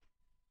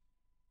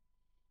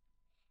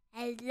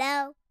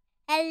Hello,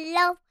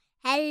 hello,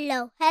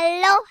 hello,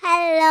 hello,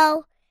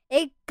 hello.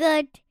 It's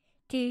good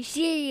to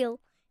see you.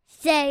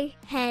 Say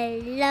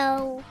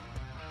hello.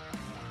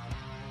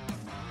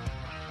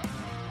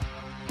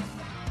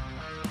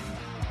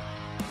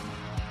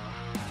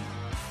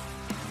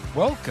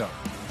 Welcome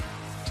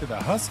to the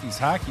Huskies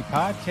Hockey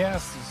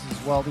Podcast. This is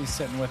Weldie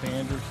sitting with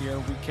Andrew here,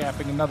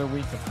 recapping another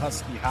week of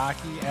Husky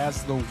hockey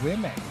as the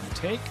women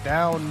take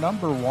down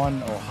number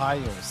 1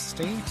 Ohio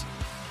State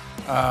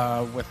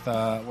with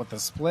the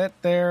split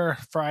there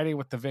Friday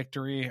with the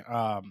victory.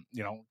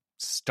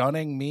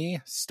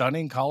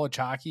 Stunning college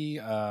hockey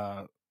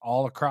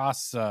all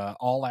across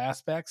all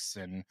aspects,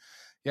 and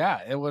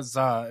yeah, it was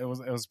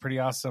pretty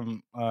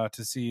awesome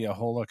to see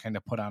Ahola kind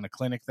of put on a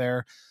clinic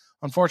there.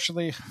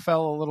 Unfortunately,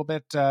 fell a little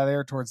bit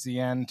there towards the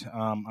end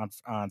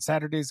on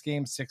Saturday's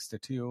game,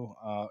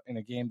 6-2, in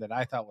a game that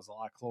I thought was a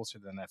lot closer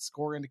than that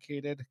score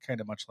indicated.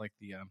 Kind of much like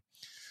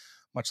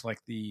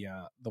the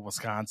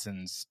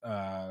Wisconsin's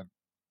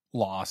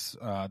loss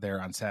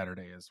there on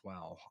Saturday as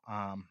well.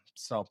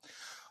 So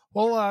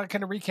we'll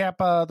kind of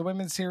recap the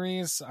women's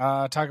series.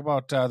 Talk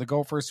about the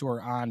Gophers who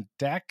are on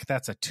deck.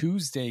 That's a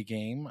Tuesday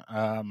game.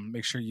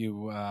 Make sure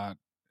you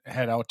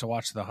head out to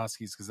watch the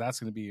Huskies, because that's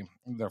going to be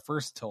their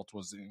first tilt.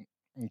 Was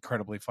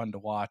incredibly fun to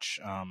watch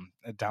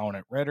down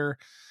at Ritter.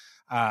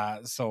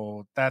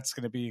 So that's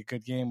going to be a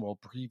good game. We'll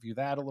preview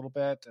that a little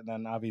bit, and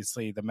then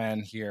obviously the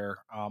men here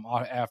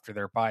after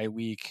their bye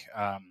week,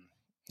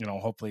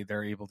 hopefully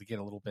they're able to get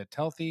a little bit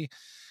healthy,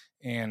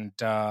 and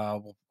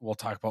we'll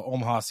talk about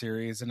Omaha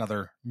series and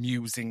other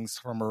musings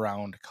from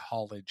around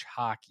college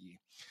hockey.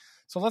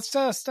 So let's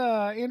just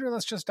Andrew,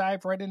 let's just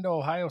dive right into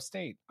Ohio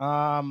State.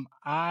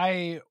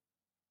 I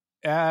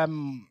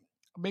am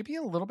maybe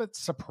a little bit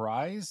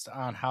surprised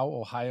on how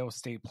Ohio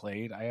State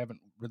played. I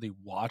haven't really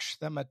watched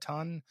them a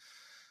ton,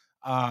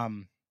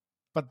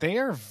 but they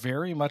are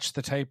very much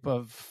the type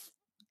of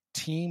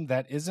team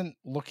that isn't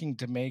looking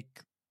to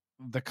make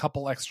the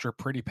couple extra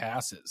pretty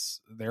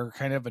passes. They're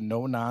kind of a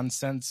no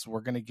nonsense.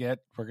 We're going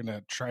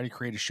to try to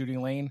create a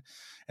shooting lane,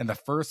 and the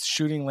first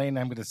shooting lane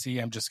I'm going to see,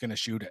 I'm just going to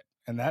shoot it.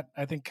 And that,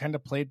 I think, kind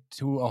of played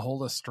to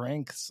Ahola's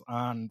strengths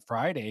on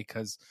Friday,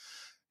 because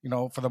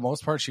for the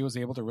most part, she was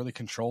able to really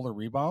control the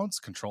rebounds,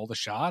 control the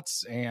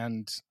shots.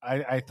 And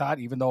I thought,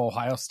 even though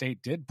Ohio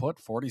State did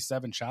put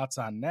 47 shots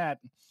on net,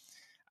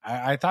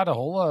 I thought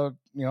Ahola,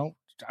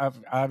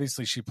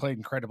 obviously she played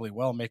incredibly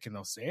well making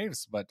those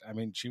saves, but I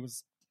mean, she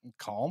was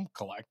calm,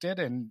 collected,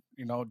 and,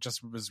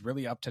 just was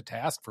really up to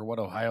task for what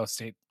Ohio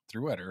State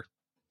threw at her.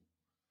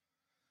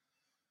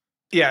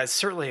 Yeah, it's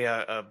certainly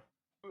a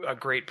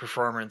great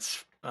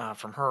performance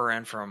from her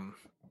and from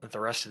the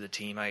rest of the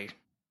team. I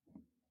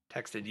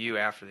texted you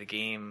after the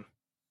game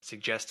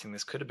suggesting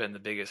this could have been the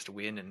biggest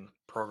win in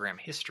program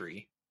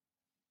history.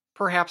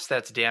 Perhaps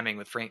that's damning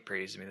with faint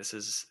praise. I mean, this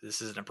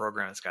isn't a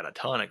program that's got a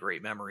ton of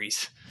great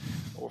memories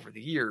over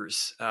the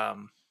years.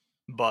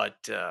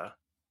 But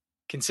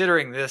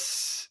considering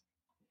this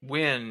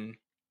win,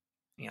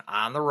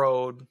 on the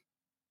road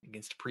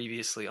against a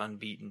previously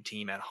unbeaten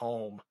team at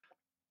home,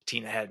 a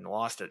team that hadn't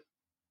lost it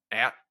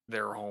at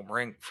their home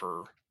rink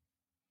for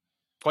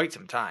quite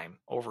some time,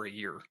 over a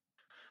year.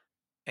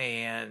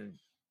 And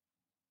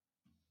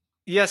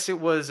yes, it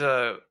was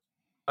a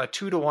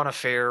 2-1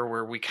 affair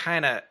where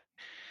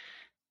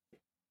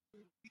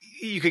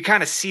you could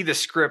kind of see the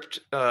script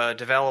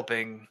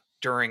developing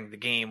during the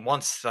game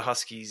once the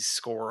Huskies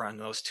score on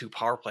those 2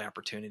 power play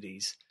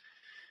opportunities.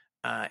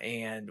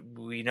 And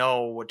we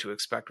know what to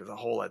expect with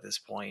Ahola at this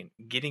point.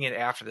 Getting it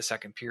after the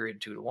second period,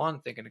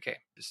 2-1, thinking, okay,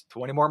 just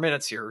 20 more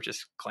minutes here,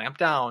 just clamp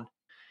down.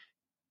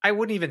 I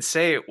wouldn't even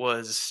say it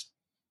was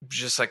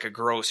just like a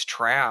gross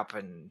trap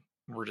and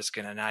we're just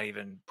going to not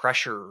even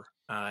pressure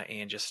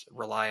and just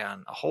rely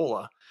on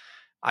Ahola.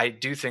 I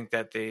do think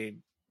that they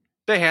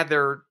had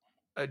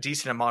a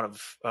decent amount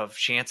of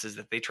chances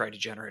that they tried to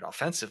generate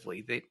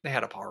offensively. They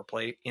had a power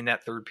play in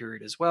that third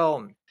period as well,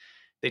 and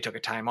they took a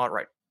timeout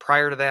right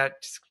prior to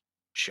that, just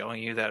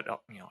showing you that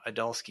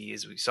Adelsky,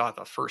 as we saw at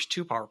the first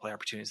 2 power play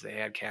opportunities they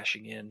had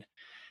cashing in,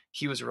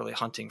 he was really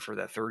hunting for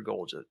that third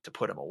goal to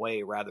put him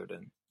away rather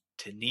than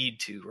to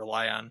need to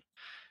rely on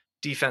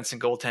defense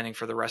and goaltending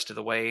for the rest of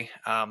the way.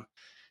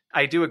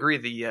 I do agree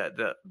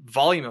the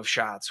volume of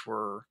shots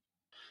were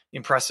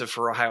impressive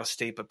for Ohio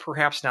State, but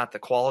perhaps not the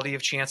quality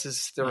of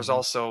chances. There was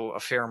also a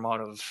fair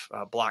amount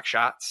of block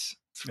shots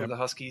for the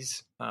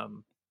Huskies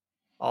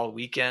all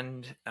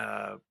weekend.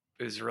 It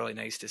was really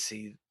nice to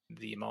see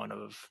the amount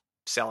of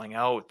selling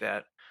out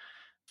that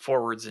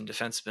forwards and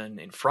defensemen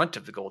in front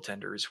of the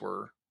goaltenders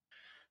were,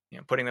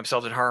 putting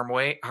themselves in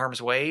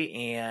harm's way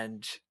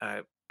and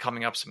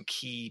coming up some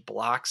key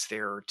blocks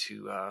there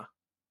to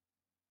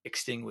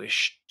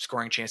extinguish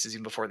scoring chances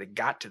even before they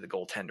got to the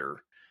goaltender.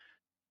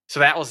 So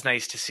that was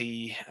nice to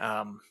see.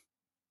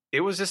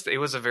 It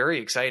was a very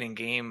exciting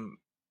game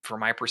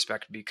from my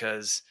perspective,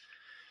 because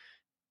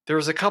there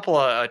was a couple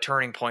of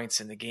turning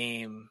points in the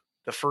game.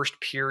 The first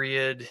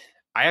period,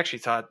 I actually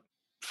thought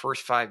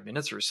first 5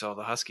 minutes or so,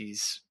 the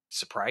Huskies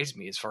surprised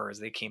me as far as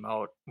they came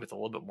out with a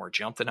little bit more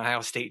jump than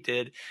Ohio State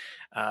did.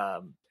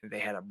 They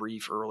had a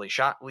brief early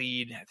shot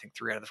lead. I think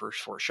 3 out of the first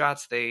 4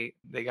 shots they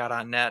got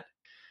on net.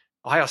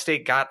 Ohio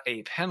State got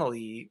a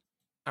penalty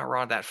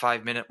around that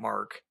 5-minute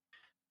mark,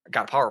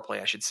 got a power play,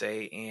 I should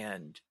say,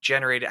 and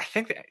generated, I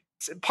think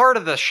part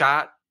of the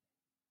shot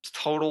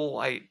total,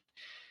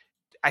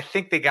 I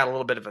think they got a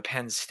little bit of a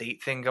Penn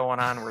State thing going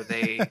on where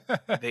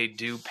they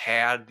do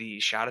pad the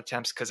shot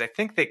attempts, because I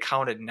think they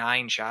counted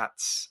 9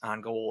 shots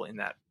on goal in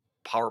that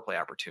power play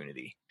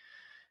opportunity.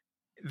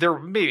 There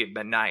may have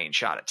been 9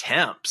 shot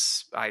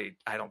attempts. I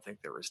don't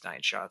think there was 9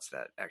 shots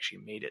that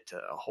actually made it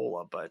to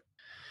Ahola,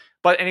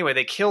 but anyway,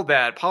 they killed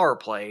that power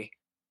play.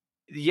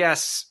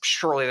 Yes,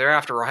 shortly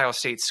thereafter, Ohio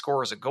State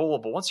scores a goal,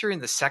 but once you're in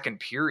the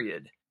second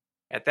period,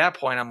 at that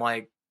point, I'm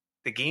like,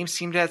 the game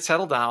seemed to have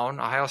settled down.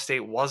 Ohio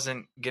State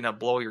wasn't going to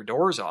blow your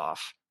doors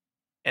off.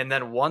 And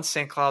then once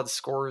St. Cloud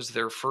scores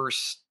their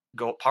first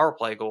power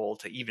play goal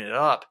to even it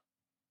up,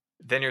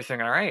 then you're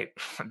thinking, all right,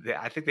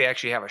 I think they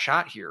actually have a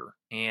shot here.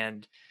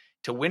 And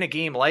to win a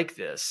game like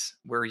this,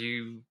 where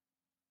you,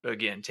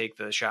 again, take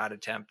the shot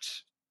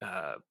attempt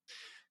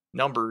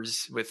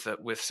numbers with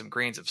some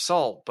grains of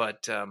salt,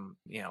 but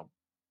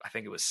I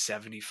think it was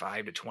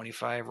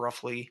 75-25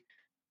 roughly,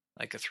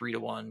 like a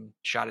 3-1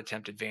 shot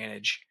attempt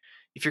advantage.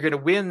 If you're going to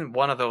win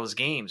one of those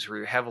games where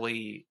you're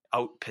heavily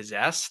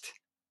outpossessed,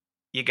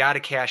 you got to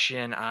cash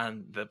in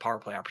on the power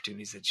play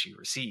opportunities that you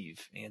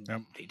receive. And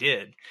They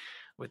did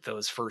with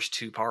those first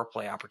 2 power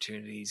play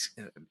opportunities,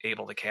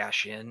 able to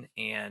cash in.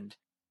 And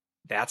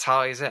that's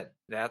how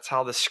that's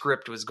how the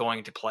script was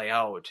going to play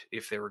out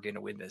if they were going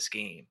to win this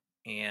game.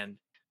 And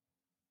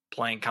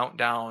playing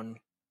countdown,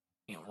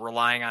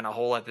 relying on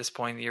Ahola at this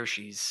point in the year,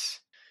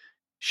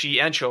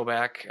 she and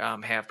Choback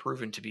have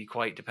proven to be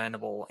quite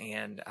dependable.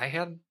 And I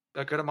had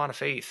a good amount of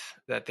faith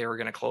that they were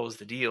going to close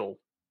the deal,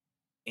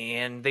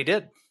 and they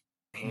did.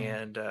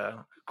 And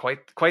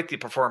quite the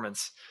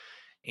performance.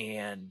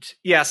 And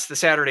yes, the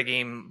Saturday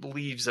game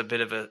leaves a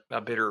bit of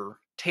a bitter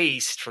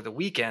taste for the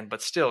weekend,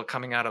 but still,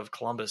 coming out of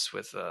Columbus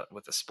with a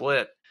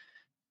split,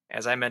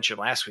 as I mentioned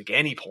last week,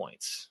 any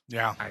points,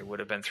 I would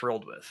have been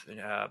thrilled with,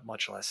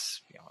 much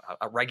less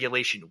a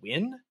regulation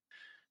win.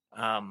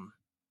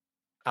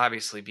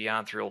 Obviously,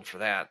 beyond thrilled for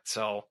that.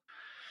 So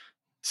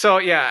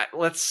yeah,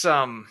 let's.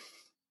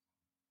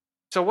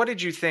 So what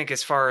did you think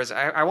as far as,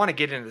 I want to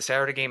get into the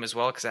Saturday game as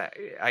well, because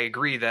I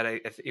agree that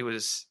it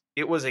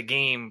was a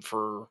game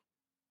for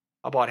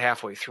about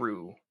halfway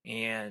through,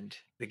 and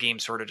the game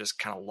sort of just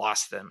kind of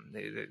lost them.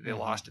 They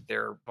lost it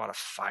there about a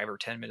 5 or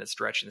 10 minute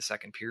stretch in the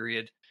second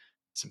period.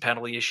 Some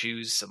penalty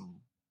issues,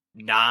 some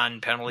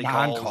non-penalty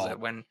calls that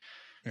went,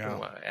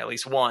 at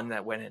least one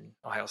that went in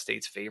Ohio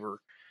State's favor.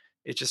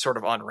 It just sort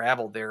of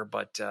unraveled there,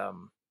 but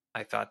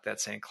I thought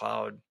that St.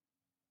 Cloud,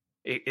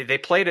 they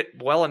played it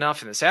well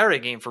enough in the Saturday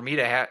game for me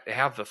to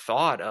have the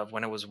thought of,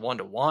 when it was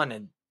 1-1,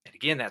 and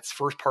again, that's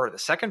first part of the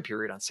second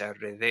period on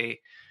Saturday,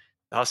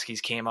 the Huskies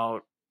came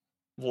out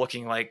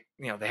looking like,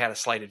 they had a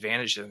slight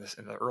advantage in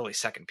the early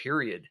second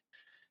period,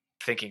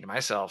 thinking to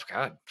myself,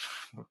 God,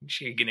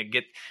 she's going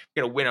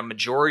to win a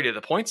majority of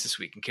the points this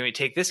week, and can we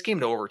take this game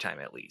to overtime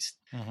at least?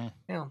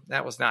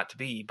 That was not to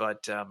be,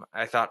 but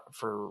I thought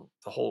for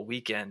the whole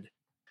weekend,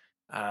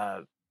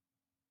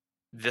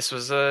 this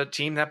was a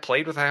team that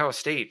played with Ohio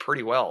State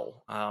pretty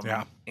well,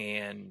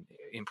 and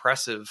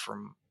impressive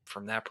from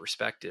that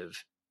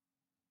perspective.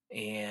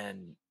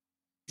 And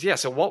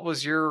so what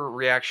was your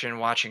reaction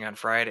watching on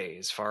Friday,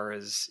 as far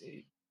as,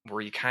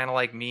 were you kind of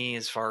like me,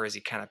 as far as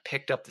you kind of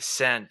picked up the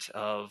scent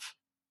of,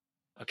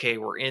 okay,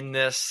 we're in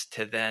this,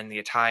 to then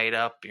you tie it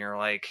up and you're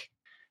like,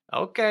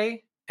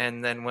 okay.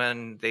 And then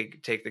when they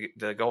take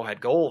the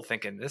go-ahead goal,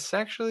 thinking this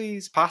actually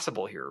is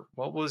possible here.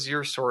 What was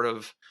your sort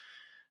of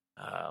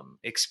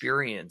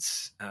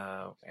experience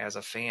as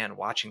a fan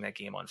watching that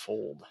game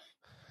unfold?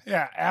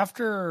 Yeah,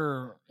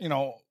 after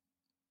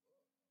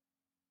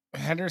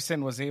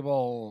Henderson was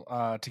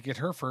able to get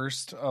her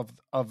first of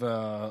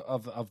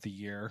the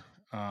year,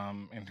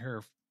 and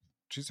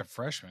she's a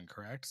freshman,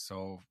 correct?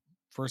 So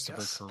first of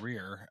her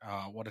career.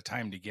 What a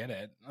time to get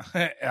it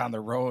on the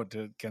road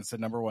against the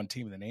number 1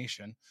 team in the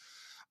nation.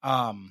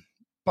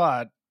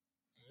 But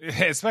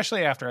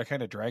especially after I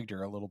kind of dragged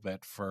her a little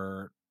bit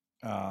for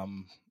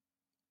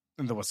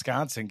in the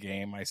Wisconsin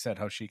game, I said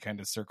how she kind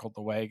of circled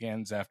the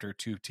wagons after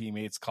 2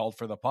 teammates called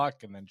for the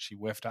puck, and then she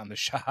whiffed on the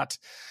shot.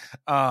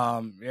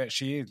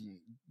 She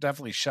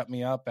definitely shut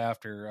me up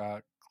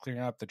after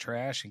clearing up the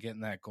trash and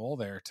getting that goal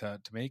there to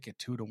make it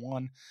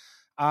 2-1.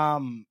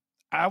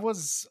 I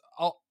was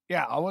a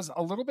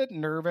little bit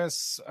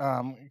nervous,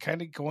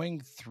 kind of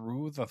going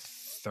through the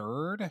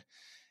third,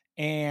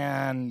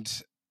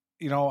 and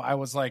I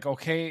was like,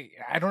 okay,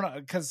 I don't know,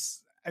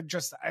 because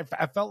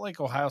I felt like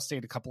Ohio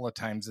State a couple of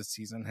times this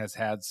season has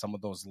had some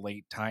of those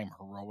late time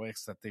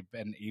heroics that they've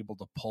been able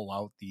to pull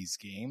out these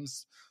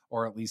games,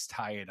 or at least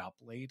tie it up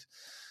late.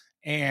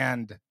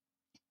 And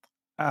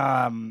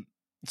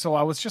so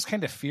I was just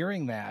kind of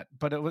fearing that,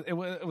 but it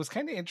was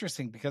kind of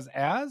interesting, because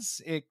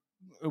as it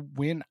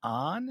went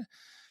on,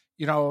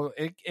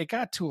 it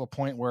got to a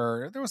point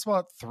where there was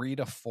about 3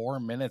 to 4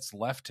 minutes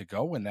left to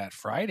go in that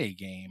Friday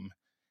game.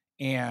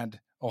 And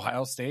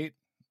Ohio State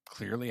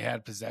clearly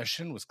had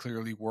possession, was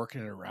clearly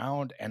working it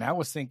around. And I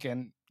was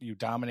thinking, you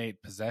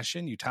dominate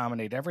possession, you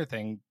dominate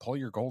everything, pull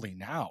your goalie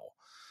now.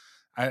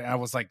 I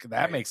was like,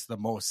 that makes the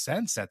most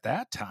sense at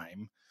that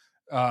time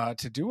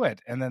to do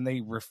it. And then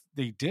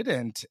they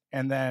didn't.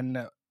 And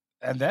then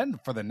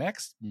for the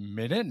next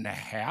minute and a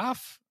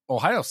half,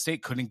 Ohio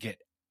State couldn't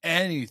get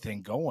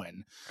anything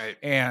going. Right.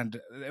 And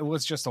it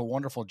was just a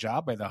wonderful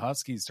job by the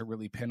Huskies to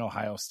really pin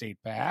Ohio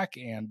State back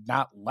and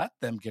not let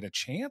them get a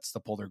chance to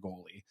pull their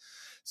goalie.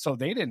 So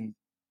they didn't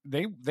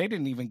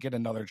even get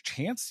another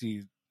chance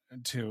to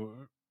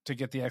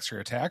get the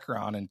extra attacker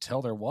on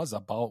until there was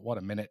about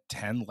a minute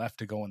 10 left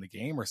to go in the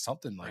game or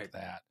something like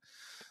that.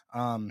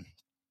 And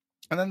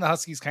then the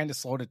Huskies kind of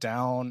slowed it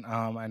down.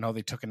 I know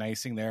they took an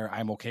icing there.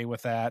 I'm okay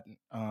with that.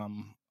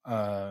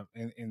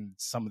 In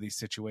some of these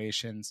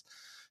situations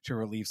to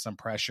relieve some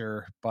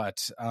pressure,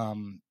 but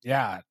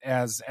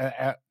as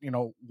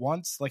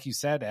once, like you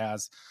said,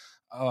 as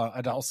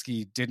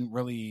Adalski didn't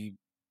really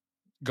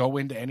go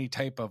into any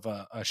type of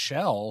a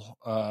shell,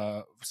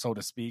 so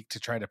to speak, to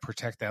try to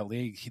protect that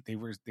league. They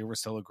were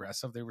still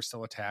aggressive. They were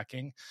still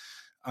attacking.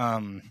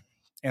 And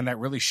that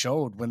really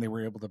showed when they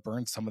were able to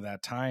burn some of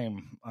that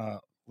time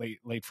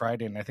late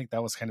Friday. And I think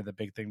that was kind of the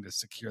big thing to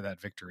secure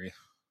that victory.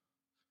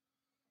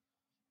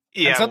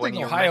 Yeah. And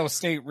something Ohio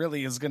State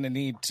really is going to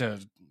need to,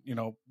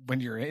 when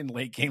you're in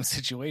late game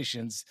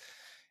situations,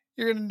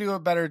 you're going to do a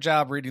better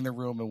job reading the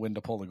room and when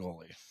to pull the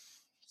goalie.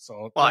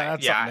 So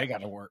that's something they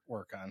got to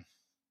work on.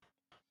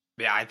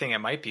 Yeah, I think it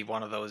might be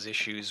one of those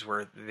issues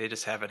where they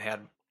just haven't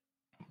had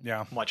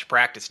much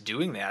practice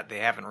doing that. They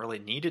haven't really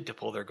needed to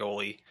pull their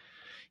goalie.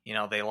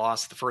 They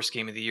lost the first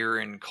game of the year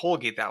in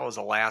Colgate. That was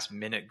a last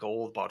minute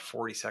goal, about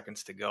 40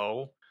 seconds to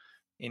go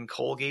in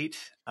Colgate.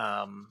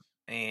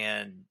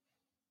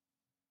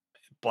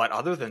 But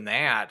other than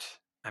that,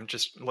 I'm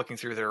just looking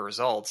through their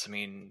results. I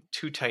mean,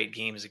 2 tight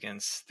games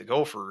against the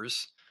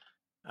Gophers.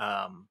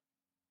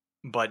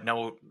 But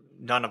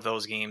none of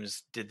those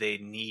games did they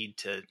need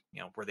to,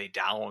 were they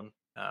down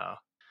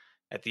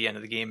at the end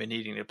of the game and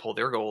needing to pull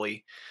their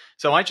goalie.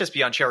 So it might just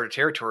be uncharted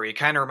territory. It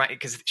kind of reminded,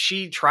 because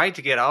she tried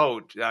to get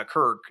out,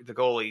 Kirk, the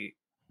goalie.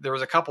 There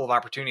was a couple of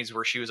opportunities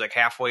where she was like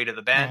halfway to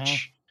the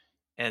bench,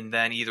 and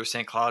then either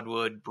St. Cloud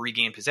would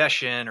regain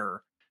possession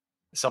or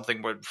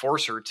something would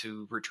force her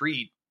to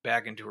retreat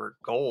back into her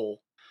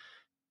goal.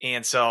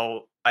 And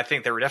so I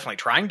think they were definitely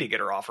trying to get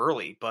her off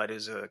early, but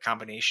as a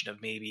combination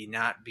of maybe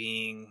not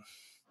being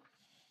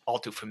all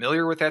too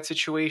familiar with that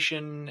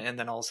situation, and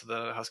then also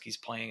the Huskies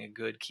playing a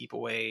good keep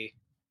away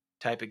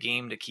type of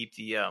game to keep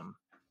the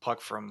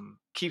puck from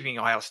keeping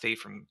Ohio State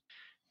from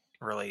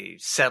really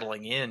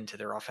settling into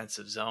their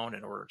offensive zone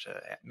in order to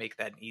make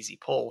that an easy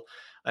pull.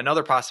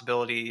 Another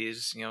possibility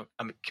is,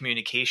 a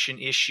communication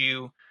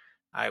issue.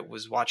 I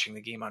was watching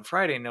the game on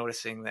Friday,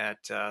 noticing that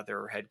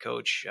their head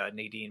coach,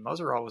 Nadine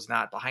Muzzerall, was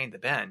not behind the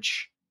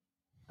bench.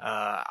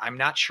 I'm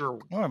not sure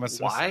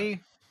why.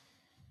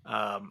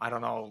 I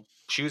don't know.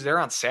 She was there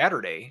on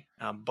Saturday,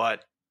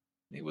 but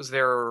it was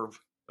their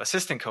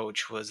assistant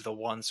coach was the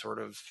one sort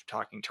of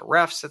talking to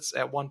refs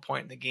at one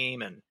point in the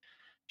game, and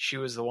she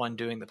was the one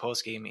doing the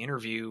post-game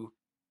interview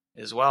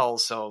as well.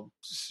 So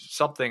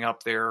something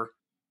up there.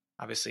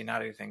 Obviously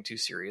not anything too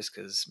serious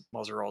because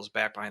Muzzerall's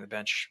back behind the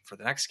bench for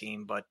the next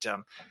game, but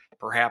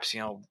perhaps,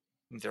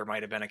 there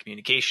might have been a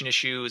communication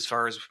issue as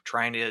far as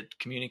trying to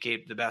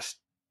communicate the best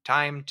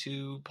time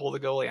to pull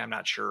the goalie. I'm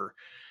not sure.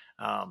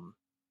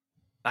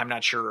 I'm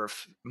not sure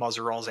if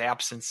Muzzerall's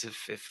absence,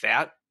 if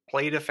that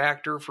played a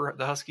factor for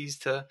the Huskies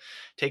to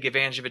take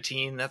advantage of a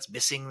team that's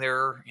missing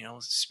their,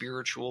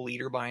 spiritual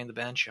leader behind the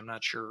bench. I'm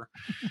not sure,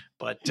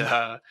 but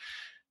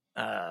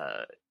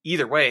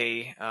either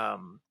way,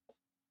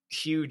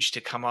 huge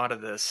to come out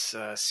of this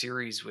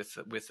series with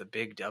a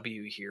big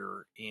W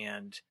here,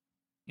 and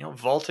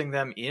vaulting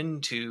them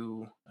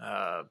into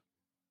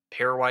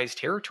pairwise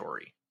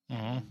territory.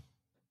 Mm-hmm.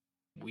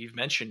 We've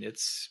mentioned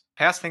it's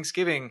past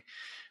Thanksgiving,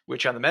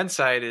 which on the men's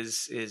side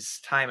is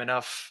time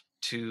enough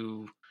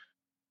to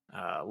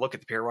look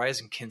at the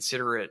pairwise and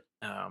consider it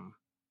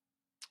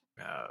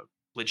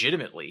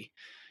legitimately.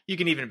 You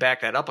can even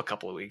back that up a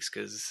couple of weeks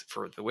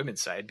for the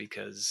women's side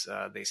because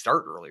they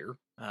start earlier.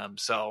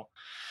 So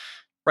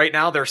right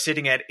now they're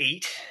sitting at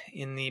 8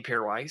 in the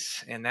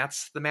pairwise, and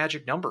that's the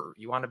magic number.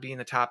 You want to be in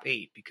the top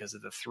 8 because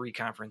of the 3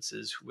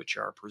 conferences, which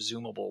are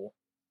presumable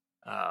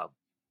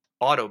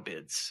auto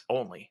bids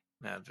only.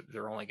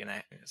 They're only going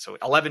to, so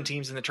 11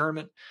 teams in the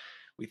tournament.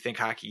 We think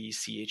Hockey,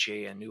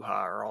 CHA, and NUHA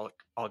are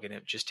all going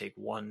to just take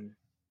one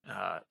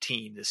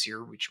team this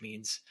year, which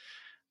means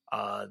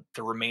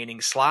the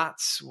remaining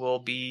slots will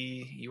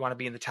be, you want to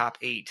be in the top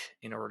 8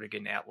 in order to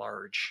get an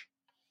at-large.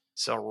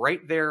 So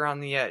right there on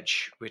the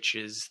edge, which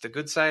is the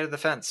good side of the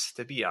fence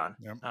to be on.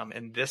 Yep.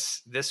 And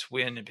this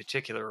win in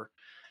particular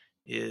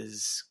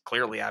is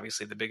clearly,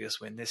 obviously, the biggest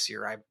win this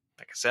year. Like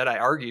I said, I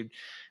argued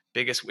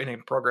biggest win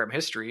in program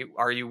history.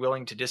 Are you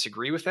willing to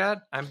disagree with that?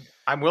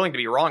 I'm willing to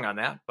be wrong on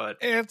that,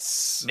 but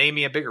name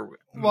me a bigger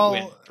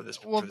win for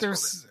this. Well, for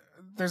this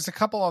there's a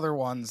couple other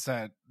ones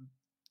that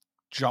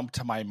jump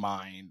to my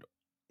mind.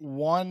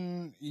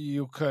 One,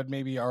 you could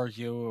maybe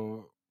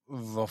argue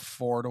the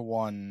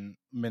 4-1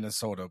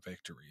 Minnesota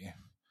victory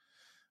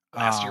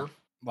last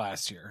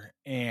year.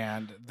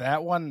 And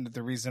that one,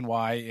 the reason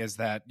why is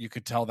that you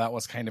could tell that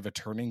was kind of a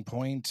turning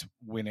point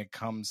when it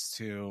comes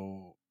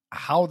to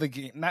how the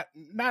game,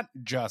 not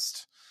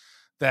just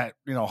that,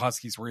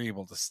 Huskies were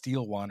able to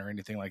steal one or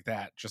anything like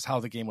that, just how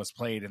the game was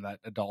played and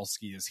that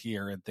Adolski is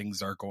here and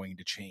things are going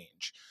to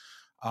change.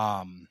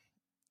 And,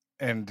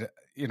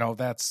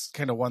 that's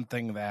kind of one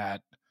thing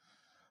that,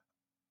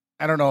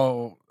 I don't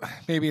know,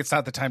 maybe it's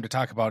not the time to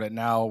talk about it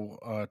now,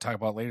 talk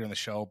about it later in the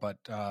show,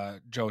 but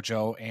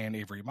JoJo and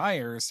Avery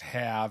Myers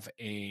have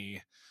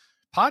a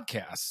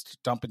podcast,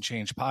 Dump and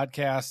Change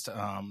podcast,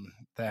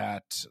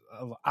 that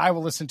I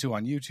will listen to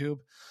on YouTube.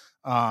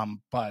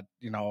 But,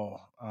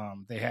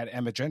 they had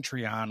Emma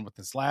Gentry on with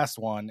this last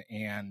one,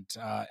 and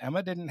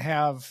Emma didn't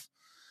have,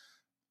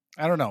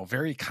 I don't know,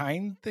 very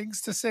kind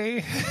things to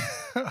say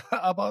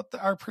about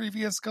our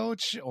previous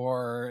coach,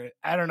 or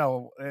I don't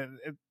know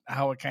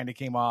how it kind of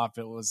came off.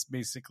 It was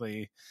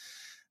basically,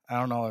 I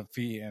don't know if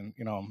he and,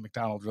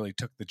 McDonald really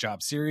took the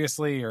job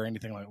seriously or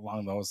anything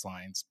along those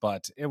lines,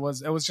 but it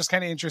was just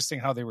kind of interesting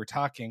how they were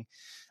talking.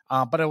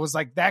 But it was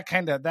like that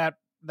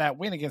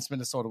win against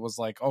Minnesota was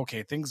like,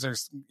 okay, things are,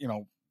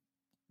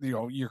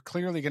 you're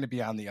clearly going to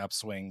be on the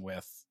upswing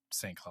with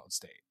St. Cloud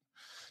State.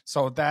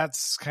 So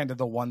that's kind of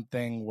the one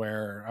thing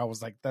where I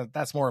was like,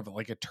 that's more of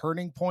like a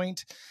turning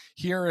point.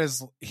 Here,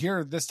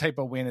 this type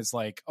of win is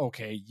like,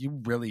 okay, you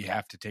really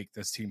have to take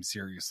this team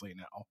seriously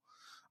now.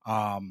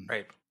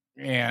 Right.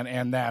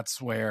 And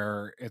that's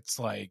where it's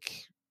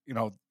like,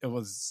 it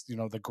was,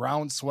 the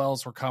ground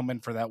swells were coming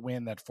for that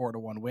win, that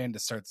 4-1 win to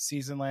start the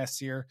season last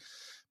year.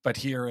 But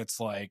here it's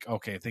like,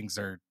 okay, things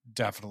are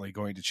definitely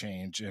going to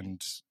change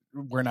and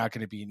we're not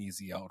going to be an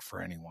easy out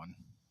for anyone.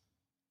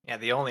 Yeah.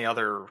 The only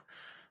other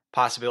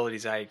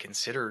possibilities I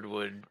considered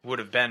would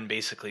have been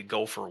basically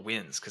Gopher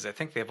wins, because I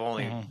think they've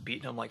only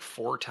beaten them like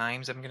 4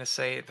 times. I'm going to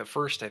say the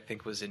first I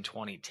think was in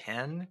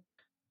 2010,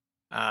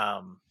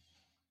 and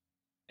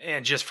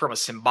just from a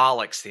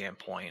symbolic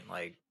standpoint,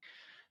 like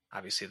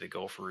obviously the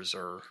Gophers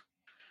are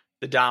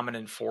the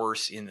dominant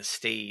force in the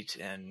state,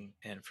 and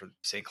for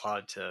St.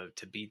 Cloud to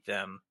beat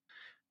them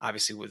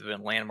obviously would have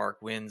been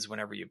landmark wins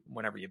whenever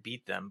you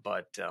beat them.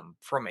 But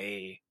from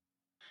a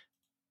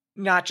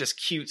not just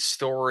cute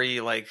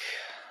story, like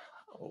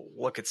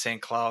look at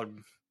St. Cloud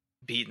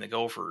beating the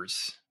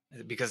Gophers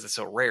because it's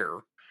so rare.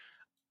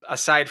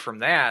 Aside from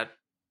that,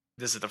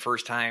 this is the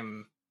first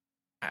time.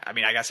 I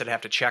mean, I guess I'd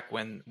have to check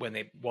when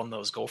they won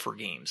those Gopher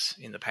games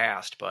in the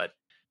past, but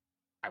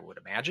I would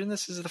imagine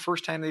this is the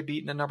first time they've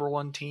beaten a number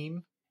 1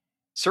 team.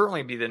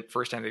 Certainly be the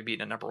first time they've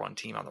beaten a number 1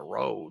 team on the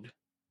road.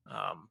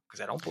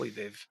 Because I don't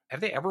believe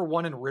have they ever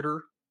won in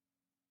Ritter?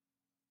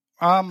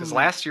 Because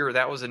last year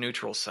that was a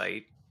neutral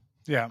site.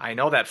 Yeah, I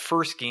know that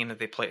first game that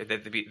they played,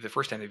 the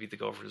first time they beat the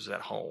Gophers was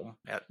at home.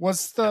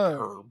 Was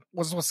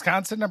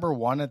Wisconsin number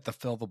 1 at the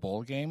Fill the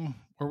Bowl game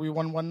where we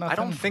won 1-0? I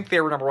don't think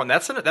they were number 1.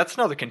 That's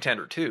another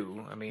contender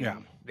too. I mean,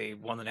 They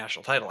won the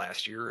national title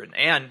last year,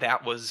 and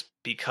that was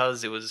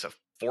because it was a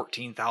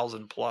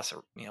 14,000 plus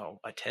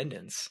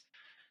attendance.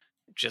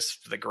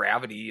 Just the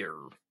gravity or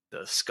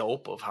the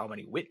scope of how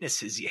many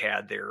witnesses you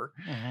had there,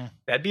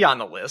 that'd be on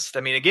the list.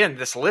 I mean, again,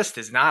 this list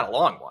is not a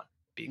long one,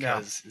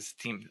 because this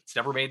team, it's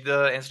never made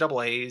the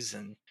NCAAs,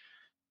 and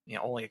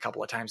only a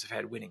couple of times have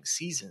had winning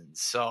seasons.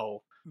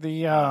 So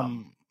the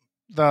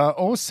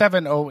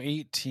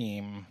 07-08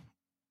 team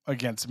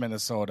against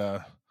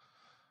Minnesota,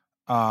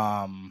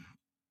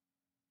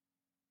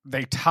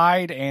 they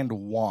tied and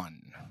won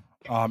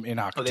in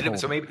October.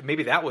 So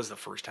maybe that was the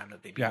first time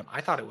that they beat them.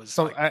 I thought it was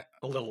a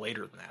little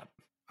later than that.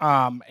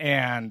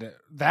 And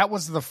that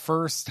was the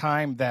first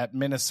time that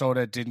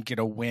Minnesota didn't get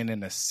a win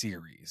in a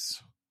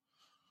series.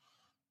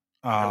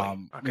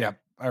 Really? Okay. Yeah,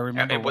 I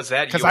remember. Was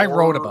that because I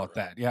wrote about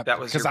that? Yeah,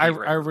 that was because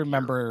I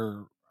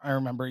remember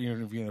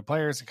interviewing the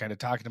players and kind of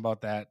talking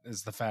about that,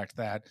 is the fact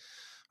that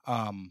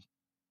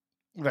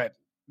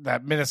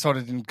that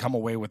Minnesota didn't come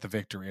away with the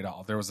victory at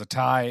all. There was a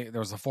tie. There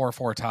was a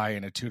 4-4 tie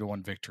and a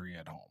 2-1 victory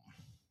at home.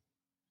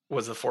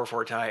 Was the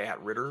 4-4 tie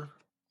at Ritter?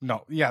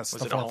 No. Yes,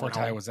 was the 4-4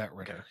 tie was at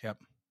Ritter. Okay. Yep.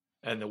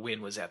 And the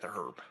win was at the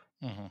Herb.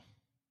 Mm-hmm.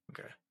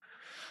 Okay.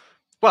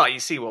 Well, you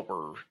see what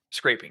we're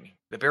scraping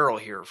the barrel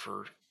here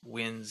for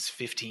wins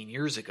 15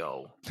 years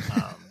ago.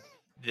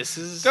 This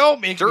is don't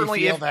make me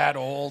feel that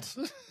old.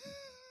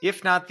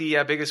 If not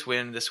the biggest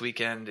win this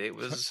weekend, it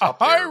was up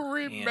there. I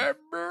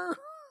remember.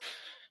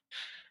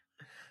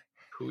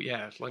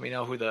 Let me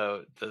know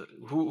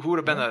who would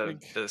have been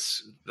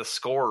the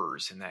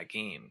scorers in that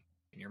game.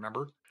 Can you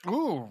remember?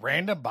 Ooh,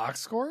 random box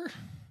score.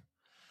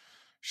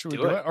 Should we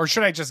do it? Or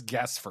should I just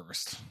guess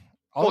first?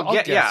 I'll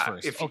guess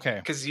first. Okay.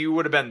 Because you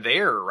would have been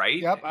there, right?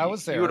 Yep, I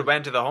was there. You would have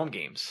been to the home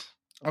games.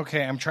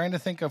 Okay, I'm trying to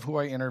think of who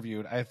I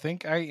interviewed. I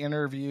think I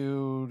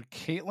interviewed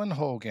Caitlin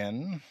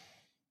Hogan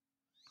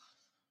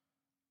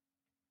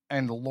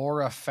and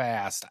Laura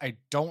Fast. I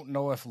don't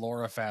know if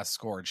Laura Fast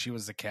scored. She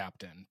was the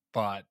captain,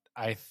 but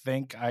I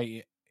think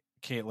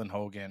Caitlin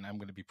Hogan, I'm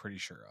going to be pretty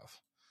sure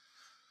of.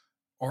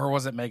 Or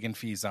was it Megan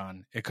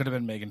Fezon? It could have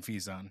been Megan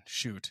Fezon.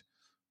 Shoot.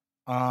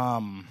 It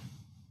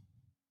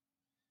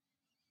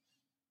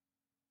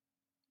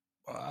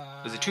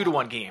was a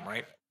 2-1 game,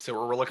 right? So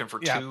we're looking for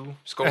two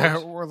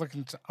scores. We're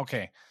looking to,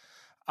 okay.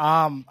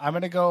 I'm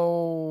going to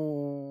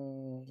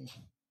go.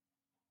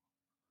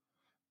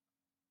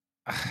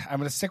 I'm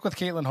going to stick with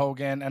Caitlin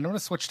Hogan, and I'm going to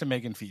switch to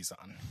Megan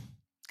Fezon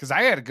because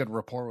I had a good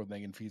rapport with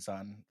Megan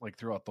Fezon like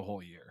throughout the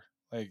whole year.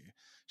 Like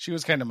she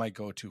was kind of my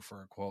go-to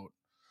for a quote.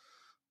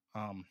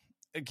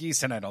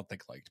 Geeson, I don't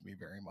think liked me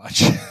very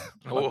much.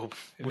 Oh,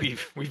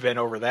 we've been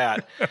over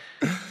that.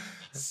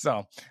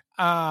 So,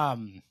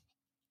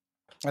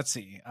 let's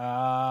see.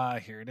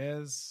 Here it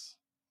is.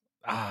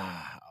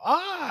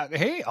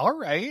 Hey, all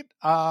right.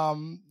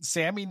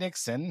 Sammy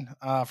Nixon,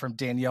 from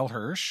Danielle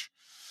Hirsch,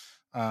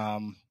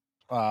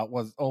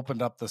 was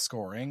opened up the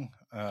scoring,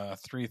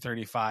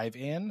 3:35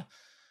 in.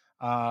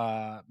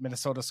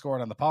 Minnesota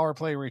scored on the power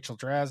play. Rachel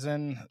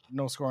Drazen,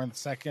 no score in the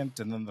second.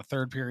 And then the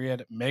third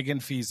period, Megan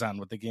Fezon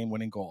with the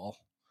game-winning goal.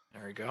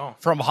 There we go.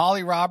 From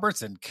Holly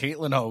Roberts and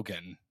Caitlin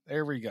Hogan.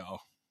 There we go.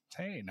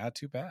 Hey, not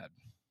too bad.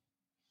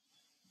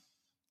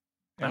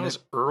 That was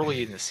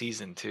early in the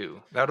season,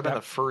 too. That would have been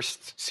the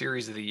first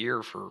series of the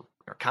year for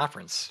our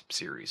conference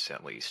series,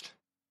 at least.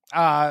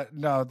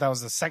 No, that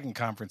was the second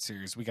conference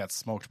series. We got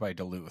smoked by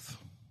Duluth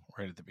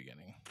right at the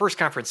beginning. First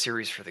conference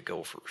series for the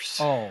Gophers.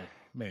 Oh,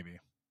 maybe.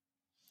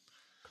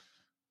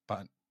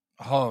 But,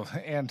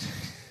 and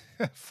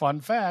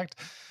fun fact,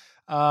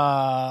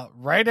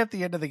 right at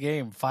the end of the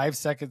game, 5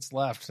 seconds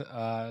left,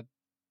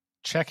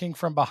 checking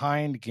from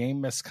behind,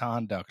 game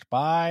misconduct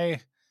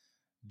by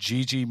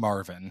Gigi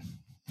Marvin.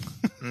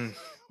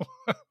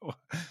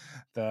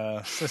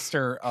 The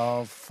sister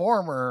of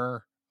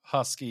former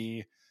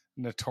Husky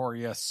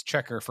notorious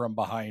checker from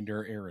behind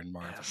her, Aaron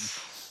Marvin.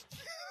 Yes.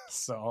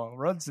 So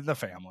runs in the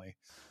family.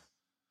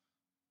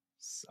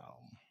 So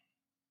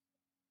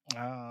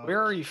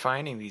where are you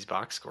finding these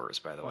box scores,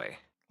 by the way?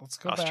 Let's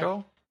go Ostro?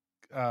 back.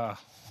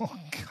 Oh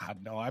God,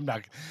 no, I'm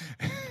not.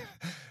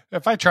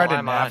 If I try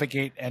to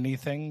navigate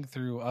anything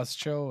through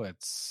Ustro,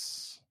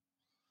 it's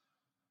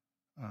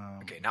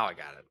okay. Now I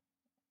got it.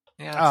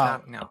 Yeah, it's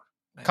not no.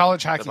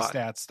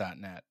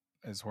 collegehockeystats.net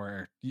is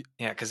where.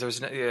 Yeah, because there's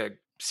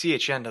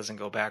CHN doesn't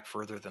go back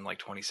further than like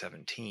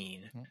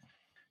 2017.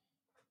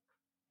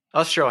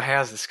 Ustro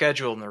has the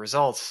schedule and the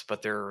results,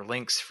 but their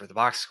links for the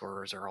box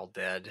scores are all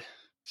dead.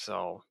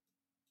 So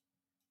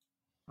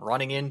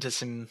running into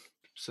some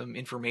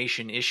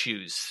information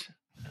issues,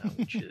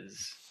 which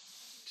is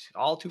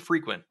all too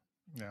frequent.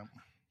 Yeah,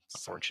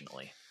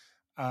 unfortunately.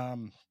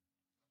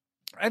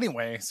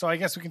 Anyway, so I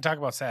guess we can talk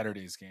about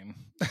Saturday's game.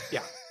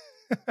 Yeah.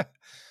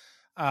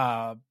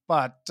 As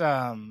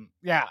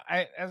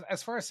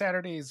far as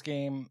Saturday's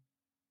game,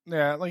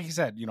 like you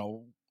said,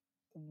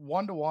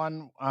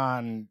 1-1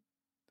 on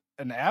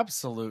an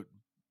absolute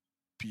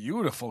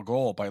beautiful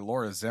goal by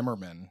Laura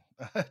Zimmerman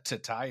to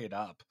tie it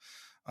up.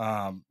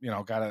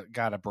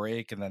 Got a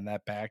break and then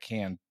that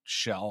backhand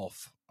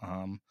shelf.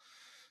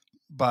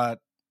 But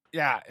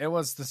yeah, it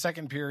was the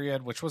second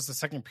period, which was the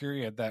second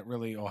period that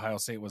really Ohio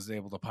State was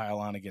able to pile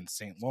on against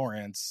St.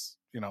 Lawrence.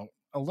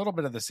 A little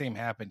bit of the same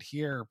happened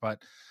here,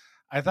 but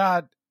I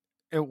thought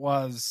it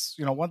was,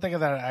 one thing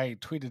that I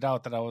tweeted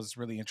out that I was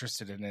really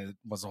interested in it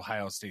was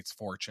Ohio State's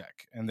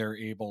forecheck, and they're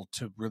able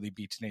to really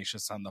be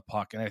tenacious on the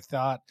puck. And I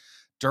thought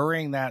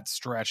during that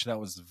stretch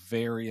that was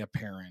very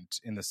apparent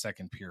in the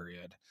second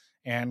period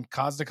and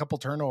caused a couple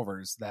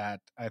turnovers that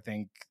I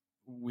think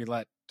we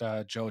let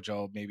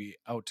JoJo maybe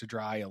out to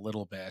dry a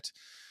little bit.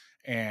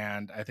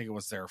 And I think it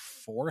was their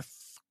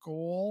fourth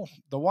goal.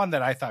 The one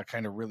that I thought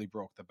kind of really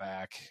broke the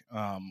back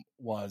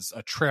was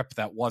a trip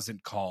that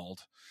wasn't called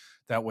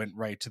that went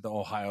right to the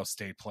Ohio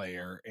State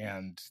player,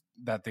 and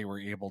that they were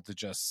able to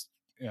just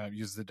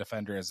use the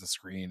defender as a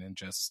screen and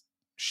just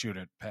shoot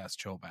it past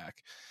Choback.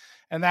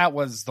 And that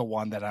was the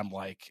one that I'm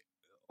like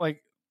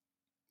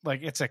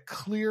it's a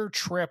clear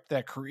trip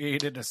that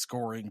created a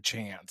scoring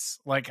chance.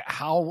 Like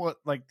how,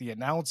 like the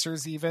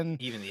announcers, even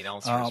the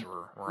announcers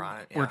were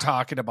on it. Yeah. We're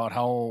talking about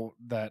how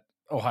that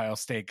Ohio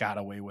State got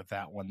away with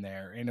that one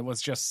there. And it was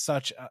just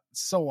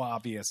so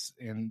obvious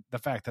in the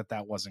fact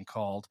that wasn't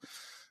called.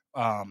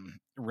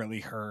 Really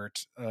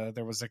hurt.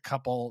 There was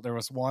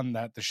one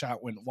that the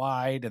shot went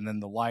wide and then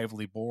the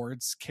Lively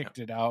boards kicked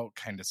it out,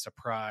 kind of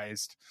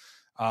surprised.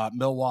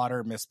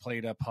 Millwater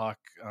misplayed a puck,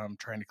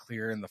 trying to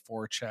clear, and the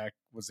forecheck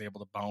was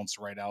able to bounce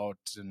right out,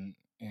 and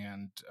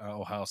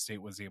Ohio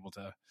State was able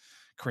to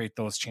create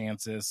those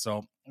chances.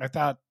 So I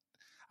thought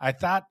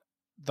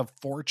the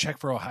forecheck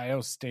for Ohio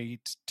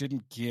State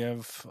didn't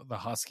give the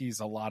Huskies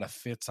a lot of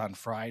fits on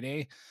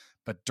Friday,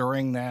 but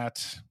during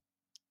that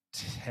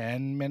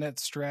 10-minute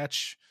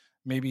stretch,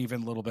 maybe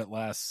even a little bit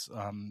less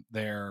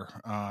there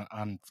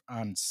on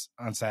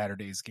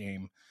Saturday's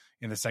game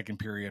in the second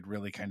period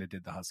really kind of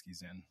did the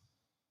Huskies in.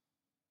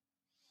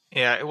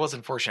 Yeah, it was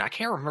unfortunate. I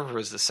can't remember if it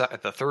was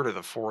the third or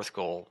the fourth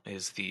goal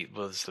was the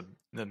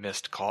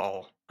missed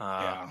call.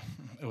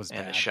 It was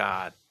and bad. the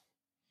shot.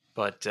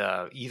 But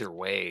either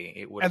way,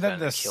 it would and have then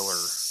been the a killer.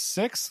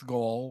 Sixth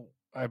goal,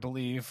 I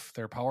believe,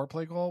 their power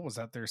play goal, was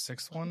that their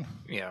sixth one?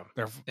 Yeah,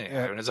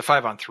 it was a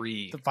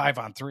 5-on-3. The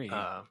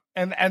 5-on-3.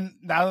 And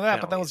now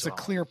that, but that was a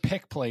clear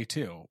pick play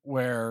too,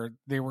 where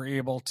they were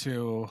able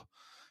to,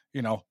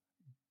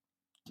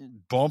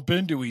 bump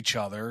into each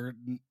other,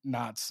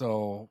 not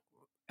so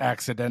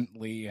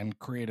accidentally, and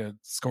create a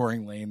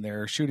scoring lane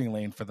there, shooting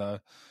lane for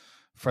the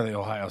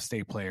Ohio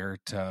State player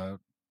to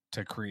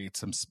create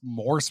some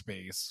more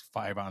space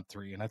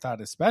 5-on-3. And I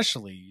thought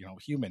especially,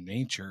 human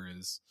nature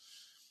is,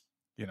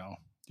 you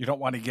don't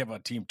want to give a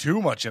team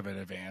too much of an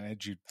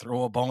advantage. You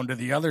throw a bone to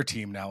the other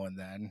team now and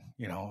then,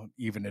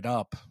 even it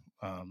up.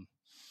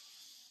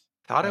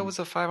 Thought it was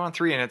a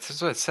 5-on-3, and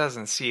it's what it says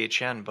in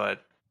CHN,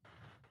 but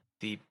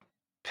the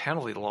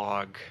penalty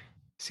log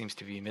seems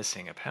to be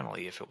missing a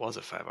penalty if it was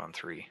a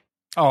 5-on-3.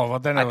 Oh, well,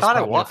 then it was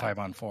probably a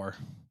 5-on-4.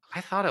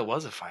 I thought it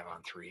was a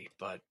 5-on-3,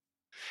 but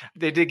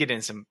they did get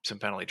in some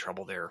penalty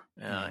trouble there.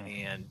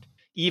 And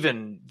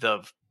even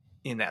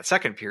in that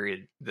second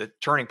period, the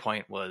turning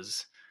point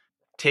was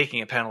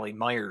taking a penalty.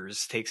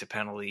 Myers takes a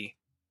penalty,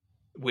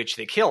 which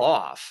they kill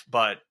off,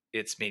 but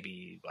it's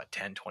maybe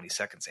 10, 20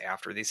 seconds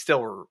after. They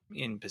still were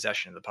in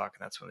possession of the puck,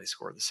 and that's when they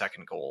scored the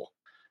second goal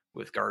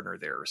with Gardner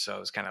there. So it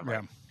was kind of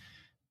like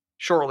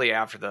shortly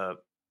after the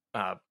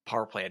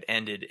power play had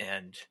ended,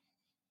 and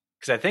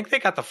because I think they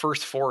got the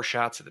first 4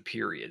 shots of the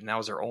period, and that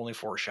was their only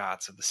 4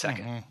 shots of the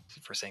second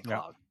for St.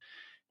 Cloud.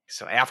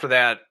 So after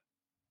that,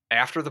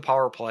 after the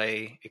power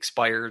play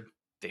expired,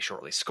 they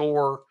shortly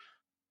score,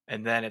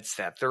 and then it's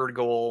that third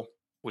goal,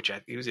 which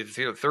it was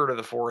either the third or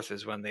the fourth,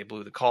 is when they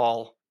blew the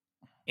call,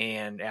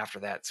 and after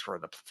that's where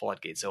the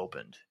floodgates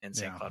opened, and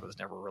St. Cloud was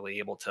never really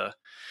able to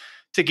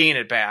gain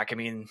it back. I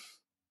mean,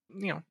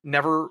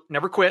 never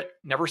quit,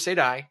 never say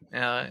die.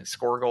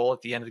 Score a goal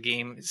at the end of the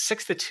game.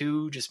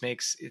 6-2 just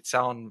makes it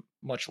sound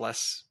much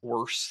less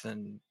worse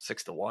than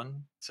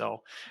 6-1.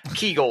 So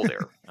key goal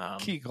there.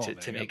 Key goal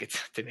to make it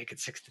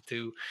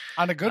 6-2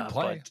 on a good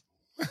play.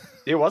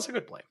 It was a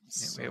good play.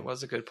 It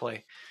was a good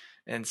play,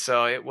 and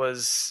so it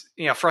was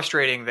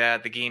frustrating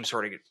that the game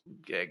sort of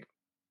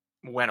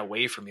went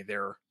away from me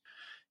there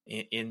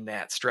in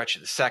that stretch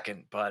of the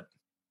second. But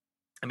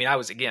I mean, I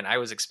was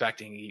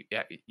expecting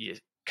you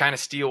kind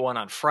of steal one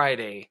on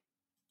Friday,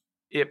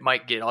 it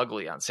might get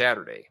ugly on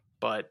Saturday.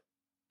 But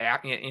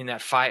in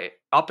that fight,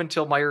 up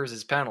until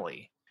Myers'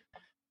 penalty,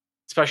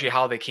 especially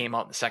how they came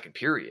out in the second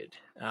period,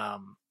 the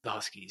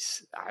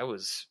Huskies, I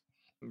was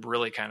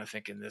really kind of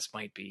thinking this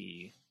might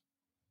be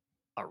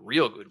a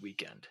real good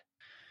weekend.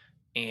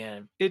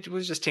 And it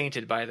was just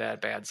tainted by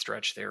that bad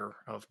stretch there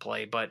of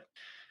play. But at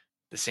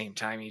the same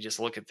time, you just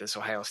look at this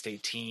Ohio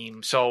State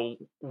team. So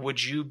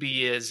would you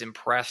be as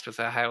impressed with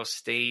Ohio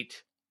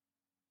State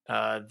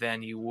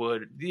than you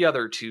would the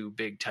other two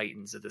big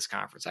titans of this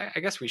conference? I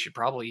guess we should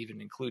probably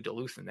even include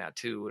Duluth in that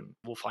too, and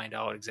we'll find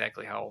out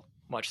exactly how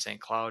much St.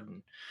 Cloud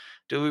and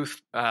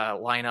Duluth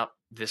line up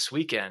this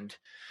weekend.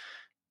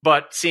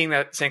 But seeing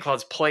that St.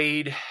 Cloud's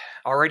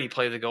already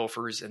played the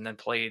Gophers and then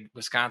played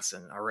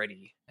Wisconsin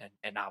already,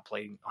 and now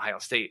playing Ohio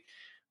State,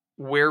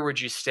 where would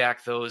you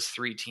stack those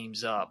 3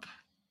 teams up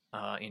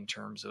in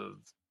terms of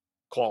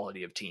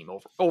quality of team,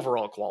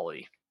 overall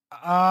quality?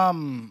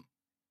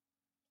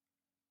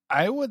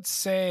 I would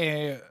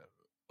say,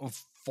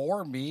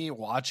 for me,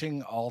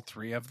 watching all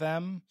 3 of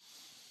them,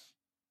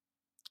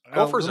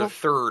 Gophers are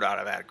third out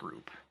of that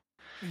group.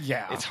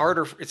 Yeah, it's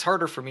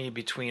harder for me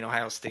between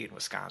Ohio State and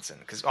Wisconsin,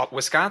 because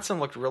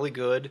Wisconsin looked really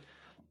good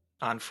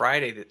on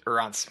Friday.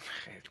 We're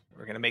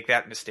going to make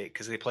that mistake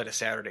because they played a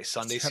Sunday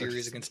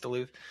series against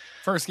Duluth.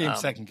 First game,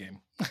 second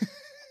game.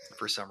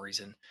 For some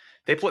reason,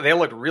 they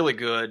looked really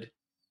good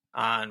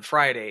on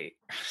Friday.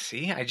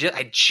 See, I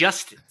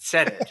just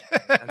said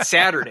it. On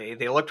Saturday,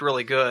 they looked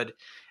really good.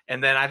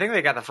 And then I think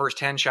they got the first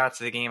 10 shots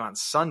of the game on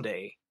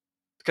Sunday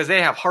because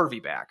they have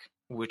Harvey back,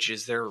 which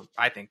is their,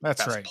 I think,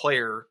 best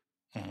player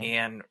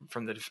and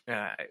from the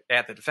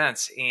at the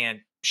defense. And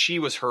she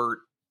was hurt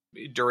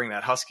during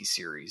that Husky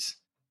series.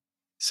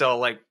 So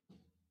like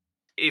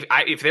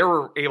if they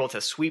were able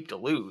to sweep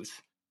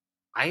Duluth,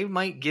 I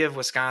might give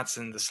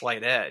Wisconsin the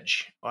slight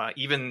edge,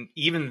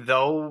 even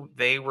though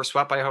they were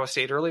swept by Ohio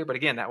State earlier. But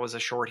again, that was a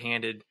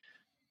shorthanded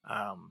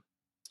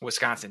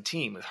Wisconsin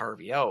team with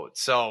Harvey out.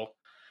 So,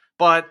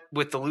 but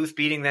with Duluth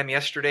beating them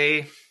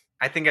yesterday,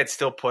 I think I'd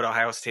still put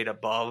Ohio State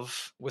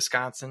above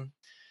Wisconsin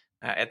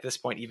at this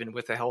point, even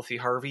with a healthy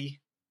Harvey.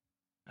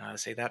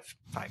 Say that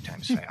 5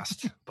 times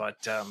fast.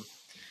 But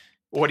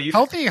what do you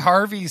Healthy think?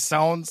 Harvey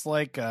sounds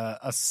like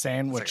a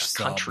sandwich like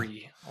a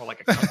country or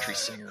like a country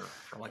singer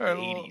from like the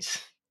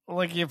 80s.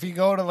 Like if you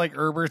go to like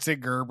Herbert's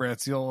and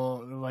Gerbert's,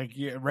 you'll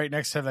right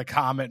next to the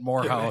Comet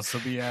Morehouse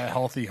will be a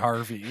Healthy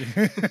Harvey.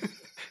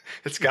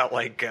 It's got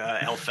like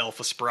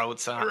alfalfa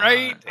sprouts on.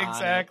 Right, on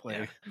exactly.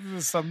 It. Yeah.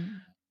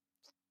 Some.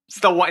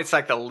 It's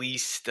like the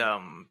least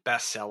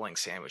best-selling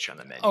sandwich on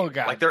the menu. Oh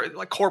god! Like they're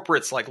like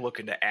corporates like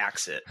looking to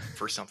axe it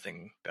for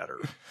something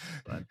better.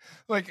 But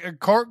like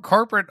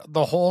corporate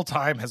the whole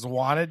time has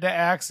wanted to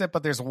axe it,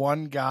 but there's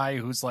one guy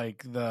who's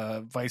like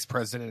the vice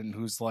president,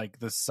 who's like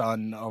the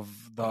son of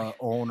the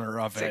owner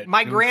of it. Like,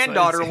 my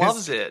granddaughter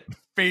loves it.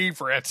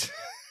 Favorite.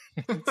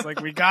 It's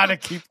like we got to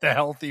keep the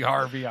Healthy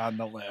Harvey on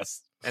the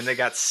list. And they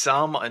got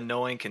some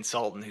annoying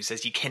consultant who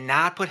says you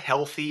cannot put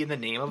healthy in the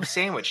name of a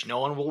sandwich.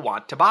 No one will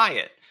want to buy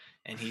it.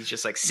 And he's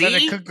just like, see? Then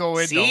it could go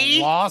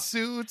into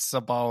lawsuits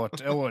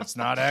about, it's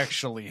not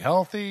actually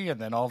healthy. And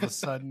then all of a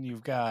sudden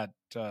you've got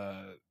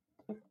a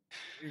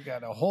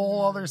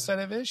whole other set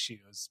of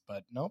issues.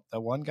 But nope,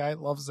 that one guy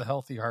loves the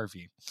Healthy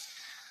Harvey.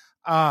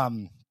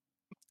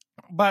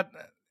 But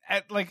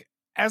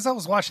as I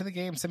was watching the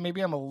games, and maybe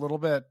I'm a little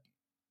bit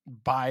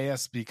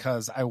biased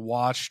because I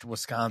watched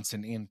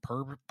Wisconsin in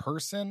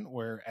person,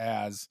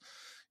 whereas,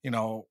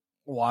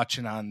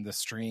 watching on the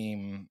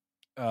stream,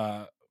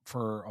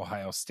 for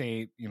Ohio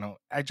State,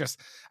 I just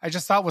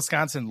thought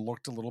Wisconsin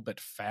looked a little bit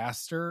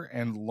faster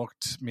and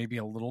looked maybe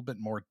a little bit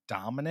more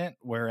dominant,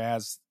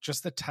 whereas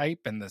just the type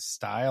and the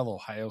style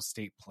Ohio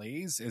State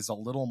plays is a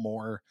little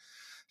more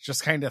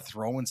just kind of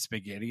throwing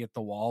spaghetti at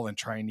the wall and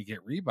trying to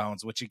get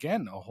rebounds, which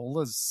again,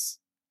 Ahola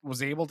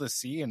was able to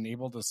see and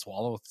able to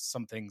swallow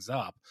some things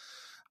up.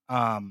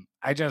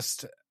 I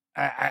just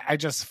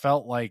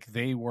felt like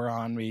they were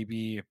on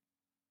maybe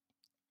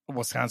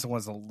Wisconsin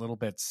was a little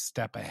bit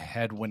step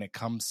ahead when it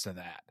comes to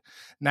that.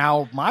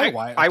 Now,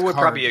 I would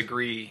probably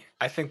agree.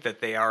 I think that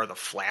they are the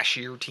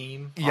flashier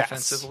team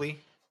offensively.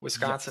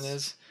 Wisconsin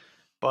is,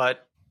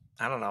 but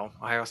I don't know.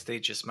 Ohio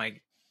State just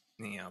might,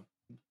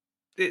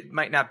 it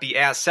might not be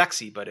as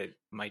sexy, but it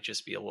might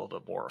just be a little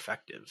bit more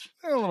effective.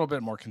 They're a little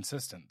bit more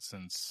consistent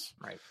since,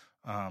 right.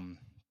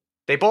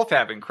 They both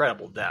have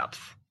incredible depth.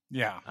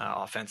 Yeah.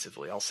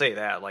 Offensively, I'll say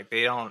that. Like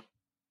they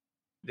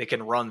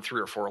can run 3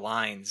 or 4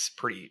 lines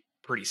pretty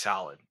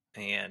solid.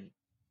 And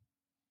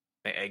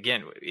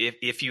again,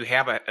 if you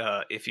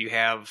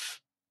have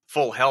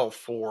full health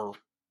for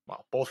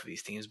both of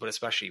these teams, but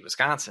especially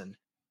Wisconsin,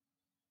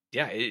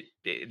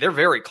 they're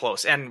very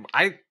close. And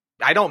I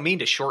don't mean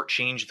to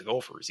shortchange the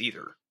Gophers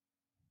either.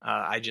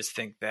 I just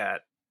think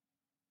that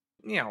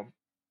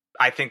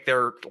I think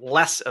they're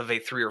less of a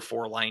 3 or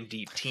 4 line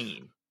deep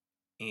team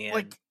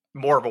and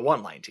more of a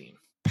 1 line team.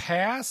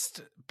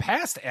 Past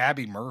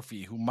Abby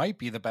Murphy, who might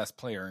be the best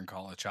player in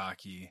college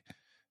hockey,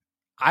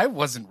 I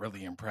wasn't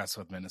really impressed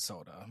with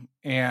Minnesota,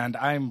 and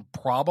I'm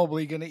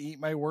probably going to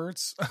eat my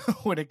words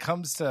when it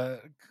comes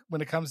to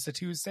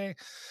Tuesday.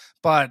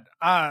 But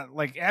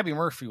Abby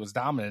Murphy was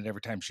dominant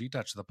every time she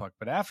touched the puck.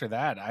 But after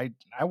that, I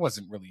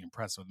wasn't really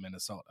impressed with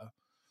Minnesota.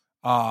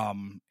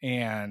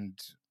 And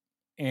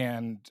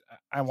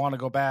I want to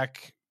go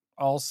back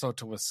also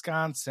to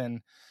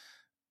Wisconsin.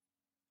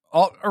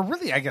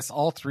 I guess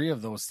all 3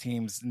 of those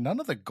teams, none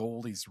of the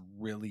goalies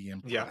really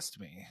impressed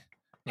me.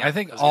 Yeah, I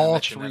think all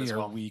 3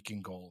 are weak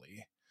in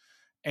goalie.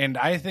 And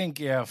I think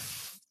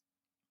if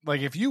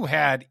you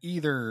had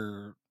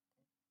either,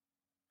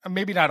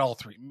 maybe not all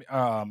 3,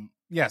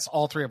 yes,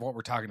 all 3 of what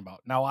we're talking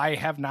about. Now, I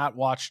have not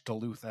watched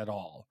Duluth at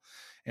all.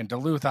 And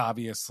Duluth,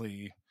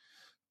 obviously,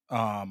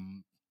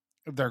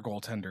 their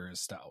goaltender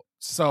is stout.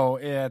 So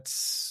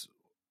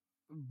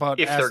but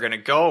if they're going to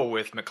go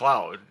with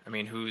McLeod,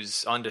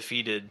 who's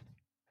undefeated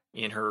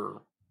in her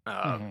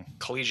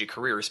collegiate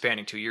career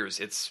spanning 2 years,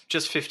 it's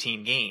just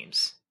 15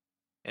 games.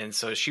 And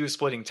so she was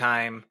splitting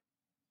time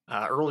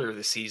earlier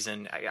this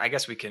season. I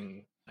guess we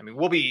can,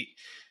 we'll be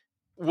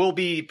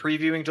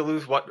previewing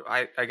Duluth.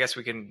 I guess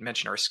we can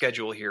mention our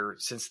schedule here.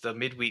 Since the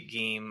midweek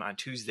game on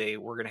Tuesday,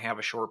 we're going to have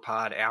a short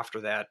pod after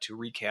that to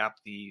recap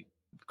the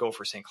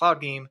Gopher St. Cloud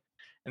game.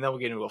 And then we'll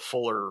get into a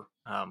fuller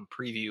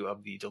preview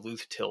of the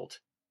Duluth tilt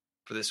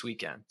for this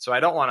weekend. So I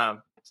don't want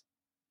to,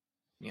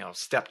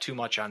 step too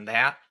much on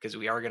that because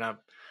we are going to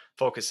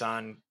focus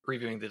on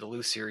previewing the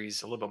Duluth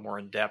series a little bit more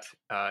in depth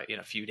in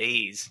a few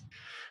days.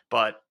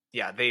 But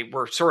yeah, they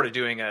were sort of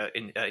doing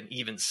an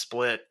even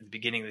split at the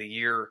beginning of the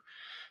year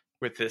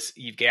with this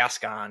Eve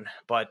Gascon,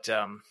 but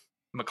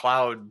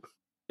McLeod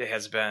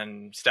has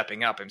been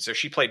stepping up. And so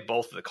she played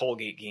both of the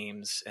Colgate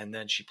games, and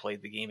then she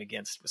played the game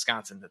against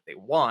Wisconsin that they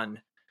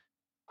won.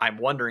 I'm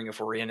wondering if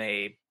we're in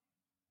a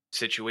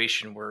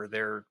situation where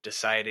they're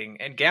deciding,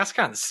 and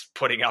Gascon's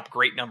putting up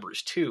great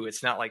numbers too.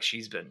 It's not like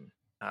she's been,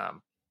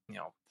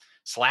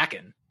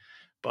 slacking,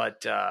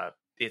 but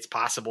it's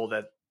possible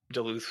that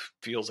Duluth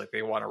feels like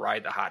they want to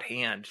ride the hot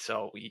hand.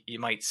 So you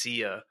might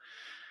see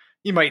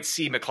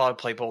McLeod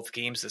play both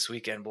games this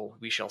weekend. Well,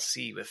 we shall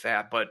see with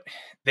that, but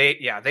they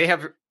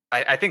have,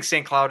 I think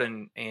St. Cloud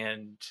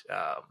and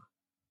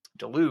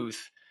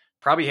Duluth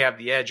probably have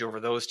the edge over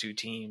those 2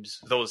 teams,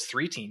 those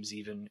 3 teams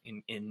even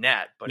in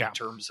net, but in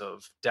terms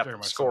of depth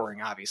of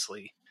scoring,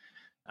 obviously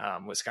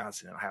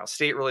Wisconsin and Ohio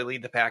State really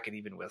lead the pack. And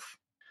even with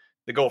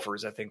the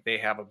Gophers. I think they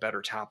have a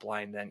better top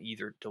line than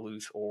either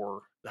Duluth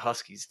or the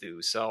Huskies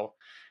do. So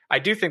I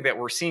do think that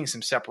we're seeing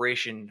some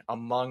separation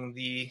among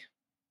the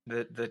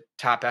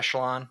top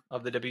echelon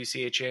of the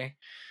WCHA.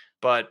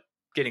 But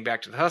getting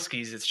back to the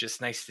Huskies, it's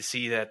just nice to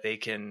see that they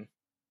can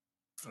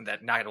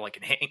not only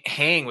can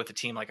hang with a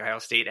team like Ohio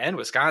State and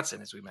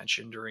Wisconsin, as we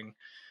mentioned during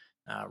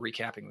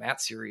recapping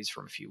that series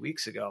from a few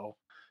weeks ago.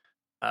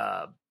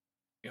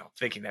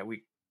 Thinking that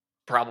we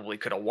probably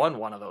could have won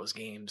one of those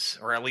games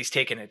or at least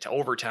taken it to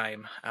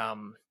overtime.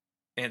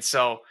 And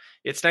so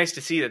it's nice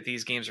to see that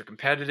these games are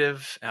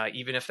competitive.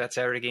 Even if that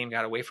Saturday game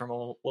got away from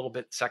a little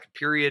bit second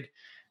period,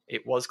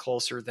 it was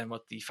closer than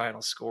what the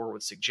final score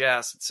would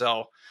suggest.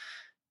 So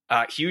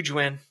huge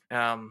win.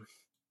 And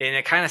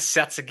it kind of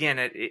sets, again,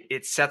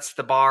 it sets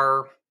the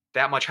bar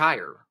that much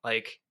higher.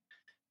 Like,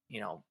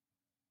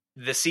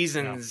 the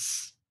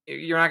season's,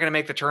 you're not going to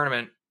make the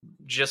tournament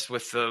just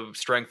with the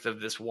strength of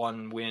this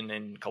one win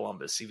in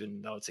Columbus,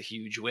 even though it's a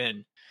huge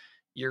win.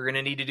 You're going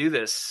to need to do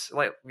this.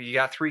 Like, you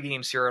got 3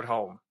 games here at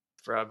home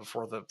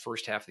before the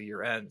first half of the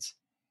year ends.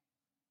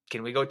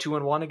 Can we go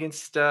 2-1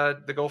 against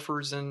the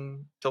Gophers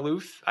in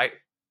Duluth?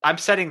 I'm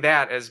setting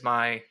that as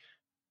my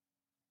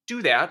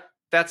do that.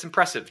 That's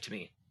impressive to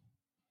me.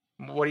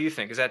 What do you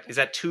think? Is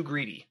that too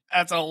greedy?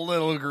 That's a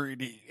little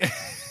greedy.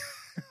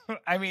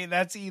 I mean,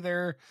 that's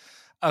either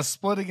a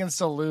split against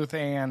Duluth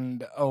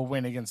and a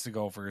win against the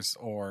Gophers,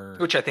 or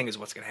which I think is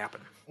what's going to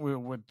happen.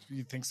 Would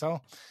you think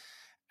so?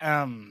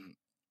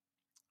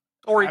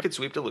 Or you could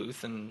sweep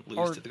Duluth and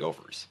lose to the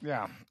Gophers.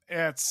 Yeah,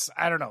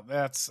 I don't know.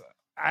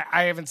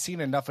 I haven't seen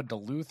enough of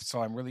Duluth,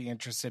 so I'm really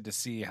interested to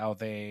see how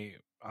they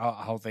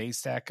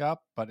stack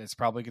up. But it's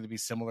probably going to be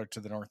similar to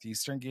the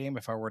Northeastern game,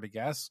 if I were to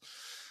guess.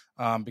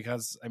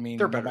 Because I mean,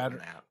 they're better than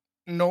that.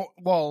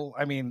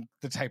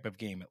 The type of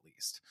game at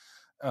least.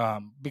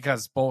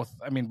 Because both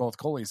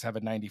goalies have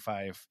a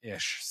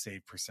 95-ish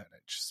save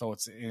percentage, so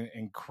it's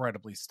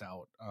incredibly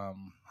stout.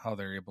 How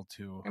they're able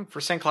to. And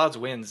for St. Cloud's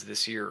wins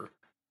this year,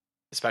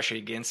 especially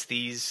against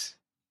these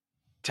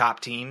top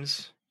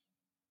teams,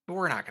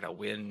 we're not going to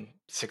win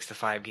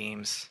 6-5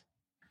 games.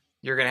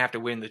 You're going to have to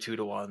win the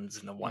 2-1s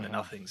and the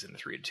 1-0s and the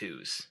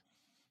 3-2s.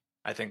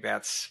 I think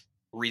that's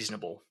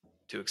reasonable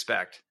to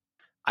expect.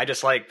 I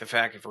just like the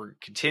fact if we're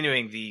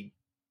continuing the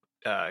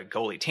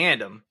goalie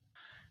tandem,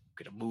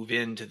 going to move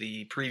into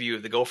the preview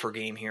of the Gopher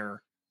game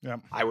here.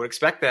 Yep. I would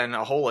expect then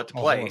Ahola to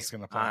play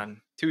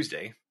on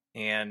Tuesday.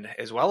 And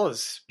as well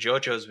as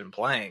JoJo's been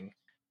playing,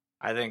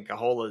 I think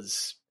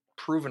Ahola's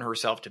proven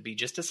herself to be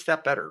just a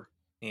step better.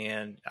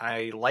 And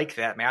I like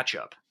that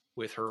matchup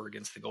with her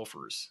against the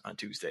Gophers on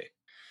Tuesday.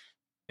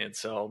 And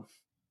so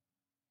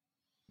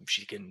if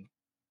she can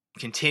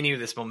continue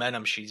this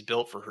momentum she's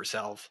built for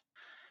herself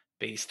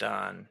based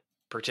on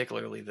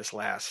particularly this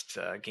last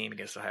game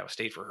against Ohio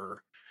State for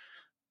her,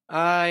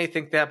 I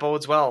think that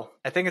bodes well.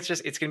 I think it's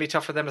going to be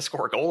tough for them to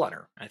score a goal on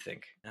her, I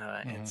think.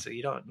 And so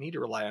you don't need to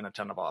rely on a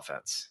ton of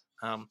offense.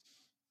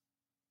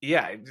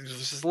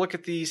 Just look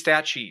at the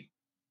stat sheet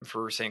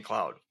for St.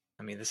 Cloud.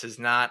 I mean, this is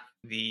not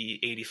the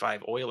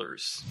 85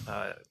 Oilers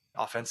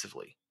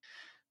offensively.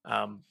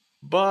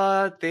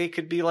 But they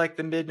could be like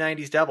the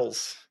mid-90s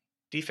Devils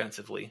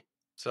defensively.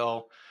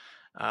 So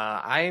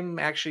I'm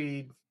going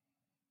to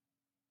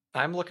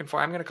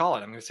call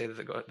it. I'm going to say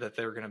that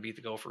they're going to beat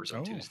the Gophers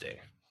on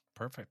Tuesday.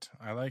 Perfect.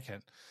 I like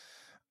it.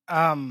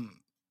 I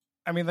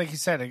mean, like you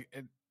said,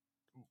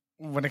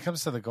 when it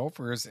comes to the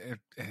Gophers,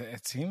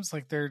 it seems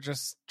like they're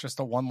just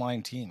a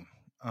one-line team.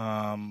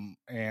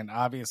 And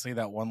obviously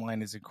that one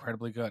line is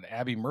incredibly good.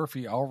 Abby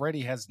Murphy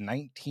already has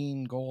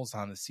 19 goals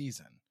on the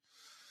season.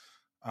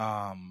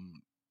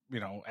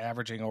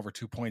 Averaging over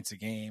 2 points a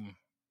game.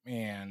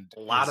 And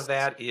a lot of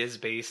that is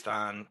based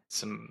on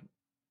some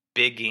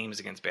big games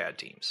against bad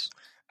teams.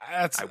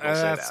 I will say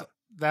that.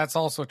 That's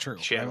also true.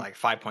 She had like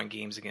 5-point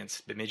games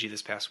against Bemidji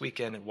this past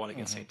weekend and one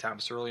against St.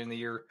 Thomas early in the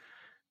year.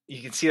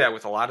 You can see that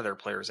with a lot of their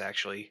players,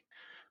 actually.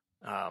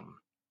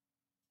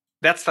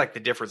 That's like the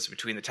difference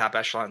between the top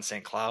echelon and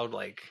St. Cloud,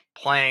 like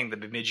playing the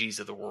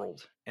Bemidjis of the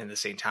world and the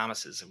St.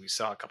 Thomases that we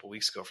saw a couple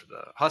weeks ago for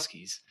the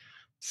Huskies.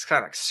 It's kind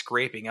of like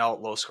scraping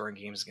out low-scoring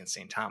games against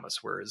St.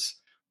 Thomas, whereas,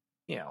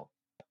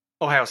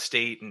 Ohio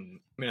State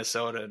and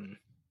Minnesota and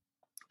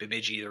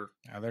Bemidji are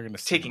they're going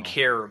to taking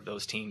care of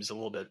those teams a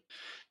little bit.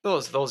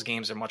 Those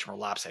games are much more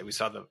lopsided. We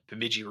saw the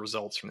Bemidji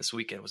results from this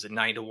weekend. It was a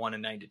 9-1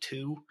 and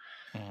 9-2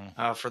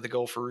 for the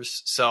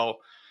Gophers. So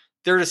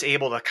they're just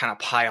able to kind of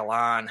pile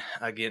on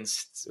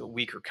against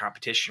weaker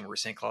competition where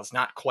St. Cloud's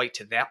not quite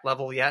to that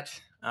level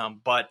yet.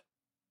 But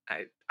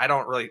I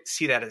don't really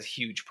see that as a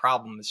huge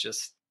problem. It's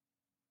just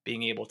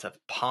being able to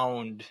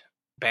pound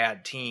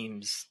bad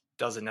teams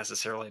doesn't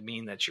necessarily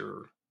mean that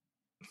you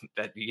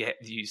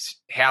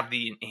have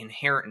the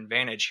inherent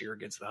advantage here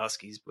against the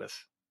Huskies with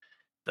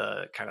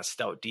the kind of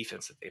stout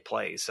defense that they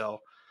play.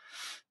 So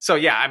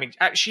yeah, I mean,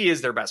 she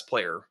is their best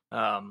player,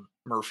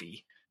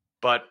 Murphy.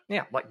 But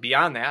yeah, like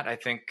beyond that, I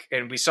think,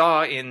 and we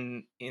saw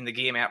in the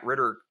game at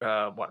Ritter,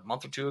 a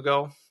month or two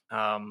ago,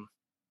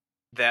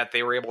 that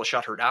they were able to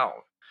shut her down.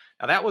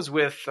 Now that was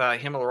with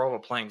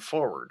Himmelarova playing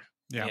forward.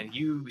 Yeah. And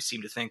you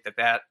seem to think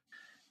that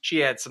she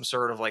had some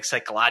sort of like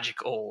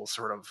psychological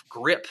sort of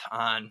grip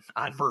on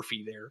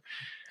Murphy there.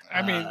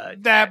 I mean,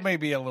 that may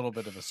be a little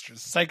bit of a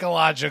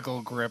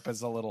psychological grip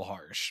is a little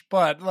harsh,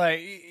 but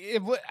like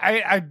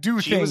I do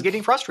think she was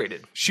getting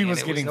frustrated. She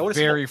was getting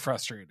very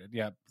frustrated.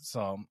 Yep.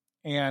 So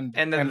and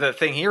the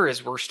thing here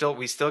is we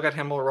still got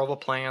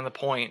Himmelrova playing on the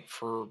point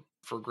for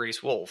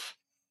Grace Wolf.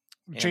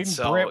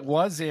 Jaden Britt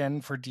was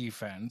in for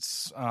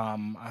defense,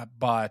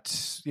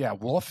 but yeah,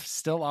 Wolf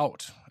still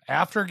out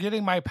after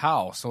getting my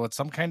POW. So it's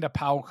some kind of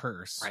POW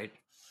curse, right?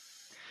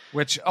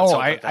 Which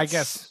I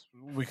guess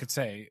we could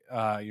say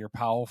your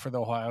POW for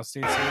the Ohio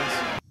State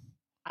series.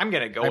 I'm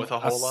gonna go with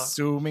Ahola,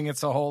 assuming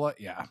it's Ahola.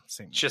 Yeah,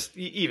 same. Just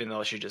even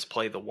though she just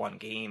played the one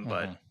game,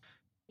 but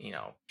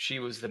she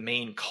was the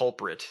main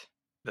culprit,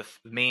 the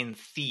main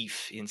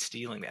thief in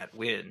stealing that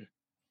win,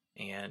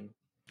 and.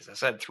 As I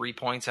said, 3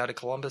 points out of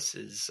Columbus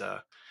is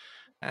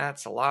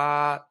that's a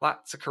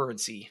lots of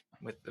currency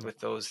with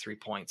those 3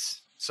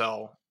 points.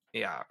 So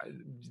yeah,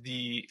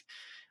 the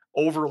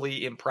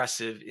overly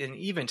impressive, and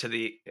even to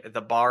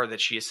the bar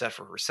that she has set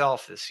for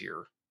herself this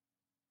year,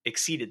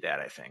 exceeded that,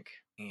 I think.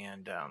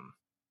 And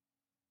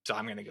so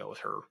I'm going to go with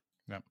her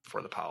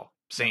for the POW.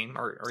 Same.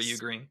 Are you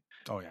agreeing?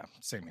 Oh yeah,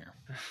 same here.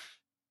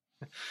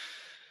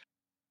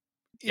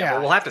 Yeah,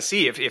 well, we'll have to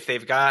see if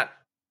they've got.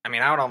 I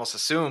mean, I would almost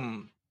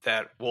assume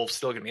that Wolf's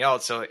still going to be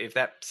out. So if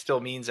that still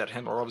means that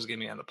Himmelrova is going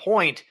to be on the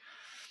point,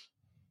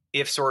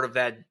 if sort of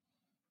that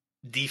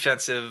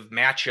defensive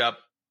matchup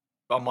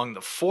among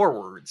the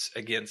forwards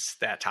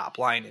against that top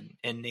line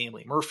and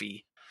namely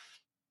Murphy,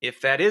 if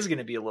that is going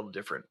to be a little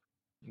different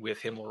with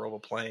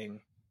Himmelrova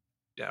playing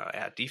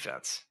at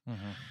defense,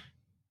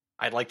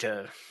 I'd like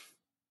to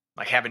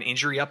have an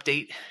injury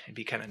update. It'd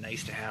be kind of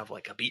nice to have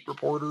like a beat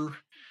reporter.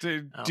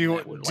 Do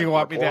you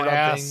want me to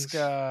ask?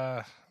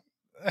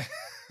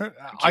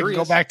 I can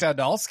go back to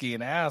Adolski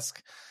and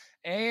ask.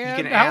 And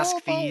you can ask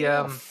we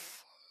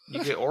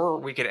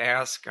could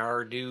ask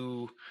our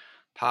new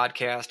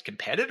podcast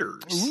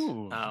competitors.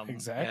 Ooh,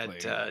 exactly.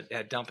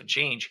 At Dump and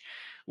Change,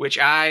 which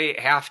I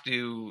have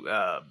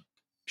to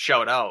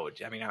shout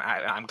out. I mean,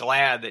 I'm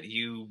glad that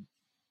you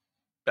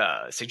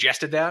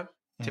suggested that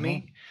to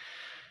me.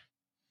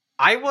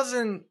 I was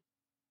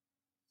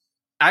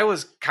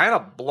kind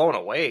of blown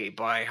away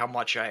by how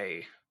much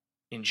I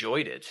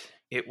enjoyed it.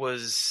 It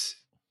was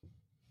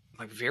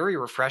like very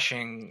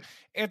refreshing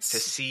to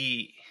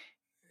see.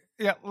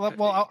 Yeah,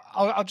 well,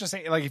 I'll just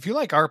say, like, if you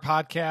like our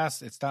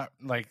podcast, it's not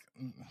like,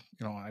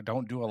 I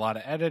don't do a lot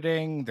of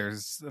editing.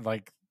 There's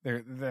like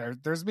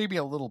there's maybe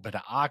a little bit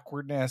of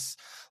awkwardness,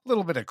 a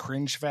little bit of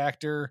cringe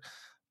factor,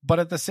 but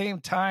at the same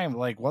time,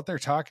 like what they're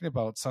talking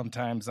about,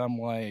 sometimes I'm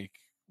like,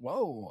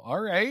 whoa, all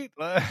right,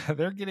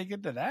 they're getting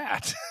into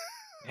that.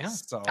 Yeah,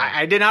 so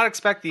I did not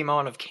expect the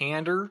amount of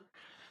candor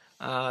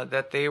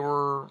that they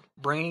were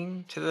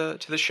bringing to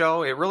the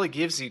show. It really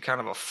gives you kind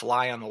of a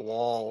fly on the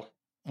wall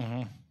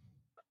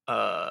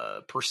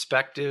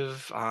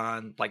perspective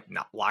on like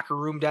locker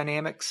room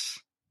dynamics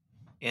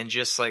and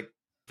just like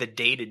the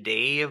day to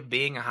day of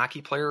being a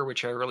hockey player,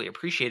 which I really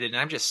appreciated. And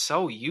I'm just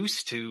so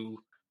used to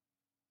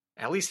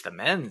at least the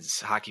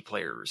men's hockey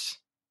players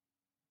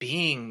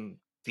being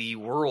the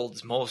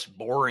world's most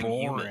boring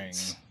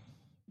humans,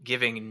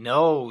 giving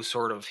no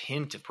sort of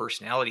hint of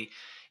personality.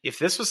 If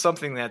this was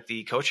something that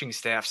the coaching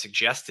staff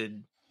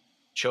suggested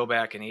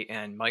Chobak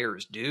and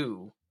Myers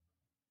do,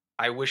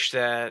 I wish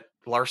that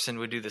Larson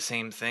would do the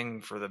same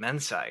thing for the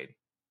men's side,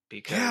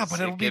 because but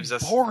it'll gives be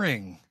us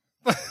boring.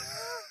 But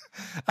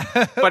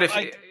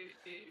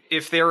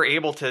if they're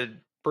able to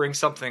bring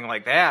something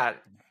like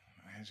that,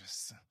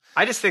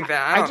 I just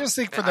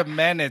think for the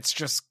men, it's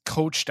just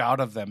coached out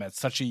of them at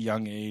such a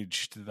young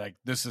age to like,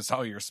 this is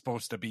how you're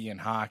supposed to be in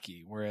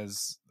hockey.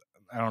 Whereas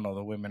I don't know,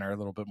 the women are a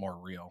little bit more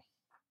real.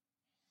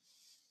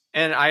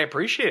 And I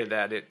appreciated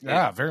that.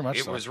 Very much.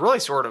 It was really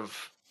sort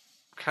of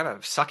kind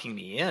of sucking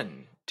me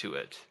in to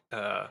it.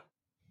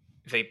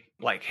 They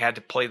had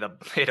to put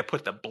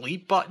the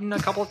bleep button a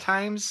couple of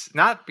times,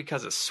 not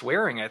because of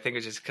swearing. I think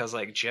it's just because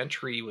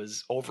Gentry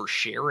was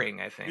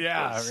oversharing. I think,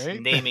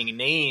 right? Naming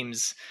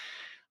names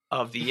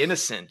of the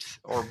innocent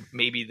or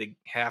maybe the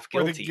half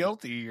guilty, or the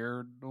guilty,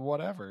 or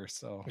whatever.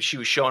 So she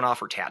was showing off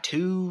her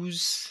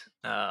tattoos.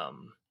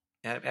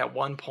 At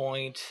one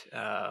point,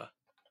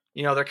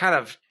 they're kind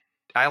of.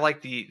 I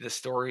like the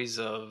stories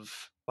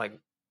of like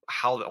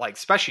how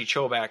especially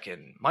Chobak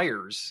and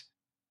Myers.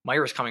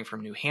 Myers coming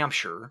from New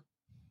Hampshire,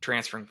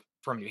 transferring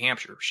from New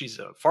Hampshire. She's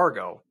a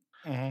Fargo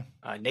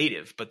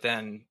native, but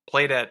then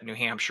played at New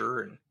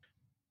Hampshire, and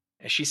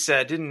as she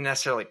said, didn't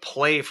necessarily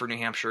play for New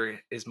Hampshire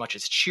as much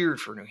as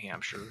cheered for New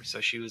Hampshire. So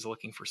she was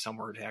looking for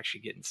somewhere to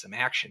actually get in some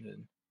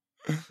action,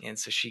 and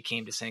so she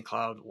came to St.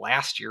 Cloud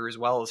last year as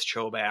well as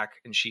Chobak,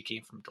 and she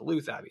came from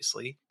Duluth,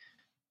 obviously.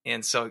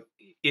 And so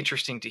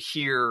interesting to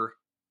hear,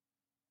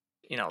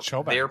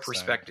 Chobak's their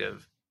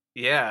perspective. Side.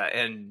 Yeah.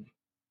 And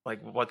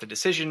like what the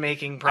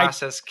decision-making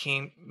process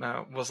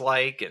was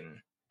like. And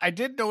I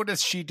did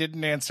notice she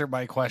didn't answer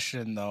my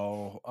question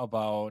though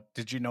about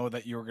did you know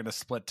that you were going to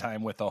split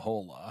time with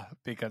Ahola,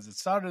 because it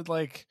sounded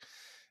like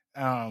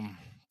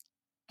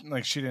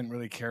she didn't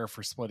really care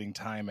for splitting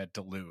time at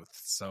Duluth.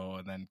 So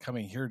and then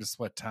coming here to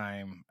split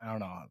time, I don't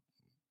know.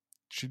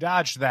 She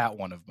dodged that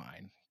one of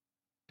mine.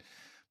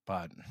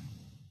 But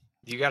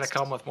you got to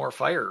come with more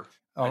fire.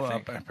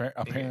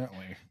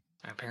 Apparently.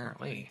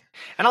 Apparently.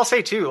 And I'll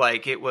say too,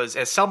 like it was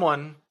as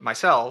someone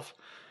myself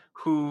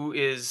who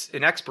is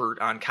an expert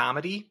on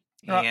comedy,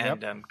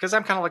 and because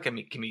I'm kind of like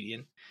a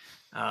comedian,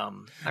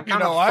 I'm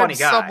kind of a funny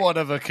guy. I'm somewhat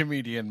of a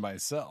comedian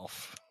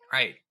myself,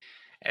 right?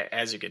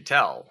 As you can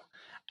tell,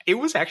 it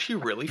was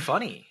actually really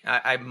funny.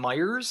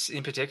 Myers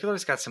in particular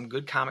has got some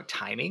good comic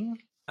timing.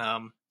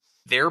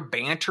 Their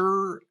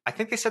banter, I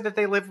think they said that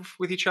they live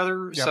with each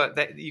other, so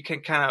that you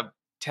can kind of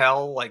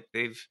tell like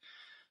they've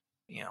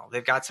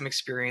got some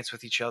experience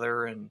with each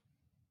other, and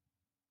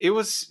it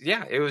was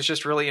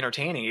just really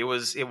entertaining. It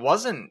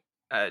wasn't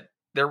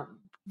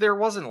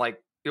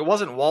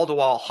wall to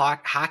wall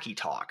hockey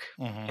talk,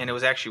 and it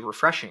was actually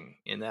refreshing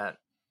in that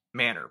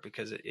manner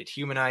because it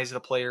humanized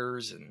the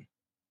players, and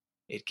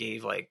it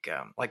gave I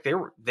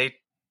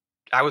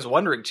was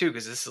wondering too,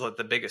 because this is like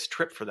the biggest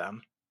trip for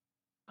them,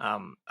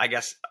 I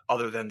guess,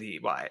 other than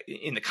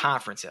in the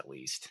conference at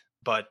least.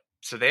 But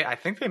so I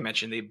think they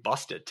mentioned they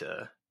busted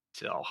to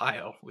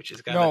Ohio, which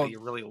is going to be a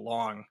really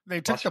long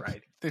bus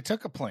ride. They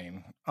took a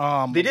plane.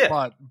 They did,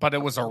 but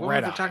it was a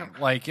red eye.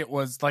 Like it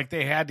was like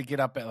they had to get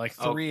up at like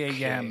 3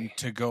 a.m.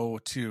 to go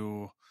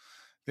to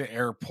the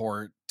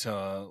airport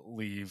to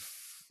leave.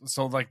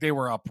 So like they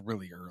were up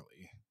really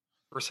early.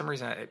 For some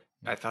reason,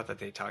 I thought that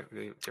they talked.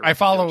 I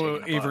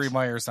follow Avery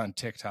Myers on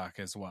TikTok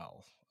as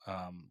well,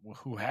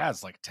 who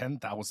has like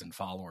 10,000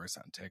 followers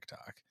on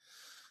TikTok.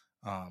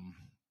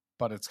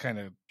 But it's kind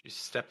of she's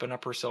stepping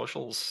up her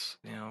socials.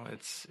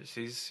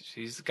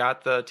 She's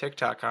got the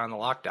TikTok on the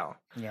lockdown.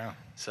 Yeah.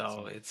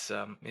 So it's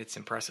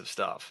impressive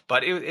stuff.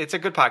 But it's a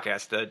good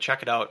podcast.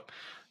 Check it out.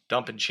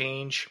 Dump and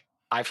Change.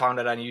 I found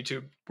it on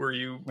YouTube where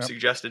you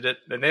suggested it,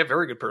 and they have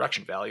very good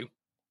production value,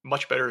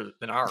 much better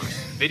than ours.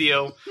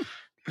 Video,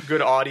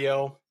 good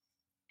audio,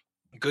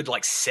 good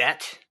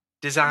set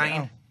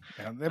design.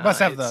 Yeah, they must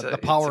have the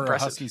power of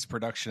Huskies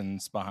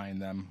Productions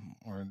behind them,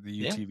 or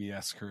the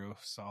UTVS crew.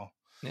 So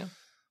yeah.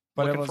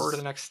 But looking forward to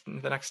the next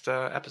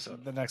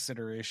episode. The next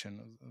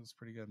iteration. It was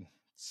pretty good.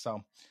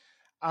 So,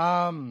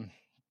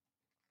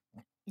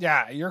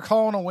 you're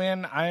calling a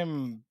win.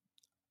 I'm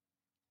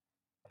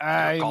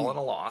calling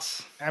a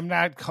loss. I'm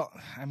not.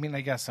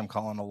 I guess I'm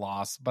calling a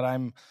loss, but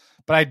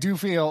I do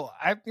feel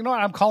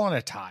I'm calling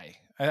a tie.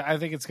 I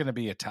think it's going to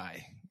be a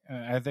tie.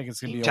 I think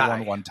it's going to be a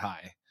 1-1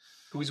 tie.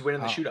 Who's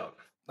winning the shootout?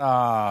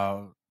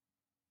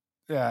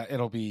 Yeah,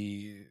 it'll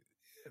be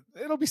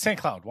St.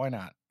 Cloud. Why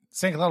not?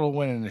 St. Cloud will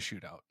win in the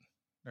shootout.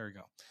 There we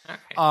go.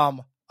 Okay.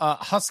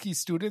 Husky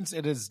students,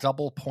 it is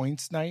double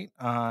points night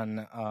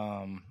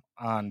on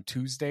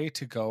Tuesday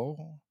to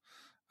go.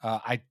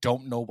 I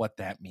don't know what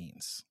that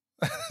means.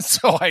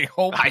 So I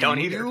hope I don't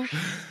either.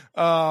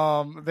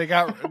 They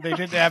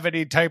didn't have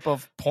any type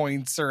of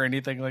points or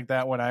anything like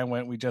that when I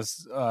went. We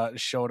just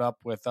showed up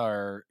with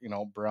our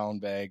brown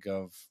bag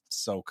of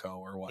SoCo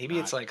or whatnot. Maybe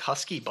it's like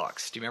Husky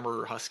Bucks. Do you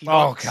remember Husky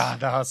Bucks? Oh God,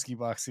 the Husky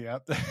Bucks.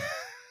 Yep.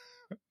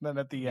 Then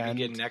at the end,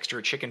 you get an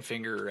extra chicken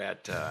finger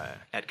at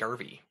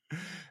Garvey.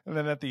 And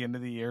then at the end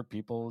of the year,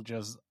 people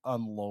just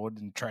unload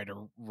and try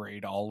to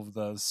raid all of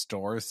the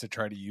stores to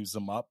try to use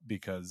them up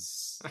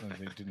because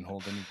they didn't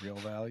hold any real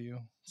value.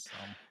 So,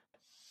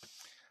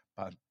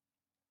 but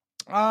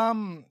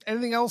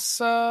anything else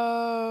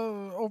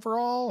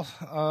overall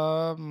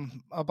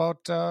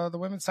about the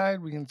women's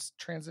side? We can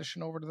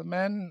transition over to the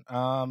men.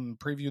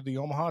 Preview the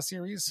Omaha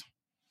series.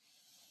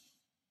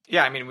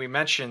 Yeah, we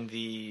mentioned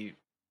the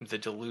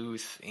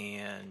Duluth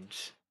and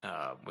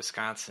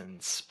Wisconsin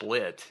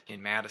split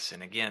in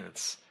Madison. Again,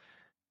 it's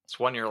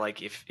one year,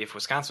 like if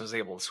Wisconsin was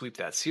able to sweep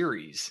that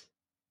series,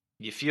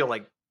 you feel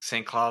like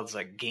St. Cloud's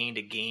gained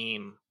a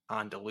game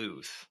on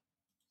Duluth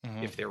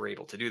if they were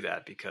able to do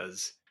that,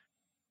 because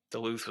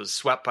Duluth was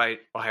swept by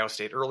Ohio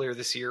State earlier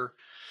this year,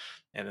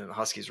 and then the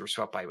Huskies were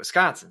swept by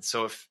Wisconsin.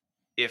 So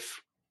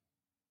if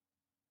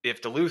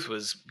Duluth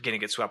was going to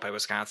get swept by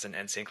Wisconsin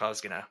and St.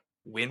 Cloud's going to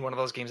win one of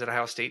those games at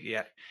Ohio State,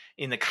 yet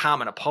in the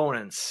common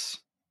opponents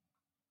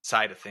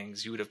side of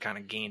things, you would have kind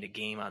of gained a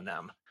game on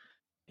them,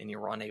 and you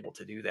were unable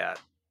to do that.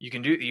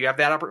 You have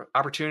that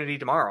opportunity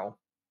tomorrow,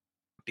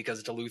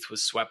 because Duluth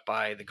was swept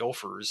by the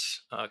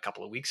Gophers a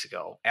couple of weeks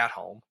ago at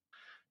home,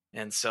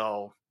 and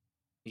so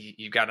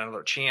you've got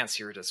another chance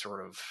here to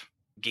sort of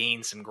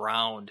gain some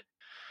ground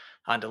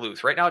on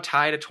Duluth. Right now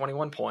tied at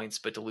 21 points,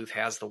 but Duluth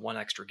has the one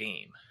extra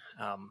game,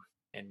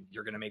 and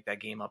you're going to make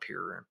that game up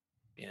here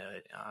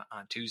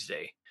on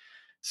Tuesday.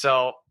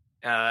 So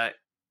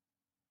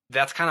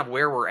that's kind of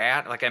where we're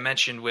at. Like I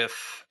mentioned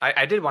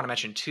I did want to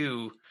mention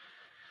too,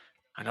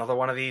 another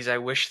one of these, I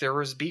wish there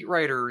was beat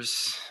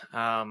writers.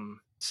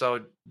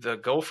 So the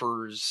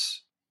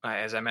Gophers,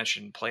 as I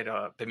mentioned, played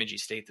Bemidji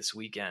State this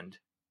weekend.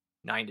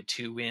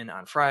 9-2 win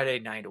on Friday,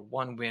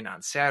 9-1 win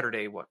on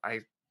Saturday.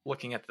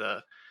 Looking at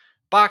the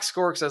box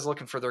score, because I was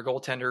looking for their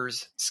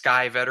goaltenders,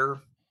 Sky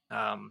Vetter,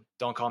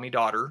 don't call me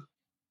daughter,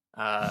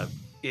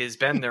 has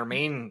been their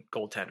main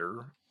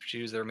goaltender.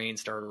 She was their main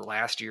starter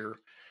last year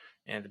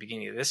and at the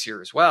beginning of this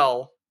year as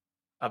well.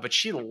 But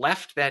she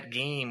left that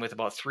game with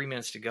about 3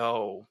 minutes to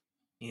go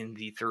in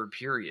the third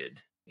period,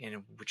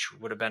 which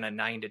would have been a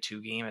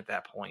 9-2 game at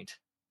that point.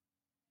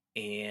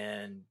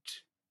 And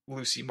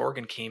Lucy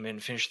Morgan came in,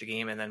 finished the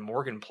game, and then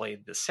Morgan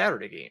played the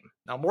Saturday game.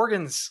 Now,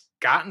 Morgan's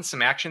gotten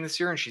some action this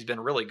year, and she's been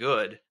really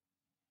good.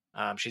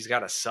 She's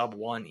got a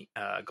sub-1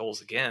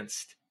 goals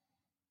against.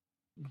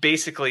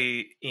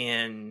 Basically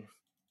in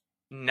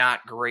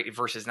not great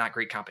versus not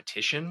great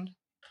competition.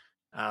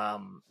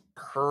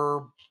 Her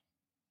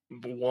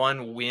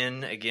one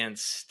win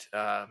against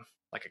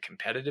like a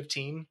competitive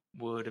team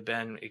would have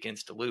been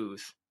against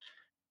Duluth,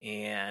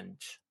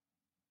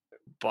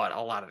 but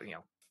a lot of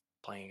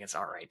playing against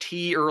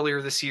RIT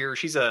earlier this year.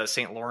 She's a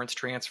St. Lawrence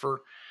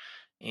transfer,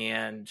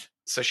 and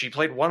so she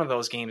played one of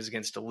those games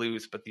against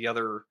Duluth, but the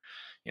other,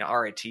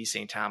 RIT,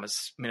 St.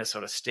 Thomas,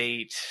 Minnesota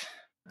State,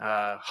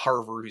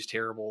 Harvard, who's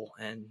terrible,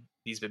 and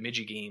these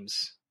Bemidji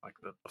games, like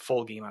the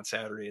full game on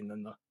Saturday and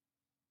then the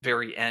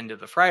very end of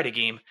the Friday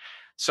game.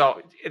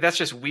 So that's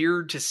just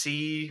weird to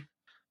see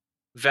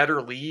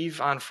Vetter leave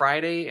on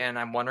Friday, and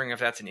I'm wondering if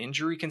that's an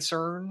injury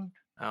concern.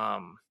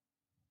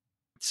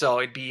 So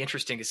it'd be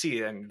interesting to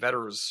see. I mean,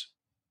 Vetter's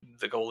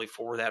the goalie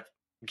for that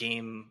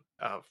game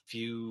a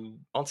few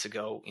months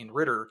ago in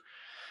Ritter,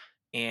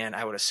 and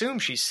I would assume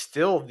she's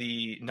still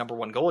the number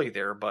one goalie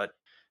there, but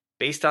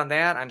based on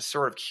that, I'm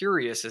sort of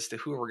curious as to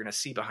who we're going to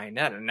see behind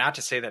net. And not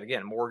to say that,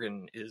 again,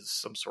 Morgan is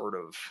some sort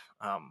of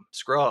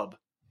scrub,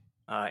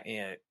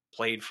 and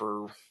played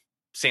for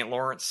St.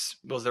 Lawrence,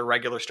 was their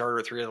regular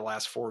starter 3 of the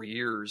last 4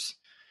 years,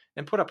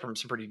 and put up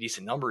some pretty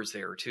decent numbers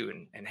there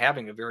too, and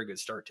having a very good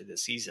start to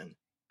this season.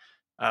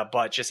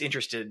 But just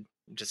interested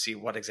to see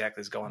what exactly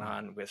is going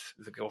on with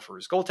the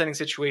Gophers' goaltending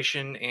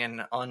situation,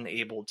 and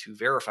unable to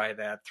verify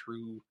that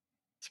through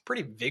some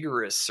pretty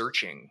vigorous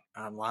searching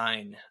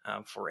online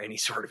for any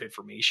sort of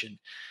information.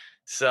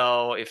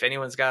 So if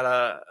anyone's got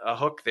a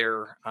hook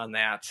there on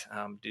that,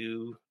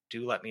 do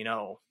let me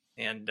know.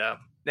 And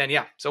then,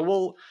 yeah,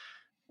 so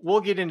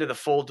we'll get into the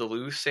full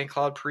Duluth St.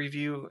 Cloud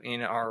preview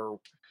in our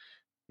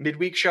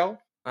midweek show.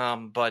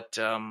 But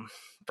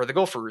for the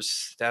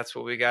Gophers, that's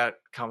what we got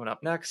coming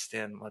up next,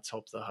 and let's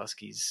hope the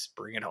Huskies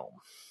bring it home.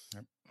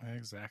 Yep,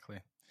 exactly.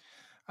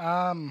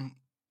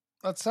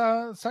 Let's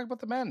talk about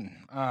the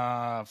men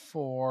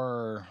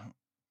for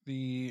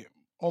the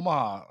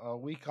Omaha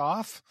week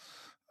off,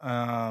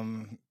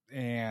 and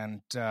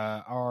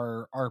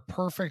our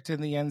perfect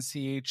in the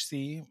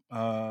NCHC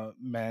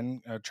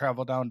men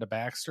travel down to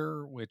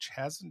Baxter, which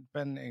hasn't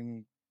been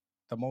in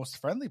the most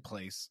friendly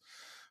place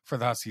for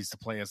the Huskies to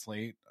play as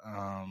late.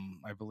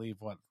 I believe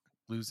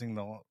losing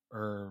 3 out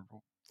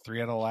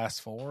of the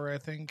last 4, I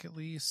think, at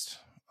least,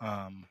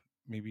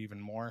 maybe even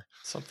more,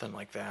 something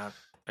like that.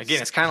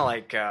 Again, it's kind of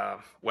like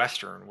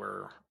Western,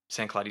 where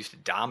St. Cloud used to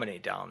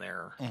dominate down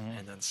there,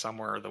 and then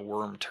somewhere the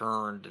worm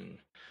turned, and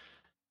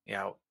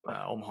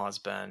Omaha's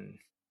been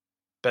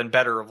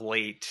better of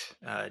late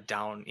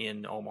down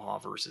in Omaha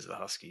versus the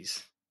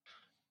Huskies.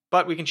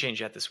 But we can change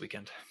that this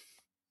weekend.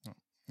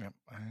 Yep,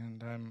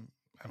 and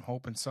I'm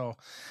hoping so.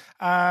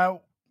 I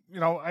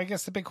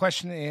guess the big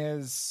question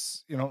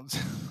is,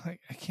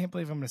 I can't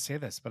believe I'm going to say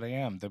this, but I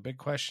am. The big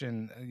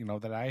question,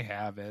 that I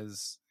have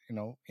is,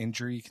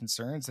 injury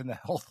concerns and the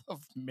health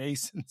of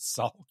Mason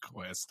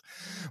Saltquist,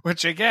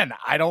 which, again,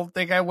 I don't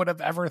think I would have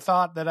ever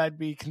thought that I'd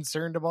be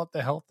concerned about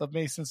the health of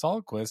Mason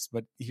Saltquist,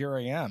 but here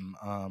I am.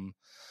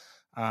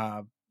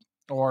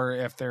 Or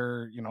if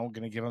they're, going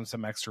to give him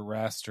some extra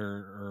rest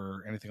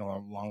or anything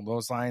along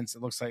those lines.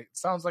 It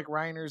sounds like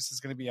Reiners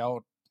is going to be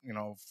out,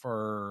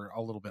 for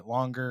a little bit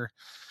longer.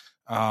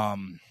 At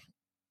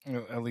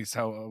least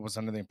how I was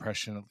under the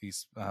impression, at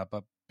least,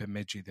 but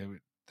Bemidji,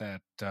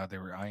 that they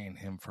were eyeing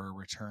him for a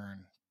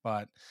return.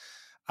 But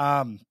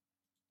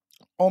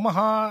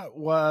Omaha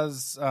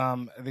was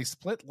they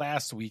split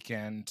last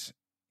weekend,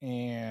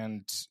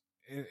 and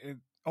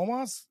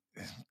Omaha's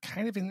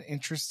kind of an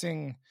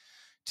interesting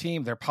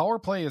team. Their power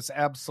play is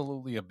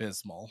absolutely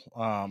abysmal.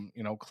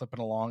 Clipping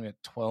along at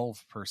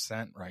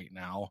 12% right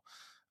now.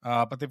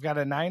 But they've got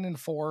a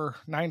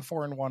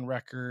 9-4-1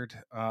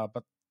 record.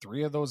 But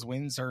 3 of those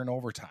wins are in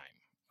overtime.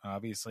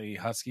 Obviously,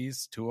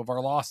 Huskies, 2 of our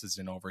losses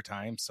in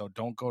overtime. So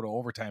don't go to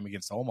overtime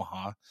against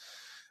Omaha.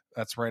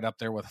 That's right up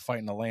there with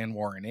fighting a land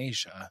war in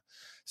Asia.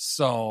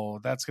 So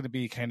that's going to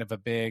be kind of a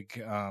big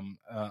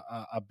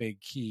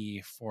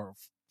key for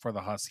the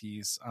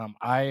Huskies.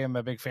 I am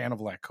a big fan of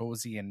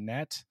Latkozy and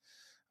net.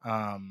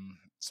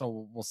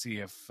 So we'll see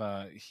if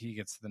he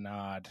gets the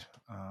nod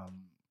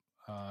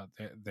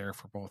there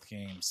for both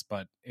games.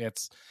 But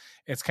it's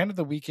kind of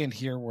the weekend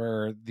here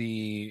where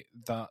the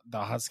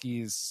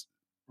Huskies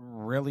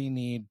really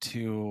need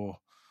to,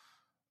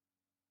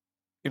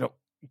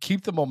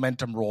 keep the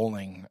momentum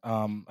rolling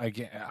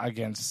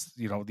against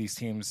these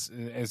teams,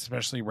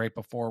 especially right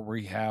before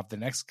we have the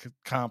next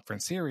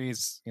conference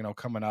series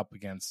coming up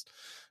against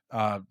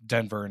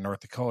Denver and North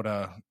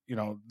Dakota.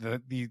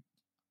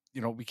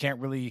 We can't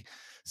really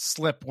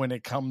slip when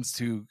it comes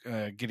to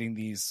getting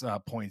these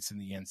points in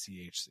the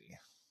NCHC.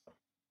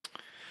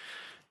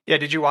 Yeah,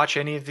 did you watch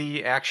any of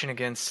the action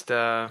against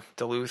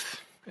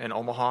Duluth and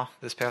Omaha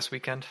this past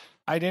weekend?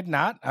 I did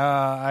not.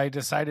 I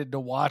decided to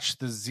watch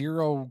the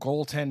 0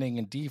 goaltending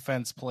and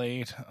defense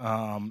played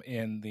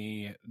in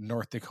the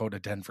North Dakota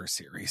Denver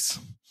series.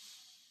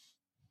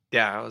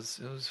 Yeah, it was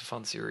a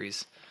fun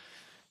series.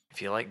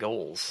 If you like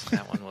goals,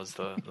 that one was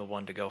the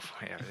one to go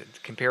for. Yeah,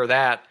 compare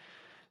the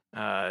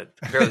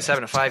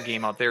 7-5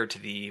 game out there to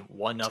the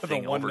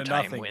 1-0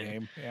 overtime win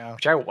game. Yeah,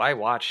 which I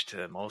watched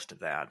most of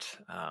that.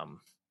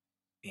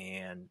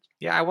 And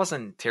yeah, I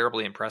wasn't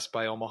terribly impressed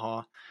by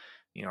Omaha.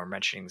 We're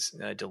mentioning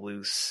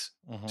Duluth's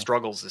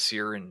struggles this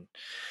year, and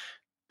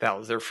that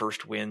was their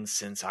first win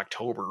since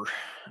October.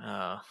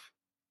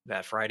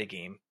 That Friday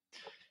game,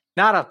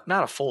 not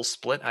a full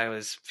split. I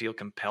always feel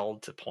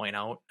compelled to point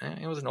out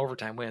it was an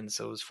overtime win,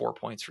 so it was 4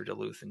 points for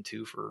Duluth and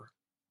 2 for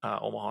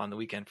Omaha on the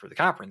weekend for the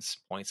conference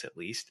points at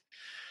least.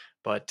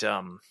 But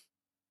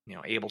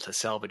able to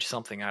salvage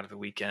something out of the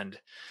weekend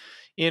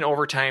in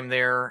overtime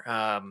there.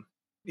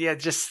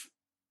 Just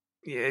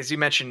as you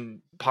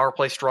mentioned, power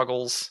play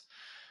struggles.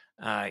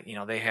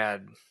 They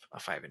had a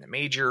 5 in a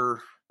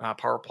major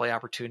power play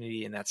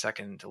opportunity in that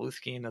second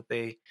Duluth game that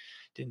they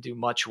didn't do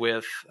much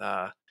with.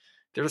 They're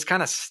just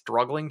kind of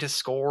struggling to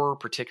score,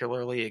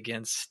 particularly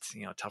against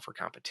tougher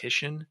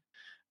competition.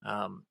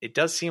 It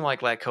does seem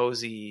like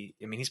Latkozy,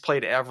 he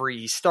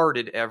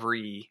started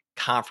every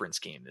conference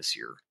game this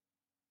year.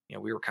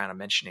 We were kind of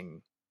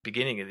mentioning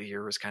beginning of the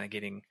year was kind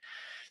of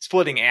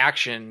splitting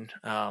action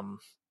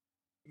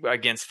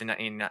against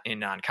in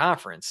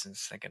non-conference, and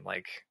thinking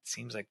it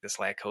seems like this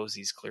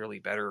Latkozy is clearly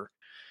better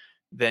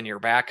than your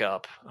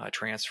backup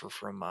transfer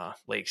from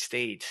Lake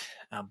State,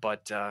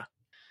 but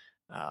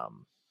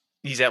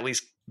he's at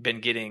least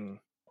been getting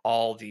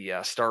all the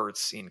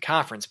starts in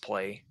conference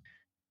play,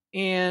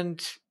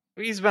 and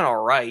he's been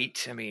all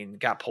right.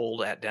 Got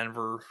pulled at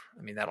Denver.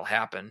 That'll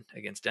happen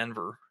against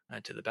Denver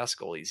to the best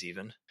goalies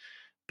even,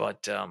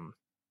 but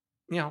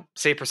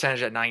save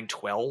percentage at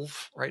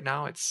 .912 right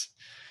now.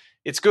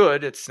 It's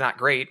good. It's not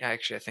great.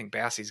 Actually, I think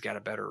Bassey's got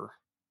a better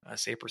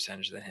save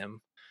percentage than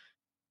him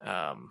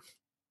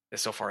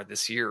so far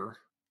this year.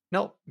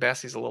 No,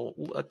 Bassey's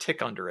a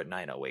tick under at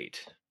 .908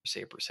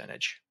 save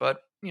percentage, but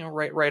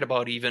right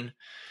about even.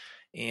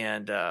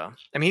 And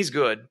he's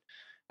good.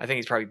 I think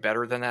he's probably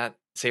better than that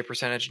save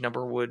percentage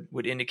number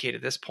would indicate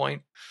at this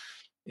point.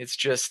 It's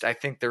just I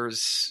think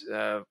there's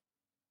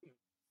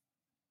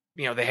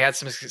they had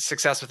some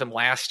success with him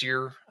last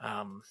year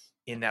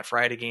in that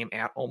Friday game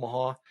at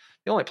Omaha.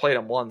 They only played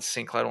him once.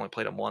 St. Cloud only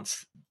played him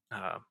once,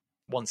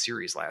 one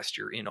series last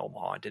year in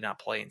Omaha. Did not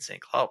play in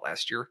St. Cloud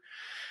last year.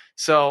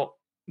 So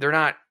they're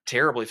not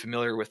terribly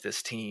familiar with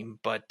this team.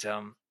 But,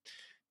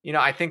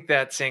 I think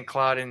that St.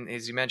 Cloud, and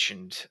as you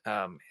mentioned,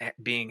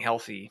 being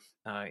healthy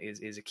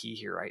is a key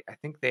here. I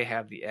think they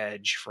have the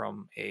edge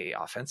from a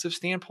offensive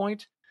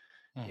standpoint.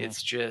 Mm-hmm.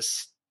 It's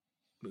just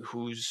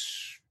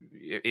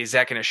is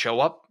that going to show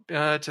up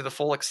to the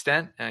full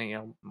extent?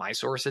 And, my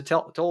source had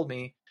told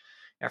me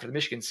after the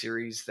Michigan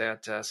series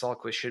that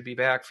Salquist should be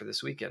back for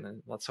this weekend,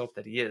 and let's hope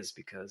that he is,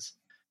 because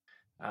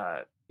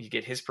you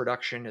get his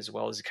production as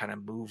well as you kind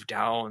of move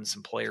down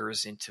some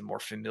players into more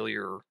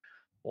familiar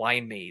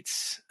line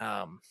mates,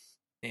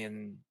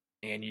 and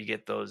you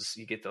get those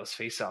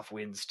face-off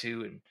wins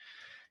too, and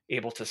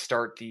able to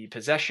start the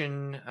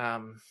possession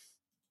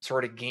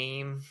sort of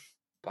game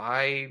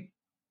by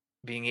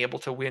being able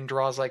to win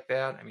draws like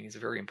that. He's a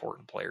very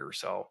important player,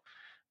 so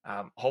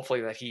hopefully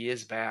that he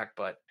is back.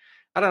 But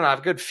I don't know. I have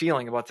a good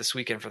feeling about this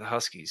weekend for the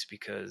Huskies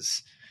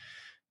because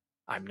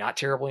I'm not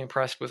terribly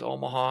impressed with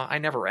Omaha. I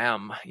never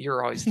am.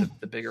 You're always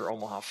the bigger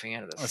Omaha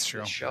fan of this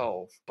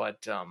show.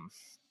 But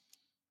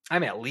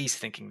I'm at least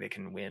thinking they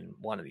can win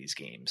one of these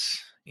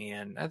games.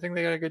 And I think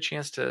they got a good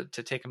chance to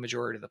take a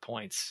majority of the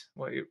points.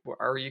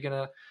 Are you going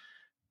to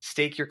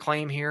stake your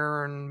claim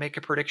here and make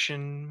a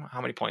prediction?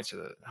 How many points are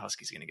the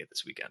Huskies going to get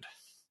this weekend?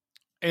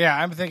 Yeah,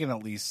 I'm thinking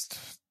at least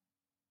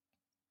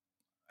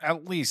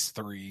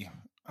 3.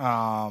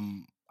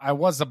 I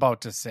was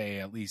about to say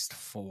at least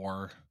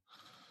 4,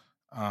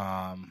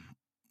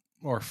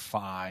 or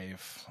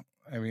 5.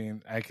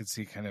 I could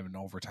see kind of an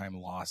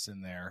overtime loss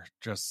in there.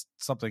 Just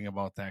something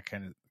about that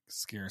kind of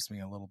scares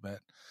me a little bit.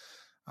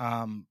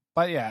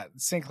 But yeah,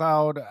 St.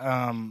 Cloud,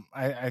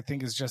 I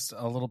think is just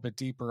a little bit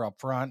deeper up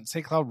front.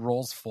 St. Cloud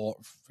rolls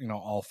full,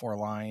 all 4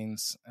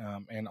 lines,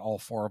 and all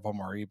 4 of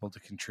them are able to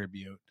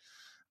contribute.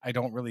 I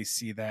don't really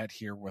see that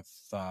here with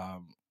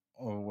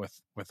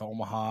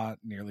Omaha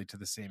nearly to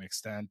the same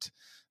extent.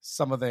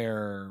 Some of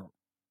their,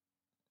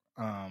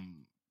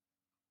 kind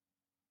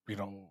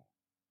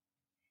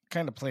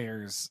of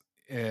players,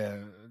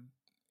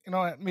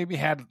 maybe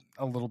had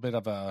a little bit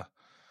of a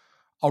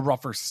a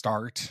rougher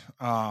start.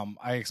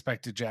 I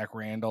expected Jack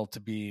Randall to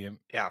be,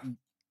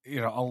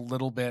 a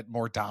little bit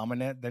more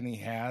dominant than he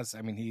has.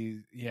 I mean,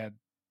 he had,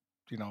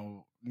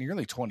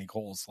 nearly 20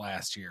 goals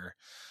last year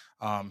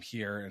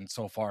here, and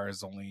so far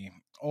has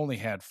only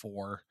had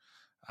 4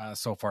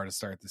 so far to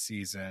start the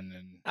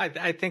season. And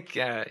I think,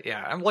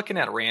 I'm looking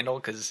at Randall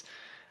because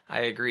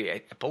I agree.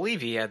 I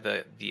believe he had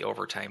the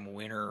overtime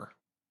winner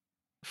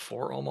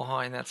for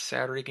Omaha in that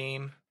Saturday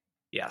game.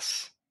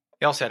 Yes.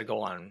 He also had a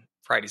goal on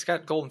Friday. He's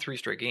got a goal in 3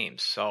 straight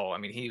games. So, I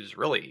mean, he was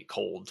really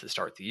cold to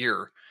start the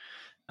year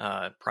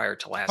prior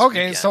to last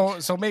weekend.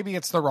 So maybe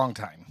it's the wrong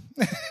time.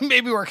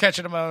 Maybe we're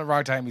catching him at the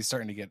wrong time. He's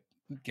starting to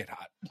get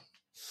hot.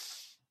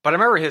 But I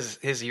remember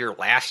his year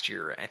last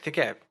year. I think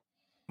at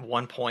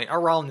one point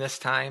around this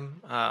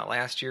time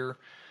last year,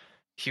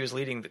 he was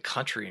leading the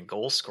country in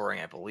goal scoring,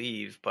 I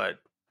believe. But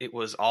it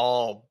was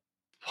all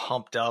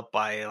pumped up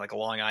by like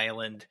Long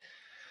Island.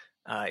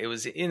 It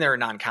was in their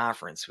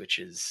non-conference, which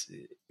is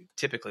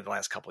typically the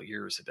last couple of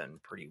years have been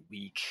pretty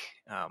weak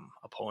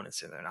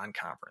opponents in their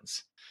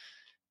non-conference.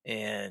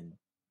 And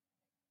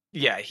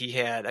he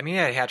had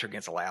a hat trick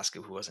against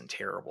Alaska, who wasn't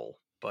terrible,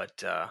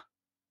 but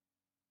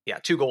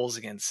 3 goals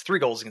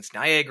against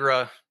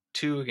Niagara,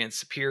 2 against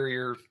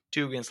Superior,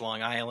 2 against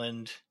Long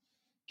Island.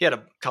 He had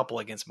a couple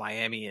against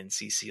Miami and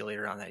CC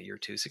later on that year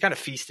too. So he kind of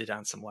feasted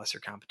on some lesser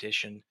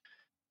competition,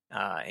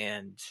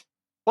 and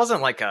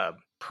wasn't like a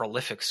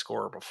prolific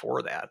scorer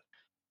before that.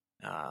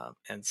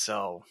 And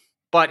so,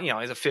 but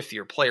as a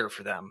 5th-year player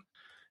for them,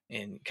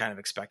 and kind of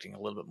expecting a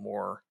little bit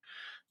more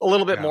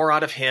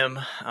out of him.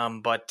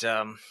 But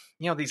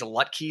these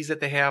Lutkeys that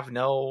they have,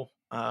 no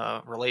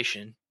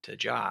relation to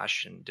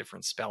Josh, and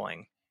different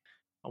spelling.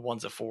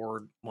 One's a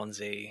forward, one's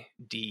a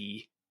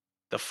D.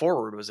 The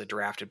forward was a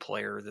drafted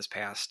player this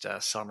past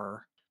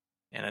summer,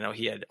 and I know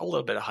he had a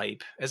little bit of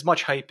hype, as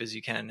much hype as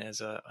you can as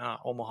a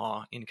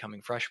Omaha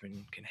incoming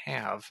freshman can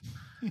have.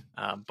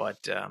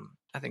 But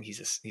I think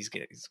he's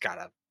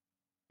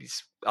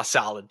a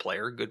solid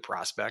player, good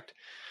prospect.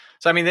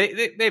 So I mean,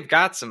 they've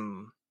got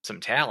some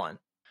talent,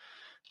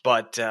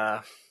 but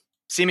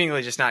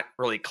seemingly just not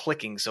really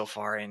clicking so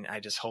far. And I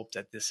just hope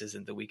that this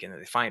isn't the weekend that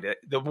they find it.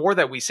 The more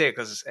that we say it,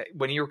 because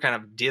when you were kind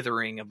of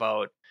dithering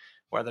about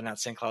whether or not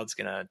St. Cloud's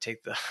going to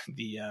take the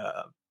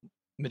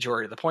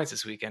majority of the points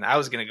this weekend, I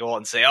was going to go out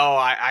and say,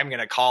 I'm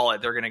going to call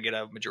it. They're going to get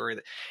a majority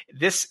of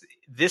this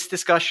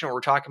discussion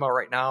we're talking about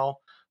right now.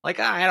 Like,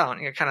 I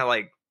don't, kind of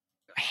like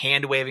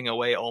hand waving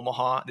away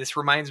Omaha. This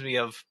reminds me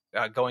of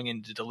going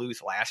into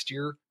Duluth last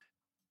year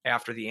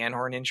after the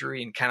Anhorn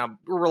injury, and kind of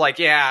we were like,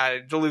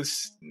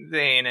 Duluth,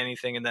 they ain't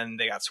anything, and then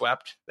they got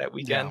swept that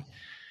weekend. Yeah.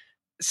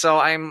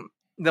 So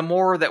the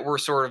more that we're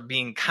sort of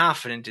being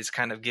confident is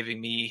kind of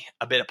giving me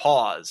a bit of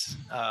pause,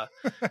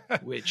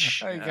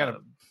 which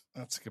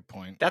that's a good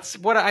point. That's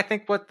what I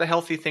think what the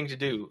healthy thing to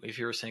do if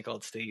you're a St.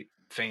 Cloud State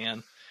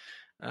fan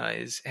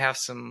is have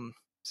some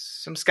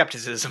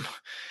skepticism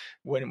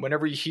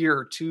whenever you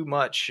hear too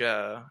much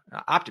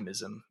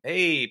optimism.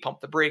 Hey,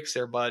 pump the brakes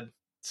there, bud.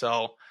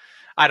 So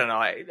I don't know.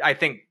 I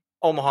think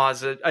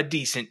Omaha's a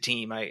decent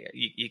team.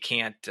 You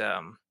can't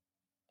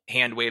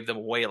hand wave them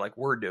away like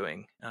we're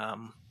doing.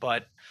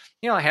 But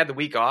I had the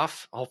week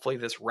off. Hopefully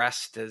this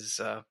rest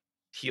has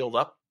healed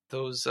up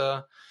those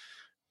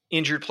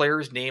injured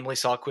players, namely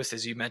Salquist,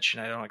 as you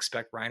mentioned. I don't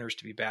expect Reiners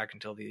to be back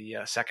until the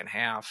second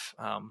half.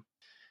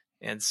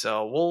 And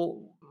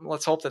so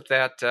let's hope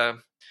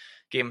that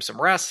gave them some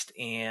rest,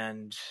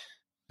 and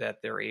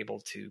that they're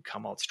able to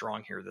come out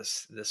strong here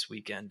this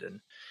weekend,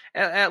 and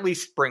at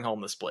least bring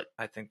home the split.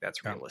 I think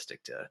that's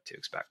realistic to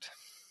expect.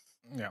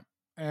 Yeah.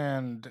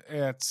 And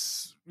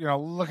it's,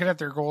 looking at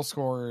their goal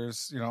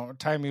scorers,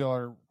 Ty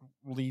Mueller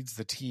leads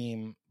the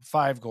team,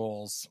 5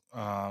 goals.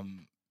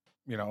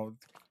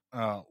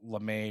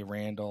 LeMay,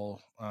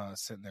 Randall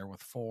sitting there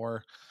with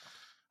 4.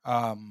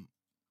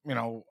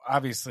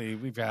 Obviously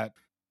we've got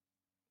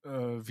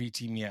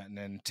VT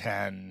Miettinen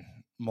 10,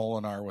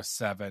 Molinar with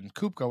 7,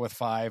 Kupka with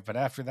 5, but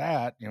after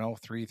that,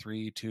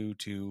 3-3,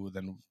 2-2,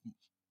 then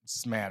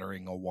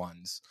smattering of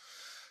ones.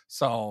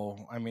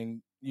 So, I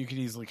mean, you could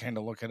easily kind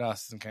of look at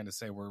us and kind of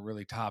say we're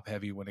really top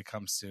heavy when it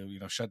comes to,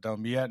 shut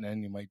down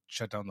Miettinen, you might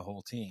shut down the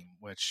whole team,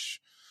 which,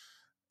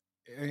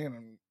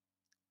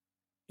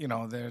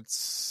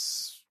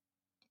 that's,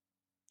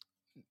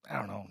 I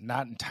don't know,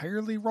 not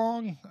entirely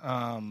wrong.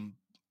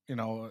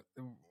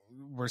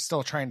 We're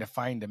still trying to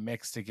find a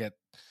mix to get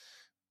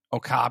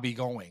Okabe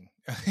going,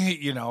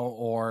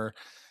 or,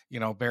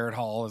 Barrett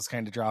Hall has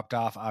kind of dropped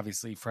off.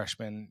 Obviously,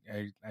 freshman,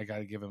 I got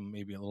to give him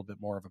maybe a little bit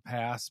more of a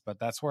pass, but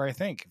that's where I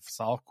think if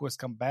Salquist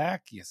come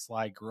back, you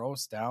slide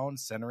Gross down,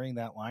 centering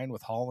that line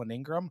with Hall and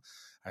Ingram,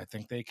 I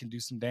think they can do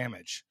some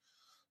damage.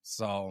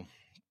 So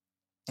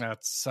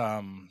that's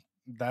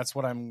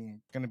what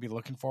I'm going to be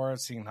looking for,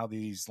 seeing how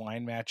these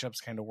line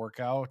matchups kind of work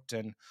out.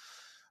 And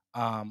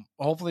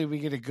hopefully we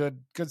get a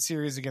good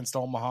series against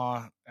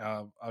Omaha,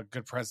 a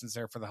good presence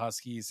there for the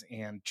Huskies,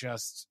 and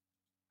just,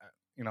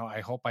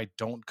 I hope I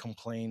don't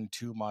complain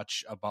too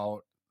much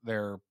about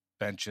their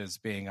benches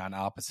being on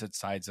opposite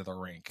sides of the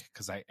rink,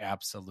 because I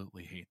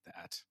absolutely hate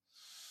that.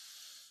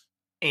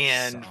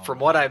 And from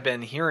what I've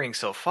been hearing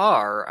so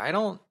far, I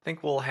don't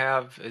think we'll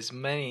have as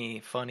many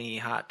funny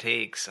hot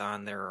takes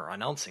on their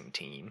announcing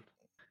team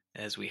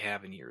as we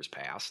have in years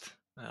past.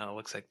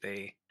 Looks like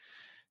they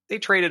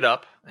traded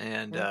up,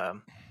 and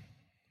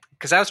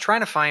because I was trying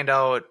to find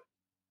out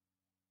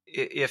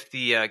if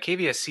the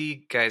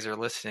KVSC guys are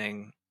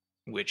listening,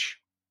 which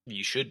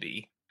you should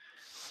be.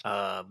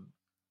 And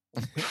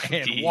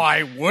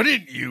why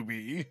wouldn't you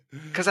be?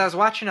 Because I was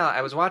watching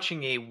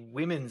a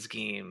women's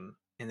game,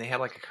 and they had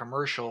like a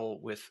commercial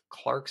with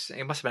Clarkson.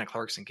 It must have been a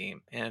Clarkson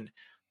game, and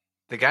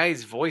the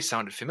guy's voice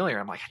sounded familiar.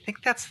 I'm like, I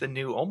think that's the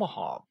new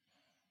Omaha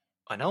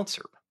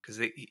announcer, because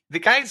the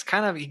guy's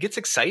he gets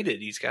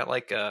excited. He's got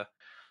like a,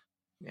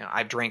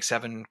 I've drank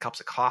 7 cups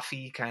of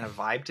coffee kind of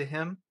vibe to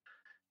him,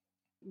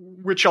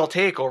 which I'll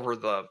take over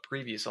the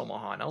previous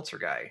Omaha announcer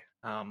guy.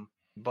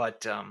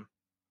 But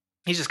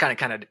he's just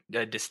kind of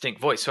a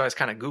distinct voice. So I was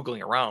kind of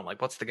Googling around,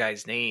 like, what's the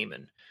guy's name?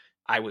 And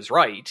I was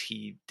right.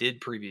 He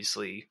did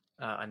previously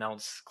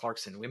announce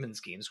Clarkson women's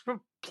games.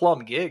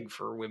 Plum gig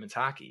for women's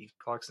hockey.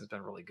 Clarkson's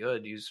been really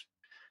good. He was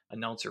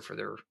announcer for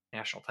their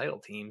national title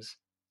teams.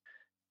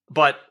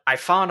 But I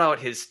found out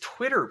his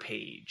Twitter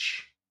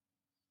page,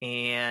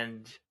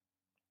 and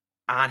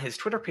on his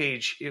Twitter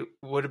page, it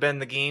would have been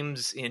the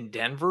games in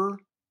Denver.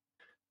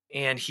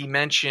 And he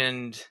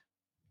mentioned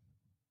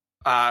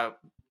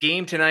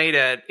game tonight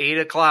at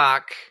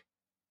 8:00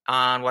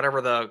 on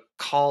whatever the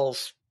call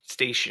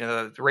station,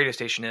 the radio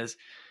station is.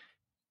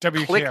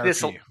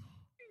 WKRP.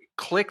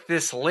 Click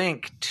this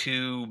link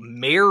to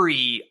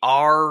marry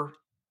our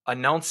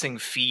announcing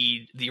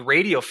feed, the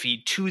radio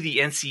feed, to the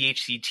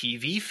NCHC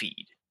TV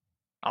feed.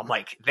 I'm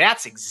like,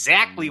 that's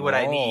exactly what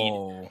I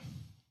need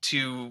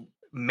to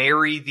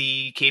marry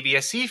the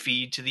KVSC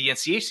feed to the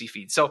NCHC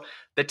feed. So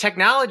the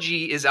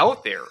technology is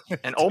out there,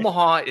 and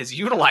Omaha is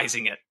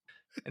utilizing it,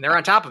 and they're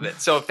on top of it.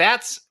 So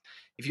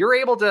if you're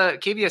able to,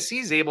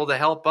 KVSC is able to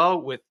help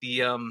out with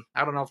the,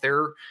 I don't know if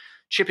they're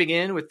chipping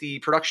in with the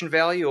production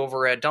value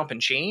over at Dump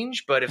and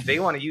Change, but if they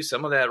want to use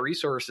some of that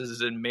resources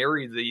and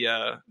marry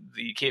the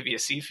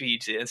KVSC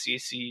feed to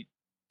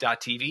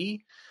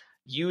NCHC.TV,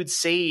 you would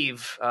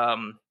save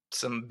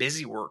some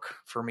busy work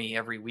for me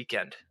every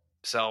weekend.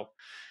 So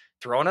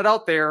throwing it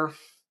out there.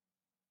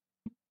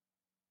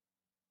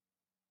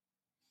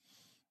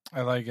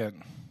 I like it.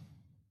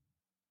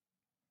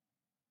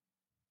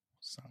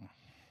 So,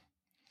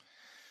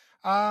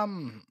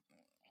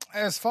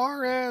 as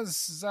far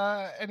as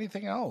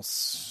anything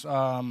else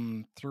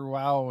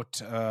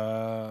throughout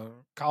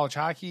college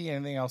hockey,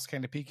 anything else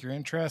kind of pique your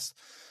interest?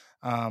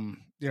 Like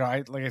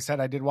I said,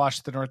 I did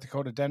watch the North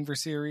Dakota Denver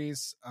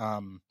series.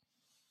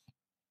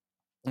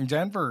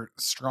 Denver,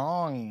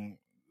 strong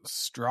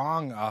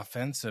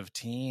offensive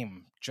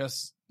team,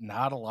 just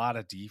not a lot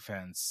of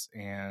defense.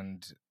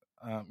 And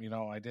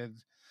I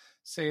did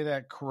say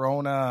that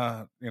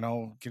Corona,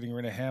 getting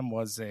rid of him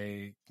was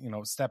a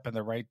step in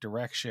the right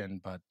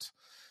direction, but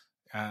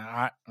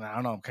I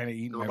don't know. I'm kind of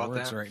eating my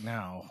words right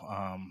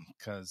now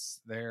because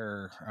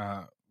their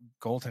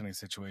goaltending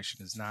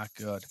situation is not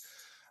good.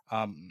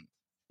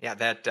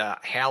 That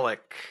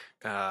Halleck,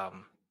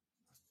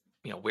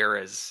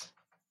 whereas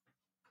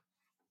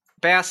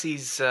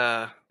Bassey's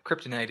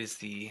kryptonite is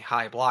the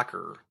high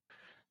blocker,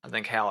 I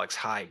think Halleck's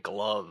high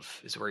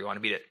glove is where you want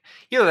to beat it.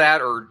 Either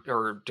that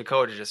or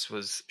Dakota just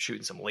was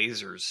shooting some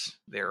lasers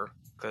there,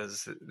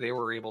 because they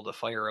were able to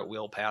fire at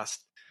will past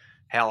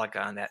Halleck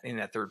in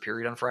that third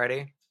period on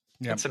Friday.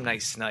 Yep. Had some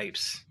nice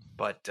snipes,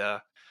 but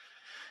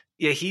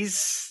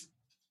he's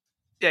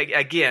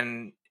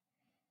again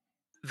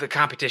the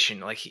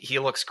competition. Like he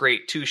looks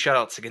great. 2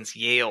 shutouts against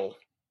Yale.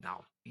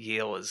 Now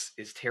Yale is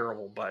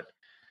terrible, but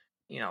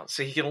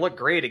so he can look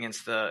great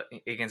against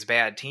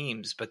bad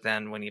teams. But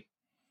then when you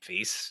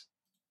face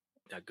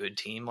a good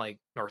team like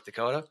North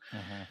Dakota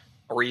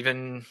or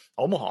even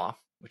Omaha,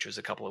 which was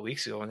a couple of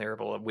weeks ago, when they were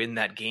able to win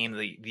that game,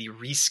 the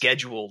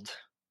rescheduled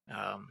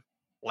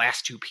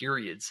last 2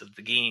 periods of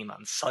the game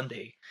on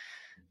Sunday,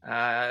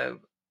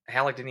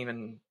 Halleck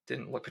didn't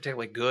look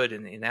particularly good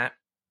in that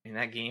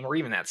game, or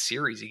even that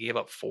series. He gave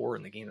up 4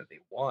 in the game that they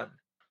won.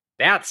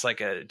 That's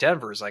like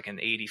Denver's like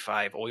an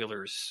 85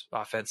 Oilers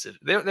offensive.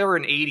 They're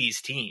an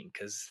 80s team,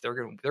 because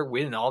they're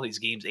winning all these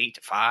games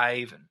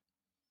 8-5, and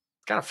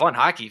kind of fun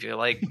hockey if you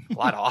like a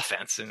lot of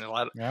offense and a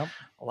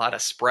lot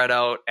of spread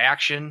out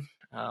action.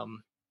 No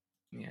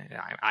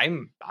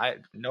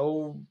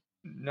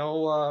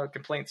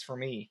complaints for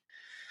me.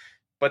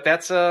 But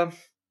that's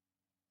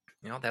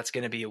that's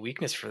going to be a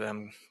weakness for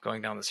them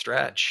going down the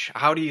stretch.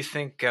 How do you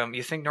think?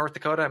 You think North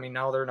Dakota? I mean,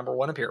 now they're number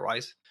 1 in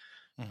Pairwise.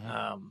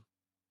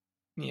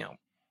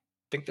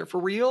 Think they're for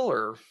real,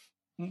 or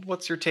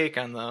what's your take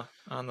on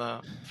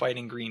the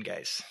Fighting Green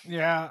guys?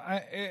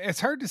 Yeah,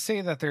 it's hard to say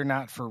that they're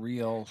not for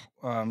real,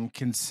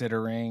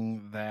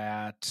 considering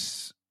that,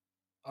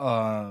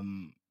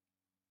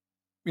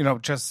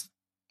 just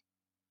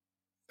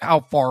how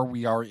far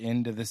we are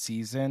into the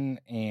season,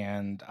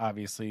 and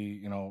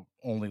obviously,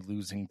 only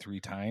losing 3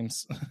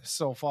 times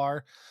so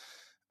far.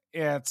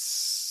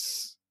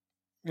 It's,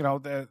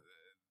 the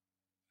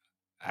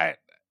I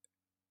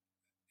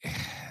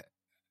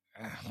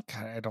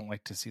God, I don't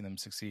like to see them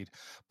succeed,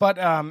 but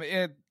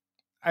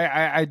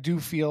I do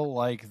feel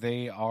like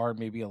they are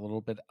maybe a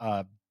little bit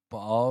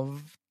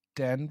above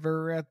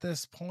Denver at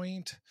this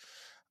point.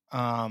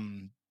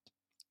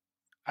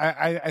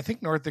 I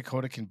think North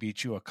Dakota can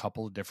beat you a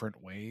couple of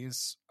different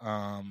ways.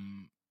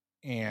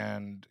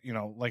 And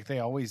like they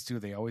always do,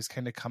 they always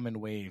kind of come in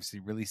waves. They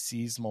really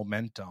seize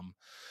momentum.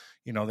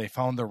 They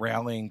found the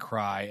rallying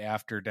cry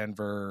after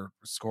Denver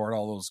scored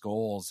all those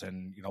goals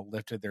and,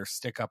 lifted their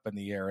stick up in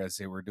the air as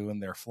they were doing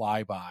their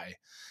flyby.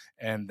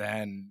 And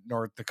then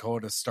North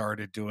Dakota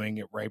started doing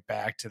it right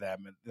back to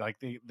them. And like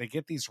they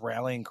get these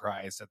rallying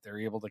cries that they're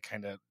able to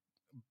kind of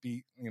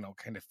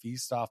kind of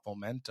feast off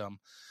momentum.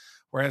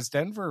 Whereas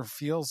Denver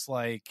feels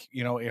like,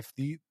 if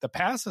the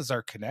passes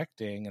are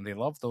connecting and they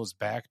love those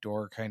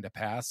backdoor kind of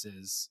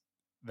passes,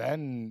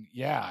 then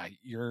yeah,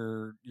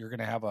 you're going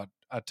to have a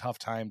tough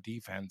time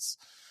defense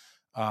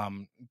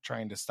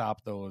trying to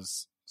stop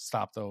those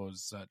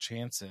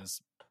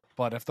chances.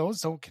 But if those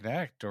don't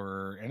connect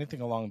or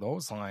anything along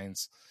those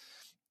lines,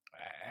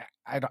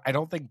 I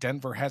don't think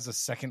Denver has a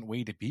second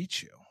way to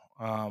beat you.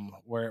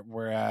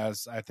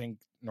 Whereas I think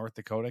North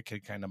Dakota can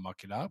kind of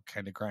muck it up,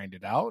 kind of grind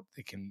it out.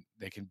 They can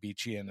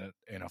beat you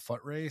in a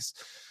foot race.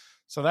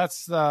 So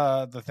that's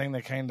the thing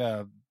that kind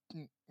of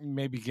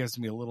maybe gives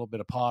me a little bit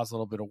of pause, a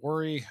little bit of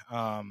worry.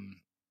 And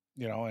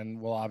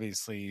we'll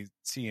obviously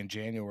see in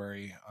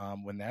January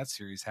when that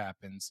series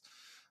happens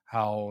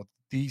how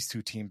these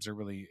two teams are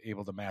really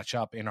able to match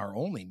up in our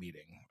only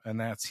meeting, and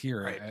that's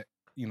here right.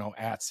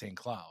 at St.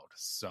 Cloud.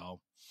 So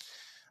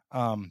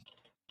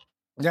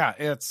yeah,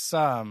 it's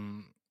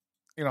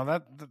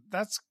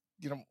that's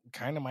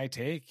kind of my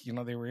take.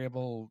 They were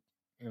able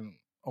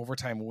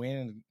overtime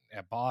win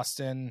at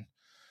Boston,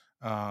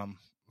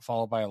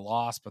 followed by a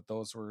loss, but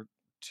those were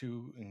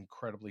 2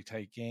 incredibly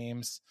tight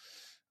games.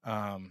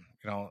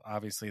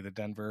 Obviously the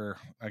Denver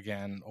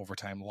again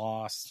overtime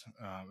loss,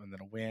 and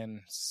then a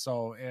win.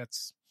 So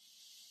it's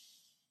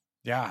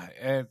you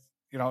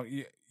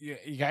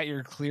got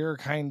your clear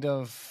kind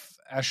of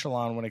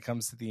echelon when it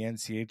comes to the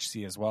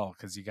NCHC as well,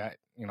 because you got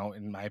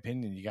in my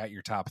opinion you got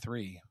your top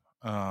 3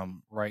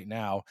 right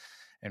now,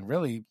 and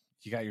really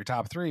you got your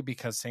top 3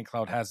 because St.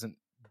 Cloud hasn't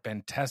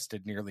been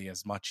tested nearly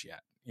as much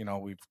yet.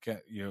 We've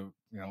got you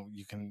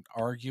can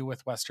argue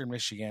with Western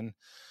Michigan,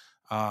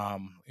 where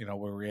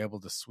we were able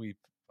to sweep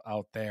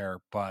out there,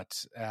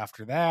 but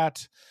after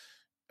that,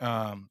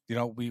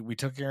 we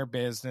took care of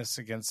business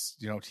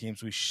against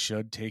teams we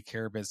should take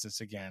care of business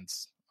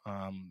against,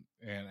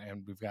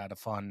 and we've got a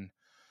fun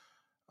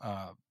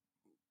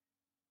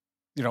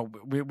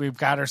we've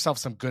got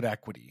ourselves some good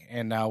equity,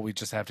 and now we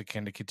just have to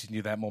kind of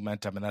continue that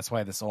momentum, and that's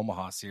why this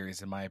Omaha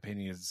series, in my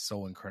opinion, is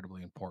so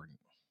incredibly important.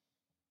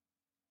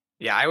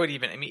 Yeah, I would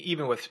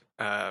even with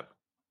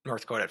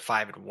North Dakota at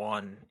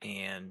 5-1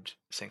 and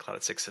St. Cloud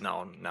at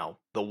 6-0. Now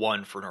the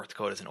one for North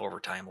Dakota is an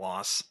overtime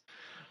loss.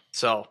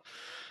 So,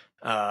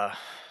 but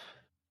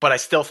I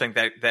still think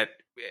that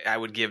I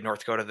would give North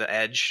Dakota the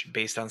edge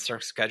based on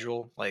their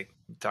schedule. Like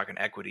talking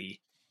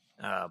equity,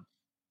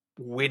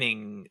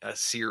 winning a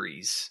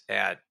series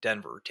at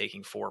Denver,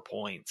 taking 4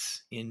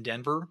 points in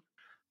Denver.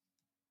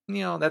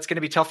 That's going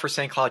to be tough for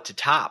St. Cloud to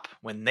top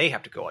when they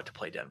have to go out to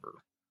play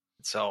Denver.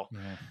 So,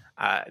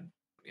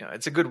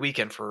 it's a good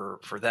weekend for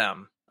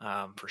them,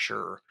 for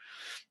sure.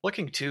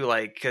 Looking too,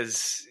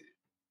 because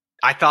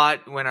I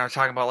thought when I was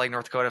talking about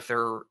North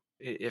Dakota,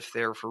 if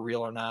they're for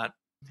real or not,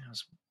 I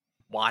was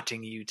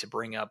wanting you to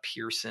bring up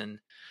Pearson,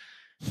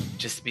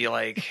 just to be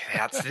like,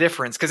 that's the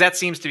difference, because that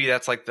seems to be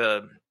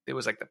it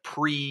was the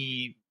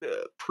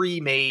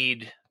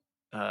pre-made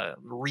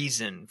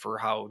reason for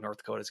how North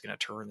Dakota is going to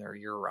turn their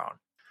year around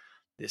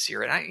this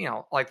year. And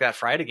I, like that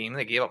Friday game,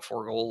 they gave up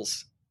 4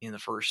 goals in the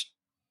first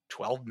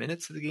 12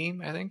 minutes of the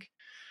game, I think.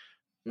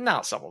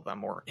 Now, some of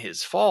them weren't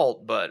his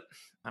fault, but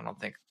I don't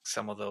think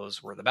some of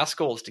those were the best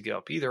goals to give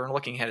up either. And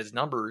looking at his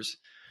numbers,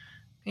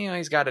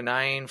 he's got a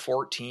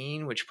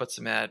 9.14, which puts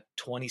him at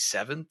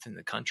 27th in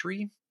the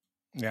country.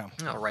 Yeah.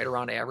 Right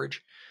around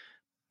average.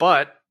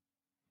 But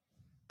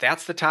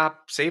that's the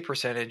top save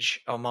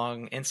percentage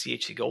among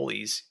NCHC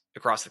goalies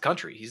across the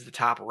country. He's the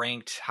top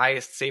ranked,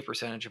 highest save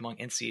percentage among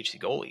NCHC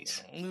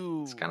goalies.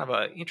 Ooh. It's kind of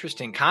an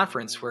interesting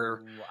conference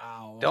where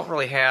wow. don't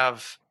really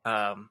have.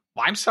 I'm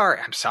sorry.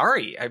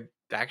 I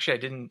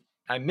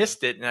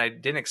missed it, and I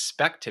didn't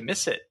expect to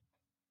miss it.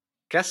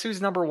 Guess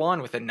who's number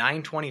 1 with a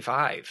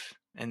 9.25?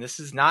 And this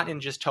is not in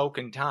just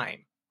token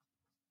time.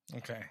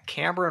 Okay.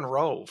 Cameron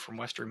Rowe from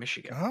Western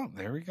Michigan. Oh,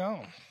 there we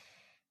go.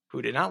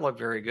 Who did not look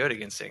very good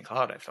against St.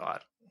 Cloud, I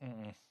thought.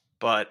 Mm-mm.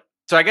 But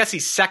so I guess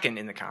he's second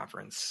in the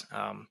conference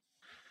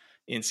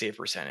in save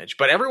percentage.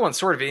 But everyone's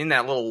sort of in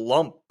that little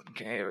lump,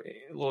 a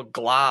little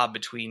glob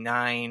between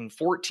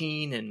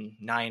 9.14 and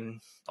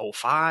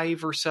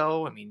 9.05 or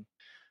so. I mean,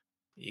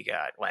 you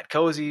got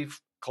Latkozy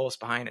close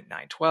behind at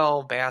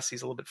 9-12.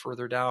 Bassie's a little bit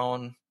further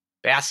down.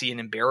 Bassie and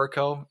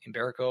Imberico.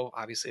 Imberico,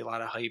 obviously a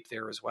lot of hype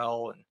there as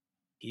well. And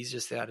he's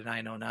just at a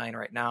 909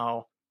 right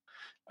now.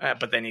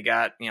 But then you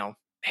got,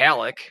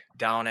 Halleck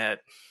down at,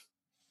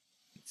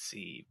 let's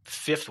see,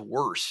 5th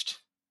worst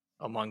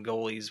among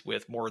goalies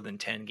with more than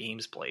 10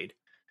 games played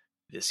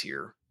this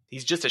year.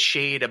 He's just a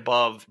shade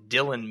above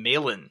Dylan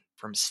Malin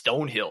from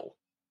Stonehill,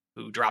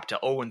 who dropped to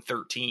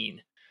 0-13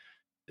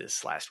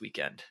 this last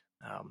weekend.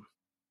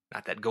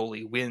 Not that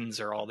goalie wins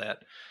are all that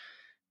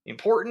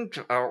important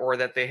or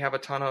that they have a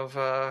ton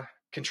of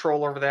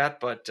control over that,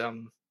 but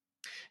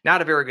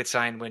not a very good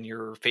sign when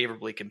you're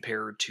favorably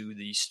compared to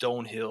a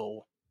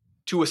Stonehill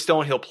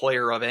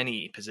player of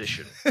any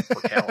position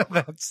or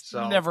caliber. That's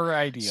never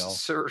ideal.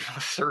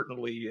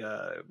 Certainly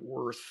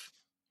worth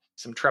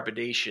some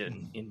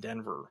trepidation in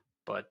Denver.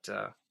 But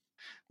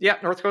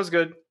North Dakota's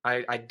good.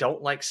 I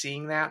don't like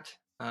seeing that.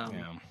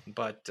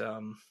 But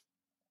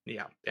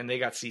and they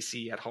got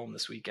CC at home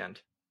this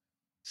weekend.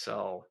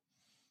 So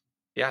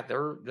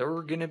they're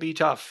going to be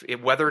tough.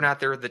 Whether or not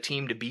they're the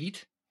team to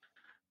beat,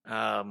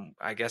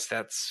 I guess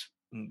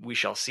we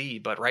shall see.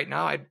 But right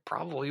now, I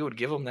probably would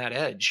give them that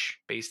edge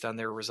based on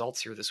their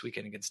results here this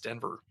weekend against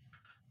Denver.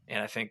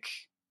 And I think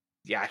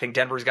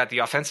Denver's got the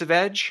offensive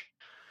edge.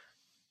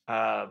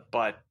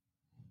 But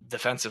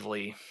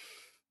defensively,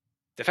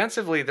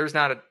 there's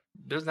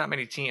not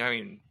many teams. I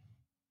mean,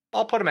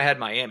 I'll put them ahead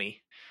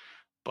Miami,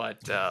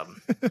 but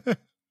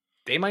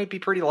they might be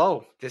pretty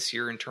low this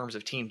year in terms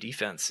of team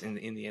defense in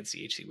the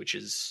NCHC, which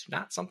is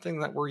not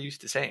something that we're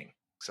used to saying.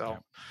 So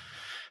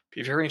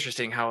be very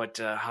interesting how it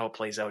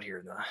plays out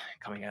here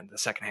coming in the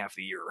second half of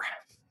the year.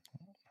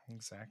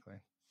 Exactly.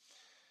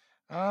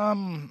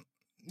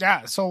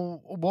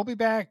 So we'll be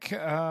back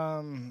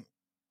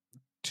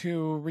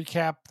to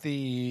recap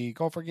the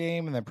Gopher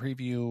game and then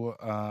preview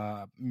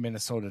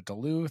Minnesota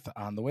Duluth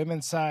on the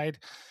women's side.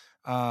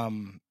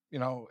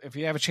 If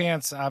you have a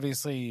chance,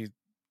 obviously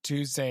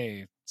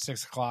Tuesday,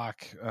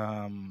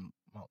 6:00,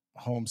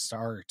 home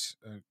start,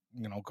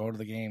 go to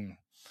the game.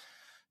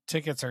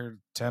 Tickets are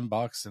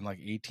 $10 and like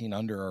 18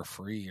 under are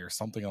free or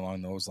something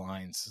along those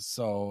lines.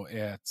 So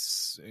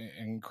it's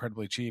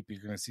incredibly cheap.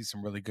 You're going to see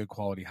some really good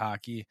quality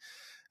hockey.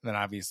 And then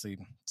obviously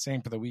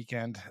same for the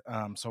weekend.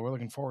 So we're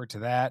looking forward to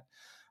that.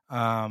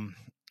 And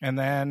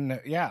then,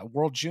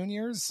 World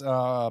Juniors,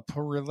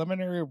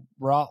 preliminary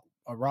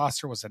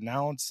roster was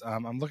announced.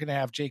 I'm looking to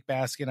have Jake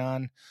Baskin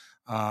on.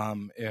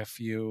 If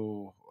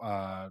you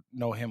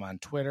know him on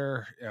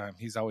Twitter,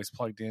 he's always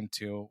plugged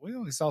into,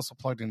 he's also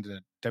plugged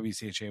into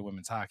WCHA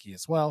women's hockey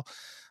as well.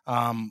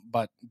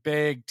 But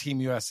big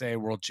Team USA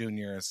World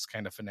Juniors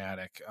kind of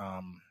fanatic,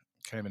 kind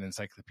of an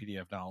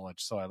encyclopedia of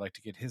knowledge. So I'd like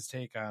to get his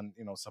take on,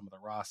 some of the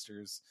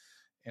rosters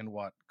and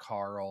what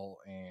Carl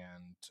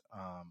and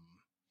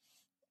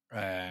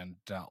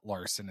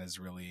Larson is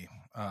really,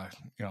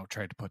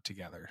 tried to put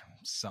together.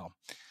 So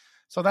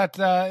that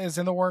is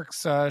in the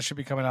works. Should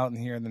be coming out in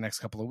here in the next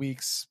couple of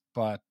weeks.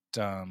 But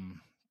that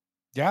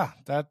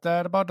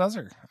about does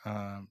her.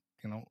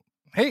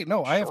 Hey,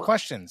 no, I have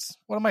questions.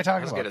 What am I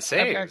talking about? I was going to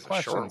say, it's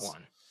a short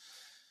one.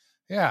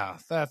 Yeah,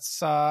 that's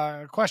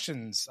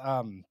questions.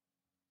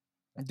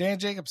 Dan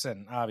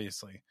Jacobson,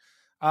 obviously.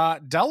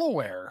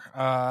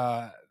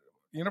 Delaware,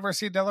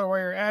 University of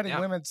Delaware adding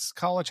women's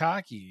college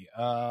hockey.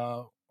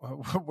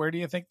 Where do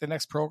you think the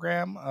next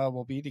program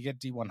will be to get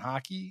D1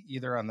 hockey,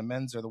 either on the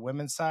men's or the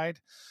women's side?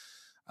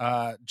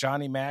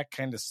 Johnny Mack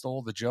kind of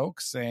stole the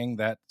joke, saying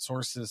that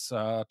sources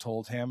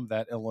told him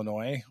that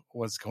Illinois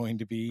was going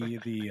to be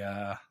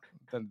the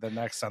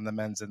next on the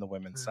men's and the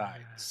women's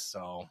side.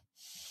 So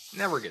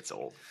never gets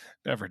old.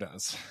 Never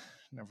does.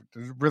 Never.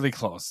 Really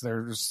close.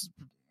 They're just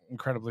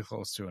incredibly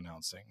close to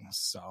announcing.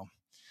 So,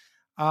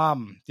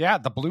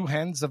 the Blue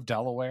Hens of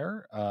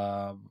Delaware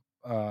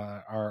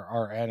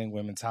are adding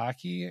women's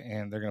hockey,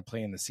 and they're going to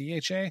play in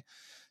the CHA.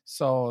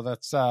 So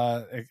that's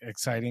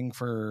exciting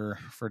for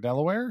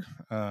Delaware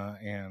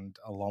and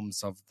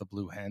alums of the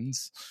Blue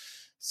Hens.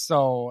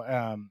 So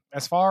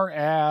as far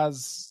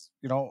as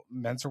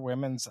men's or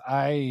women's,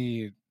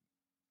 I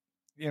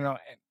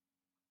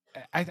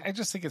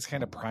just think it's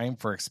kind of prime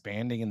for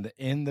expanding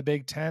in the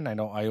Big Ten. I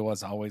know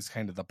Iowa's always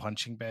kind of the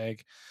punching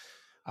bag.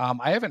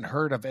 I haven't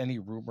heard of any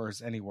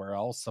rumors anywhere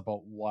else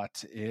about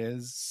what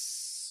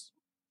is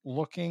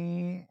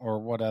looking or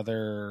what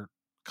other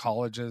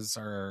colleges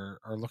are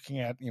looking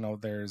at.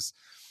 There's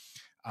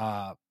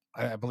I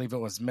believe it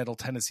was Middle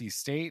Tennessee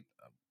State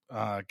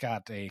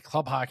got a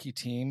club hockey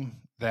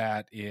team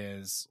that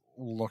is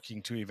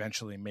looking to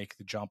eventually make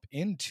the jump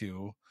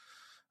into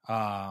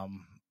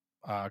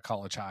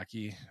college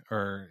hockey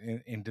or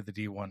into the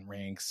D1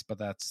 ranks, but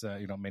that's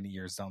many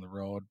years down the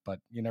road. But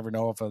you never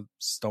know if a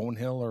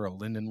Stonehill or a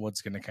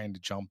Lindenwood's going to kind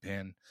of jump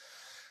in.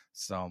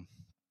 So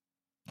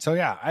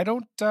yeah, I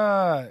don't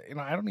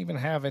even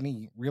have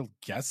any real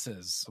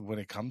guesses when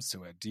it comes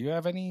to it. Do you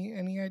have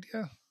any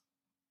idea?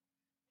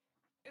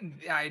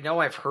 I know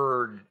I've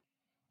heard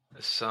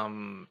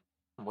some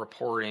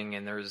reporting,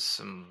 and there's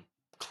some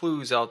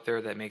clues out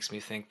there that makes me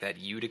think that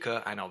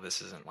Utica, I know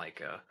this isn't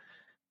like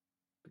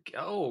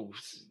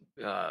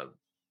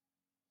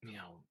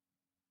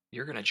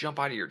you're going to jump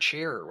out of your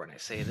chair when I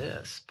say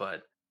this,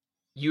 but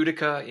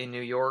Utica in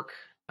New York,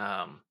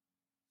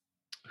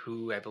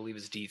 who I believe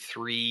is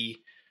D3,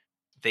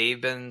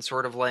 they've been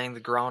sort of laying the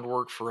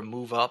groundwork for a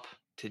move up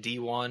to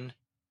D1.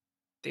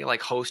 They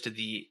hosted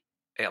the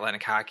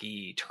Atlantic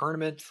Hockey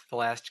tournament the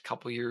last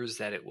couple years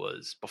that it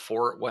was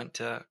before it went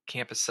to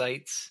campus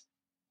sites.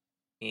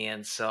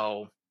 And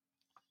so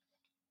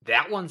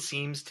that one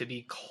seems to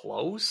be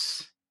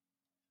close.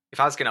 If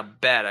I was going to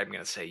bet, I'm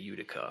going to say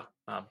Utica,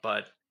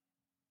 but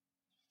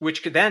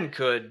which could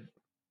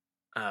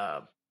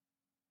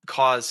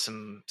cause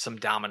some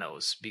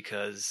dominoes,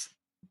 because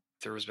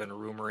there has been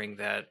rumoring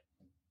that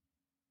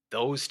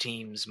those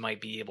teams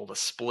might be able to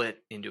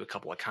split into a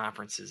couple of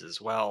conferences as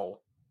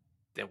well.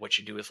 That what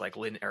you do is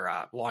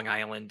Long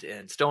Island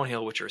and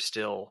Stonehill, which are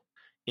still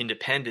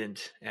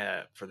independent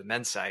for the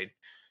men's side.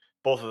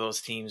 Both of those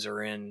teams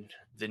are in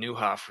the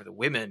Neuhoff for the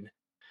women,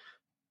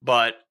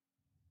 but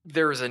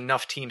there's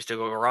enough teams to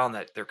go around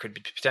that there could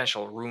be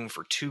potential room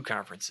for two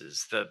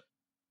conferences. The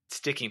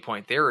sticking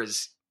point there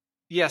is,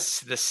 yes,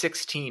 the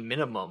 6-team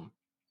minimum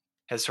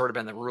has sort of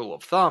been the rule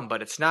of thumb,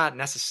 but it's not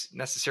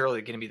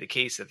necessarily going to be the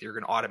case that you're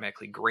going to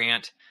automatically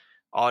grant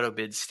auto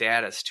bid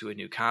status to a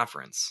new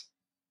conference.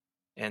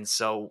 And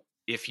so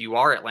if you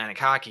are Atlantic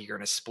Hockey, you're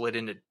going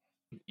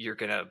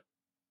to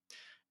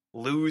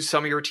lose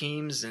some of your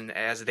teams, and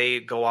as they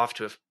go off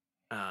to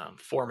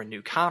form a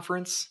new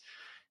conference,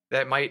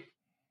 that might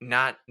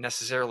not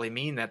necessarily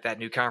mean that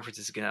new conference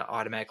is going to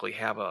automatically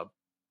have a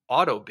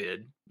auto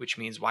bid, which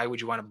means why would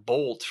you want to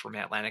bolt from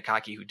Atlantic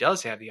Hockey, who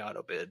does have the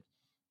auto bid,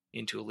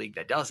 into a league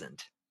that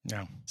doesn't?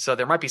 Yeah. So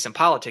there might be some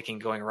politicking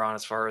going around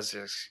as far as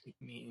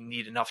you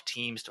need enough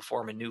teams to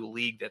form a new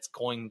league that's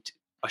going to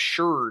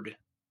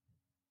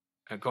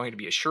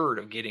be assured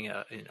of getting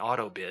an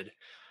auto bid.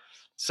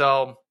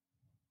 So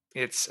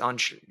it's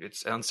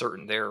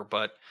uncertain there,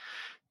 but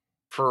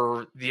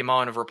for the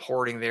amount of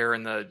reporting there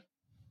and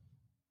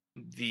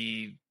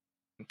the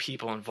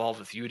people involved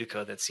with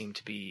Utica that seem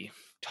to be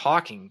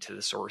talking to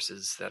the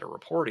sources that are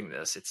reporting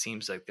this, it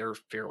seems like they're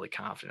fairly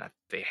confident.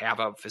 They have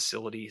a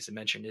facility, as I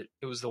mentioned,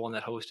 it was the one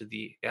that hosted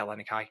the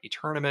Atlantic Hockey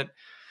tournament.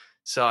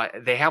 So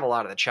they have a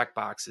lot of the check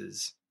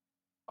boxes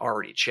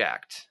already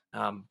checked.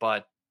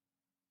 But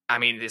I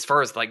mean, as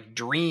far as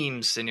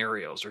dream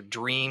scenarios or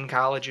dream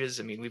colleges,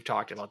 I mean, we've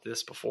talked about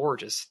this before.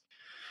 Just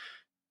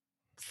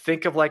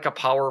think of a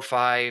Power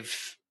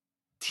 5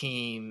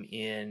 team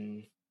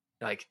in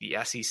the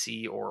SEC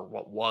or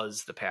what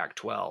was the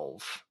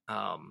Pac-12.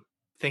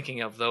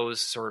 Thinking of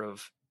those sort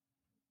of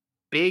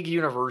big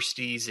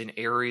universities in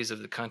areas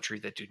of the country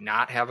that do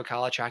not have a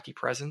college hockey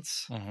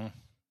presence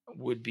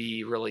would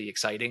be really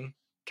exciting.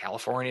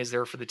 California is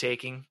there for the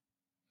taking.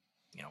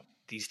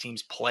 These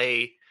teams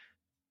play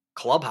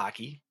club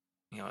hockey.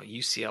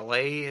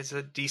 UCLA is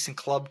a decent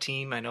club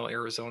team. I know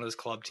Arizona's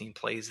club team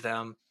plays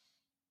them.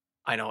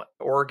 I know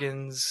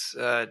Oregon's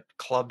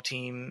club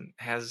team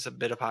has a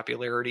bit of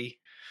popularity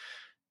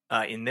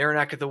in their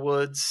neck of the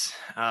woods.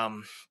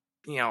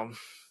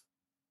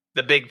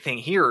 The big thing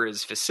here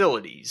is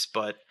facilities,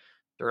 but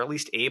they're at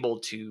least able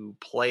to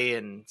play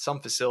in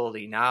some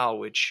facility now,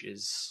 which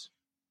is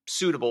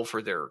suitable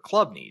for their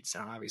club needs.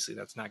 Now, obviously,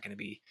 that's not going to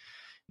be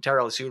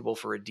entirely suitable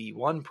for a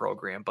D1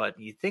 program, but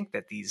you think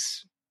that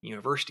these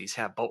universities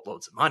have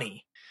boatloads of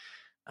money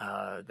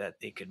that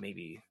they could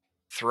maybe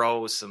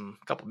throw a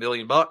couple $1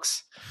 million,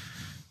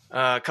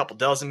 a couple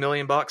dozen $1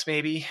 million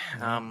maybe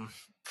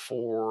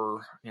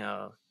for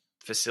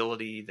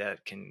facility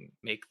that can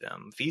make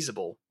them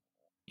feasible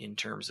in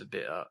terms of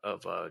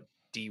a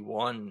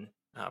D1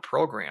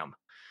 program.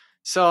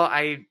 So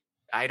I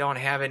don't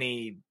have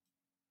any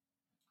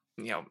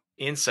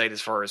insight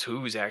as far as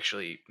who's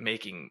actually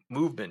making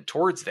movement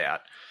towards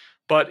that.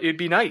 But it'd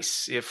be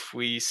nice if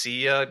we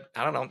see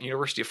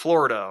University of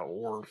Florida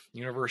or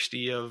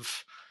University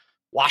of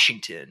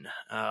Washington,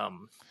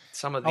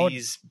 some of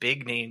these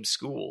big name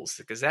schools,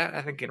 because that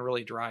I think can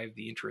really drive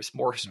the interest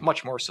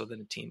much more so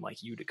than a team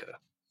like Utica.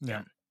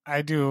 Yeah,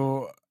 I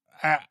do.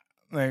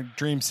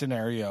 Dream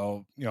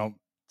scenario,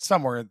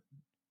 somewhere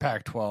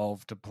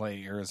Pac-12 to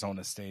play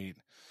Arizona State,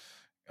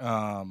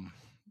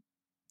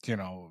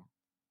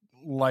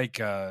 like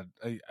a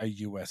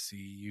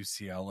USC,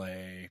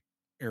 UCLA,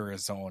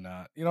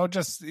 Arizona,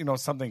 just,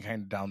 something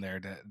kind of down there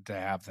to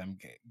have them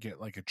get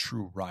a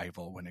true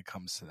rival when it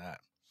comes to that.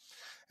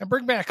 And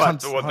bring back then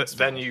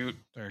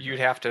you'd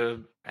have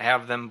to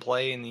have them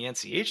play in the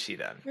NCHC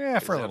then. Yeah,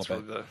 for a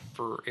little bit.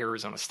 For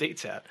Arizona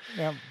State's at.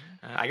 Yeah.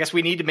 I guess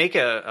we need to make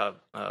an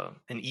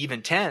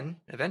even 10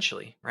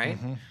 eventually, right?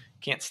 Mm-hmm.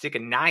 Can't stick a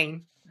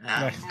 9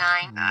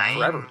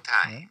 forever.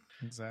 Yeah,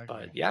 exactly.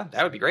 But yeah,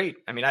 that would be great.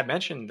 I mean, I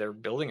mentioned they're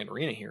building an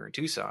arena here in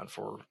Tucson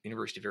for the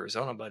University of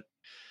Arizona, but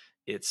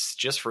it's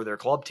just for their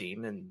club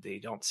team, and they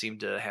don't seem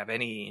to have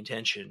any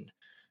intention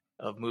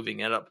of moving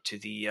it up to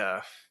the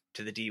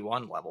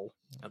D1 level.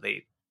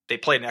 They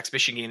played an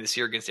exhibition game this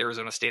year against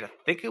Arizona State. I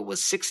think it was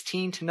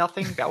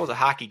 16-0. That was a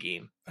hockey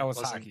game. That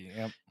was hockey.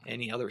 Yep.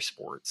 Any other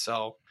sport.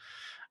 So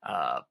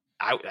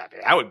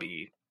that would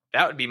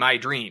be my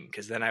dream,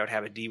 because then I would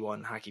have a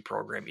D1 hockey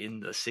program in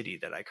the city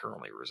that I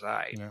currently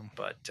reside. Yeah.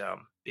 But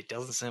it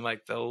doesn't seem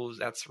like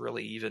that's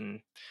really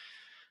even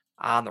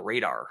on the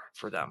radar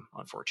for them,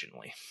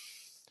 unfortunately.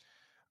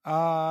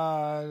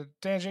 Dan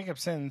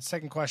Jacobson,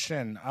 second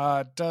question.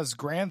 Does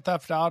Grand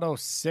Theft Auto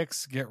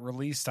 6 get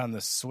released on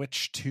the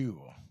Switch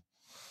 2?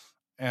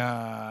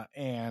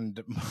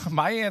 And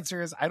my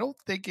answer is I don't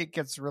think it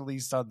gets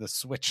released on the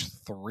Switch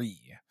 3.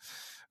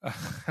 I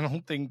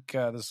don't think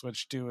the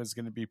Switch 2 is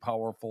going to be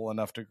powerful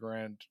enough to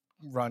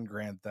run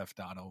Grand Theft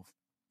Auto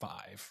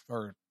 5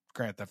 or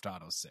Grand Theft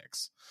Auto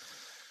 6.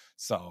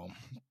 So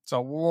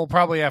we'll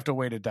probably have to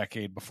wait a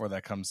decade before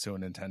that comes to a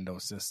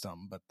Nintendo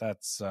system, but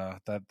that's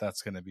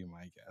going to be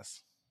my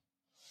guess.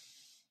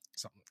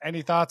 So,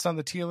 any thoughts on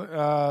the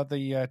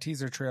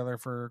teaser trailer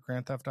for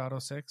Grand Theft Auto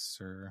 6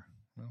 or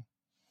no?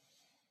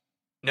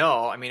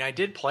 No, I mean, I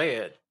did play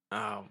it.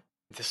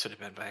 This would have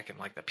been back in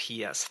like the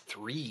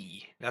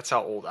PS3. That's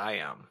how old I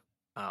am.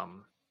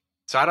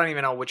 So I don't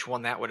even know which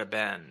one that would have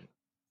been.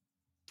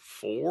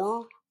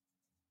 4?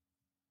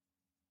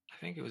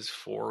 I think it was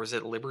 4. Was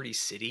it Liberty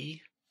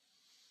City?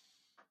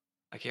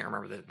 I can't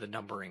remember the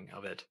numbering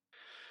of it.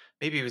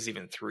 Maybe it was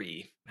even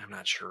 3. I'm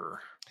not sure.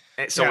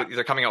 So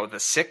they're coming out with the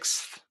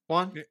 6th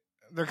one?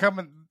 They're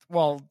coming.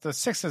 Well, the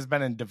 6th has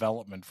been in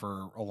development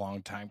for a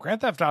long time.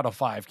 Grand Theft Auto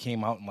 5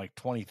 came out in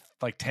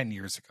 10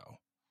 years ago.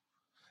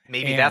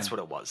 Maybe that's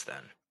what it was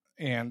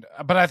then.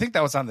 But I think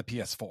that was on the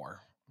PS4.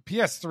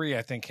 PS3,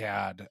 I think,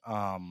 had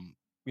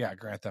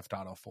Grand Theft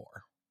Auto 4.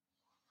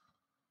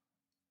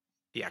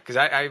 Yeah,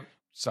 because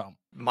So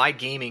my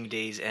gaming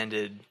days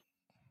ended,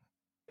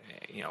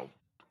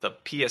 the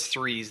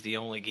PS3 is the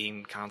only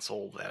game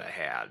console that I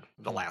had,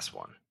 the last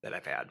one that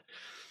I've had.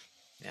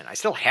 And I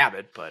still have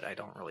it, but I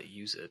don't really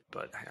use it.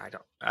 But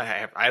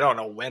I don't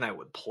know when I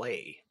would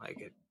play. Like,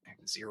 I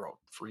have zero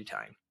free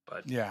time.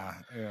 But yeah,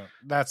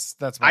 that's.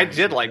 I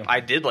did like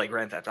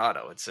Grand Theft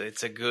Auto.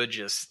 It's a good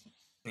just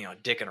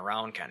dicking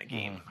around kind of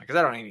game, because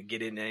I don't even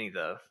get into any of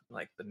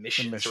the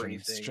missions or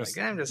anything. Just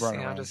I'm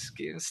just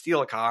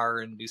steal a car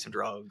and do some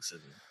drugs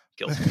and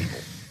kill some people.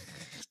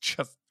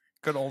 Just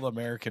good old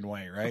American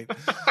way, right?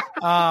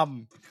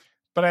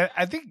 But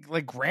I think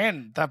like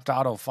Grand Theft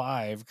Auto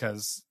 5,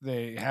 because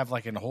they have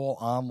like a whole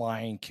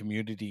online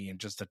community and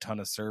just a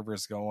ton of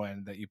servers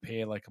going that you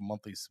pay like a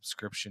monthly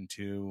subscription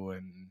to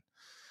and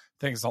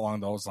things along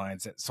those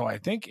lines. So I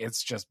think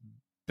it's just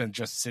been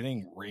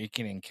sitting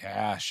raking in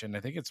cash, and I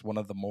think it's one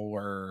of the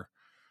more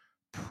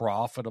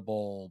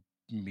profitable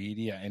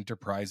media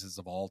enterprises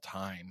of all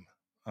time.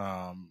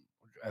 I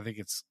think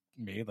it's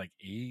made like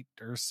 $8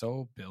 or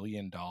so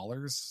billion,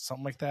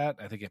 something like that.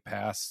 I think it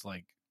passed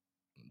like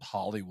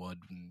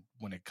Hollywood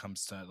when it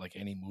comes to like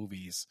any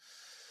movies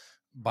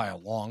by a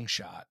long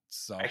shot.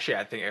 So actually,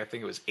 I think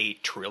it was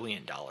 $8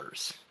 trillion.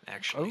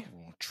 Actually,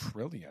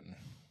 trillion.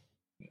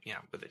 Yeah,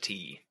 with a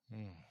T.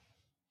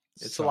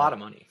 It's So, a lot of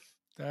money.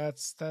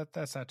 That's not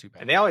too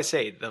bad. And they always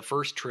say the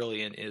first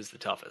trillion is the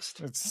toughest.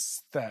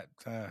 It's that.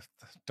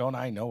 Don't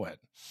I know it?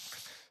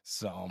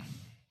 So.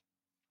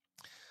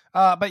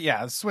 But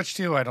yeah, Switch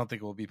 2, I don't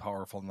think it will be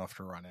powerful enough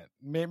to run it.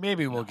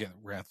 Maybe we'll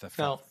get Grand Theft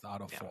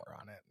Auto 4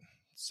 on it.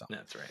 So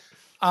that's right.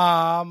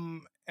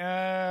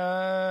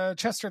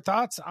 Chester,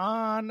 thoughts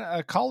on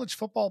college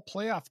football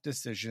playoff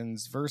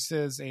decisions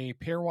versus a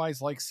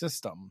pairwise like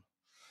system?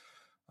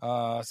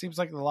 Seems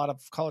like a lot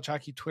of college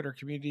hockey Twitter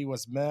community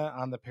was meh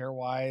on the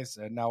pairwise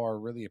and now are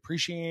really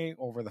appreciating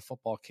over the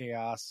football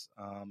chaos.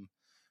 And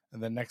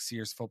the next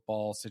year's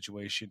football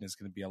situation is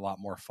going to be a lot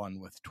more fun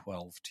with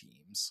 12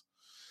 teams.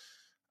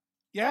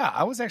 Yeah,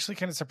 I was actually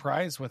kind of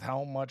surprised with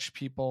how much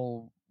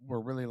people were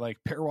really like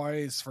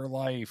pairwise for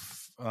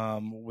life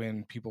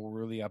when people were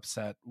really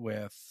upset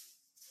with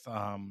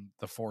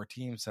the 4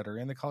 teams that are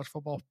in the college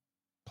football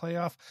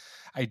playoff.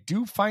 I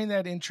do find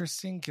that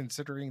interesting,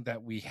 considering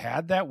that we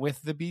had that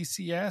with the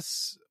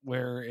BCS,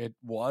 where it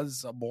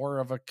was more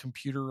of a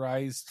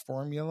computerized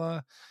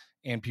formula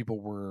and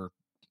people were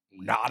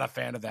not a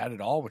fan of that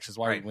at all, which is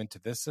why we went to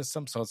this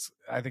system. So it's,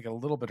 I think, a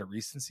little bit of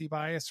recency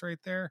bias right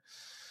there.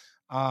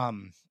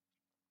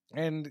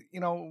 And,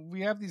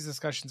 we have these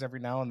discussions every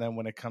now and then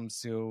when it comes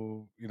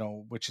to,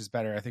 which is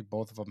better. I think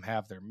both of them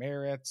have their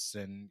merits,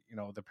 and,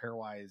 the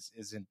pairwise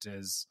isn't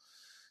as,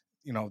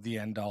 the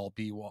end all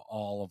be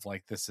all of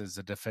like, this is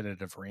a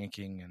definitive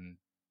ranking and,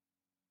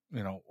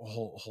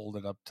 hold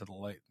it up to the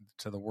light,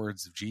 to the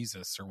words of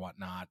Jesus or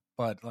whatnot.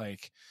 But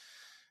like,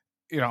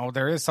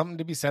 there is something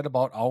to be said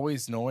about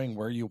always knowing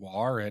where you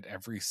are at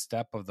every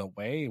step of the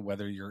way,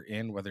 whether you're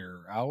in, whether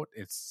you're out.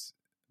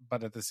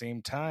 But at the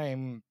same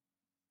time,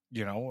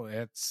 you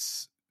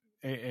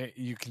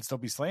can still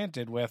be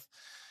slanted with,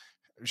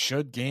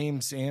 should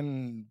games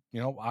in,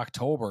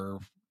 October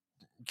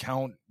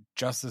count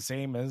just the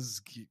same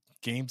as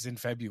games in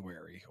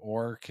February,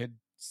 or could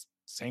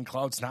St.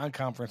 Cloud's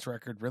non-conference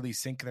record really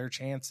sink their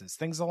chances?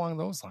 Things along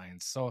those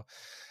lines. So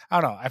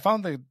I don't know. I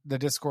found the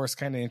discourse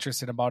kind of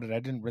interesting about it. I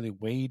didn't really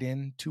wade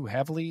in too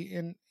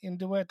heavily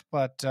into it,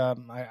 but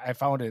I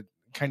found it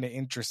kind of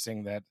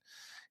interesting that,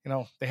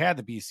 they had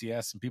the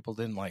BCS and people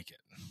didn't like it.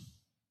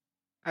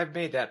 I've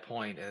made that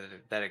point,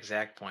 that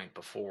exact point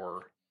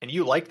before, and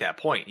you like that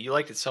point. You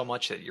liked it so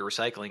much that you're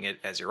recycling it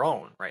as your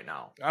own right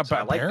now. So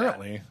I like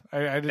apparently,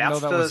 that. I didn't know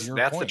that was your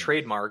That's point. the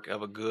trademark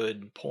of a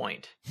good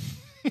point.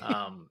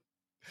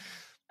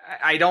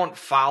 I don't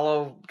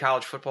follow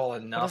college football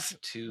enough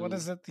to. What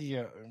is it?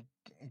 The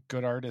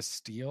good artists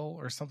steal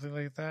or something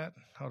like that?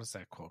 How does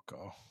that quote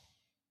go?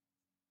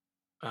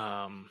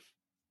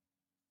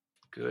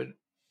 Good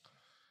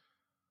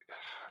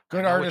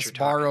artists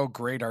borrow,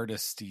 great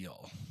artists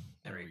steal.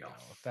 There we go.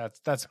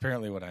 That's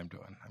apparently what I'm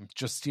doing. I'm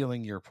just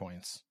stealing your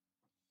points.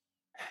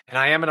 And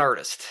I am an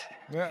artist.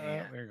 Yeah,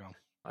 there you go.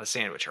 A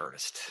sandwich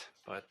artist,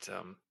 but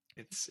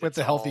it's with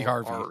the Healthy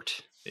Harvey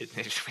art.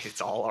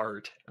 It's all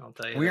art. I'll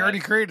tell you. We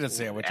already created a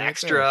sandwich.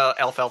 Extra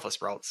alfalfa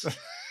sprouts.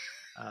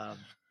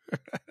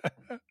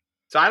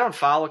 So I don't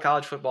follow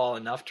college football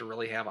enough to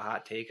really have a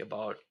hot take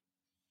about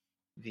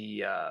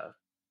the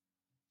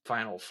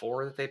Final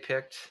Four that they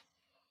picked.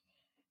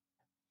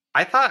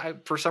 I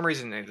thought, for some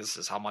reason, and this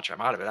is how much I'm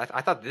out of it,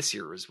 I thought this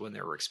year was when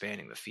they were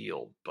expanding the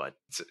field, but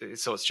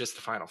so it's just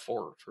the Final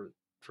Four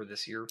for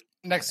this year.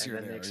 Next year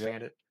they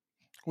expand it.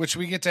 Which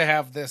we get to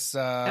have this.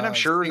 And I'm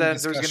sure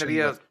that there's going to be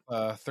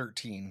a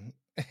 13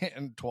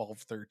 and 12,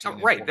 13. Oh,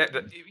 right.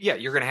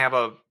 You're going to have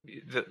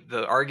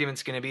the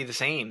argument's going to be the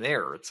same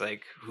there. It's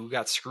like who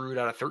got screwed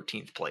out of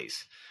 13th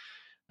place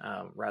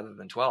rather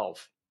than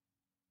 12.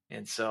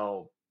 And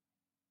so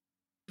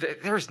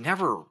there's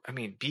never,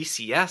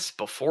 BCS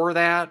before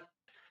that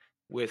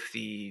with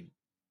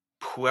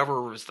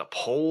whoever was the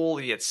poll,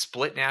 you had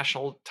split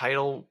national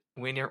title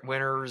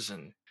winners,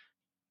 and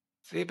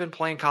they've been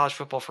playing college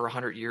football for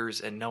 100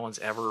 years and no one's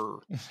ever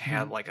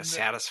had like a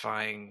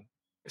satisfying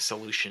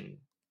solution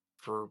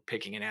for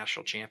picking a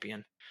national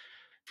champion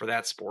for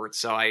that sport.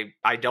 So I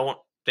don't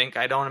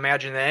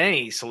imagine that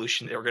any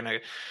solution they're going to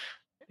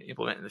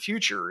implement in the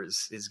future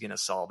is going to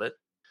solve it.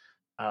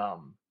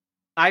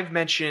 I've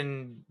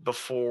mentioned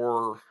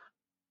before,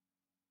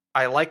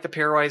 I like the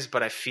pairwise,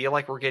 but I feel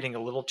like we're getting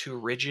a little too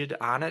rigid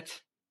on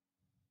it.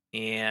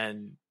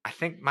 And I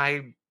think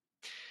if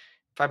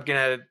I'm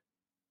going to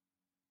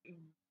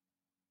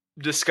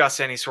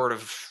discuss any sort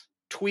of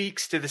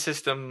tweaks to the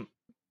system,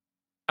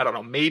 I don't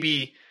know,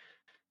 maybe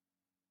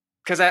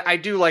because I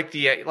do like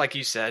like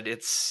you said,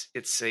 it's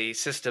a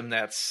system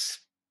that's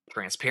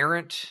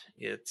transparent.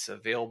 It's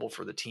available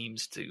for the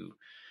teams to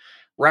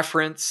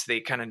reference. They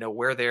kind of know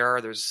where they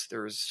are.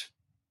 There's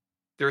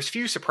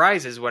few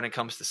surprises when it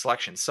comes to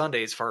Selection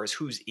Sunday as far as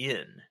who's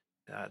in.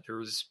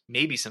 There's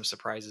maybe some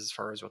surprises as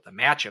far as what the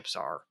matchups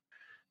are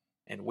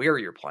and where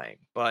you're playing.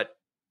 But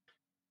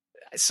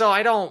so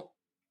I don't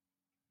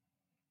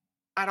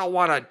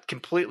want to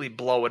completely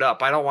blow it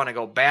up. I don't want to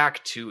go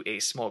back to a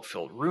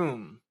smoke-filled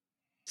room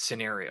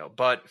scenario,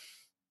 but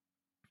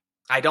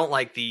I don't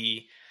like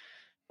the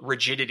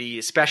rigidity,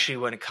 especially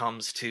when it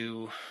comes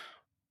to,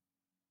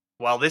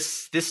 well,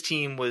 this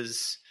team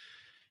was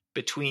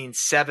between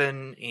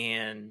 7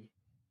 and,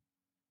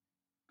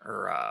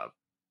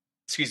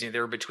 they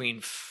were between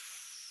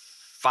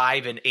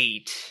 5 and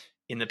 8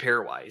 in the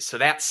pairwise. So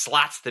that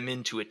slots them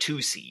into a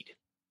 2 seed.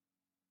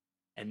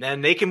 And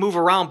then they can move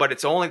around, but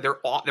it's only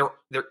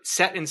they're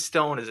set in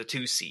stone as a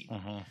 2 seed,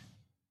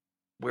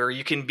 where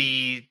you can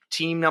be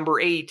team number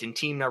 8 and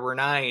team number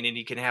 9, and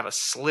you can have a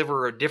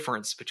sliver of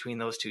difference between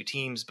those two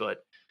teams.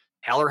 But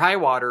hell or high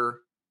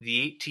water,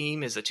 the 8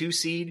 team is a 2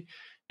 seed,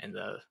 and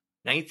the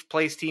 9th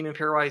place team in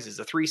pairwise is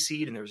a 3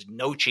 seed, and there's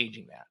no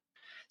changing that.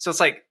 So it's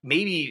like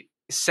maybe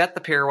set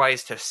the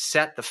pairwise to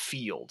set the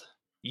field.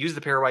 Use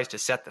the pairwise to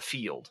set the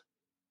field.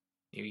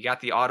 You got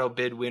the auto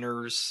bid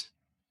winners.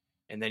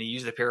 And then you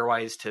use the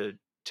pairwise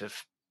to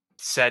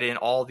set in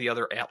all the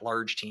other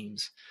at-large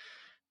teams.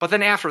 But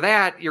then after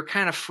that, you're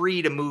kind of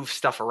free to move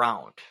stuff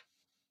around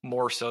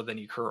more so than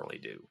you currently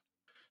do.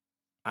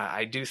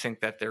 I do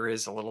think that there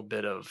is a little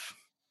bit of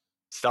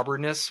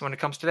stubbornness when it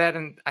comes to that.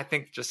 And I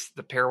think just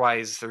the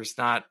pairwise,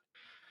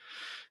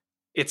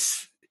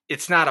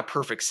 it's not a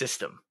perfect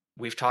system.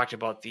 We've talked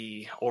about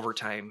the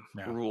overtime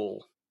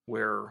rule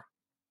where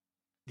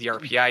the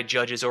RPI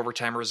judges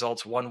overtime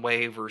results one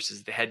way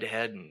versus the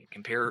head-to-head and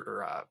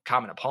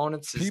common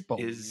opponents is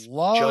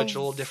judged a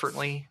little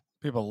differently.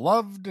 People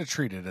love to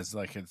treat it as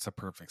like it's a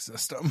perfect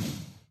system.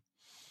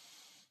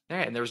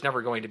 Yeah, and there's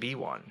never going to be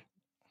one.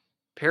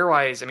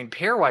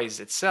 Pairwise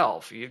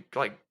itself, you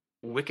like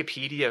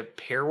Wikipedia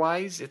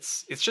pairwise,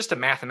 it's just a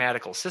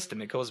mathematical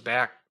system. It goes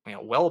back,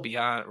 well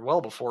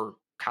before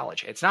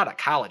college. It's not a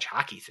college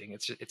hockey thing.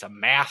 It's a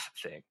math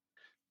thing.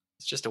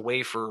 It's just a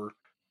way for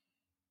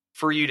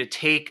you to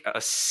take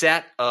a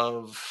set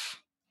of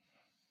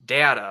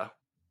data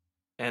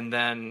and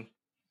then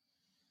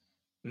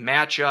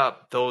match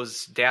up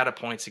those data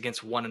points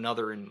against one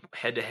another in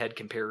head-to-head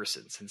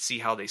comparisons and see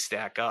how they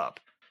stack up.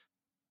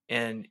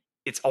 And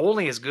it's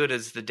only as good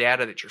as the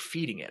data that you're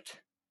feeding it.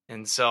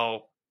 And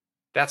so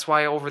that's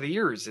why over the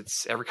years,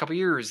 it's every couple of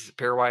years, the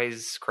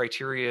pairwise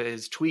criteria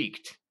is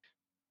tweaked.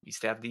 We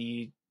used to have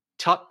the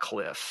Tuck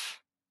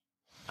Cliff.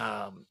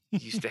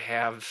 Used to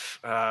have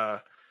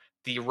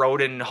the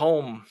road and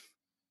home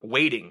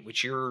weighting,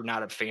 which you're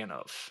not a fan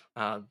of.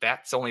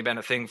 That's only been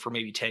a thing for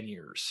maybe 10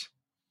 years.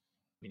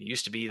 I mean, it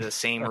used to be the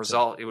same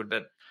result. It would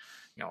have been,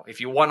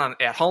 if you won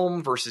at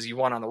home versus you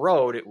won on the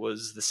road, it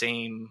was the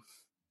same.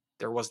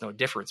 There was no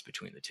difference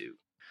between the two.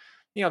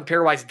 The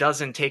Pairwise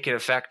doesn't take into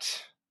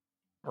effect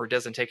or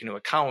doesn't take into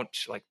account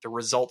like the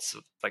results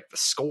of like the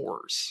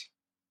scores.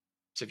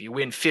 So if you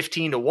win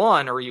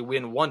 15-1 or you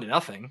win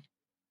 1-0,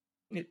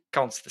 it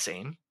counts the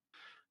same.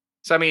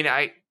 So, I mean,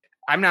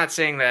 I'm not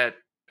saying that,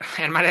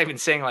 and I'm not even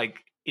saying like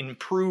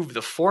improve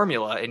the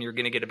formula and you're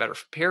going to get a better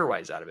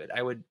Pairwise out of it.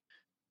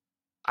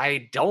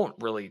 I don't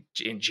really,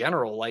 in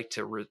general, like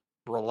to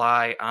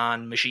rely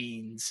on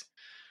machines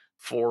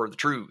for the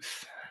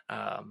truth.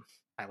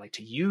 I like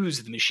to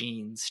use the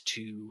machines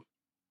to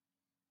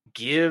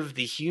give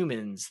the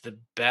humans the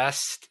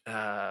best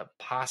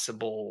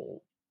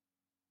possible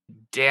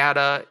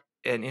data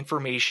and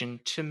information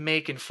to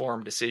make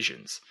informed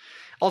decisions.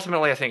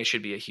 Ultimately, I think it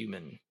should be a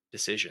human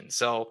decision.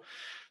 So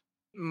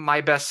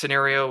my best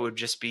scenario would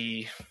just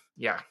be,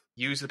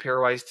 use the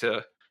Pairwise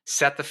to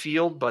set the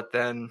field, but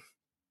then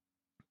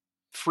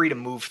free to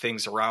move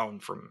things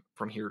around from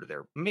here to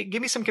there.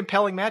 Give me some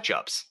compelling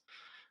matchups.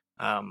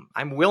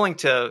 I'm willing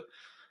to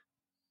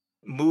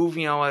move,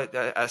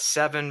 a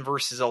 7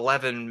 versus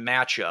 11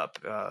 matchup.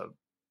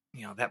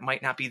 That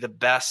might not be the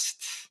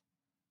best.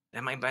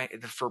 That might be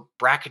for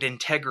bracket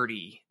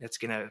integrity. That's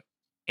going to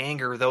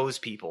anger those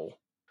people.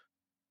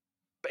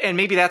 And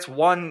maybe that's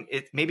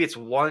maybe it's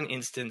one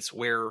instance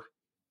where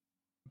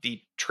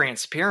the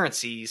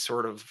transparency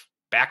sort of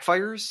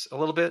backfires a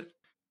little bit,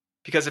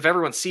 because if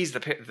everyone sees the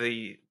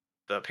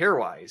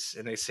Pairwise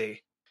and they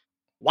say,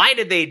 why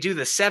did they do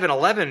the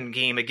 7-11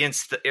 game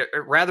against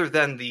rather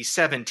than the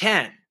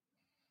 7-10?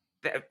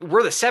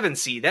 We're the 7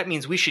 seed. That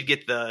means we should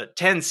get the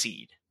 10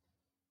 seed.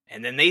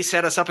 And then they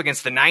set us up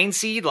against the 9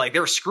 seed. Like,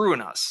 they're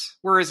screwing us.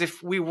 Whereas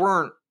if we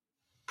weren't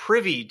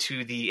privy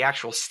to the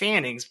actual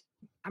standings,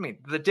 I mean,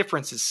 the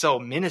difference is so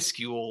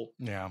minuscule.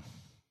 Yeah.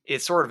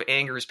 It sort of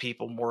angers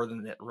people more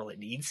than it really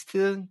needs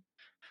to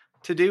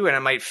do. And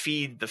it might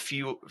feed the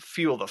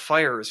fuel the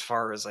fire as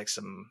far as like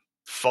some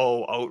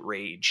faux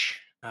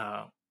outrage.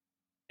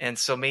 And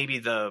so maybe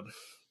the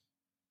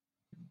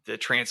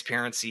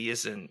transparency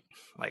isn't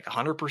like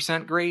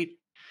 100% great.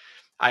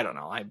 I don't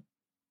know. I'm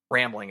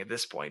rambling at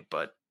this point,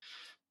 but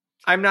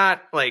I'm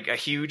not like a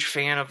huge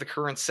fan of the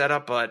current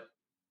setup, but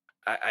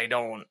I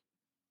don't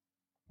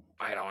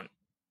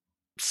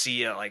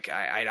see it like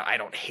I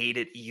don't hate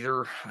it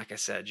either. Like I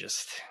said,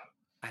 just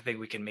I think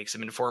we can make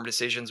some informed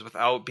decisions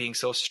without being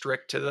so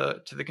strict to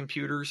the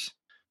computers.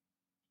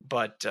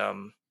 But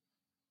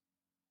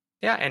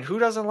and who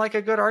doesn't like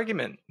a good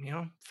argument?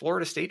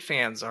 Florida State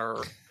fans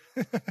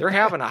they're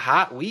having a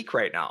hot week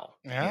right now.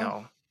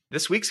 Yeah.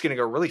 This week's going to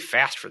go really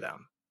fast for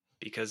them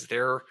because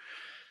they're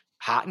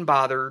hot and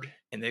bothered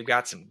and they've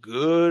got some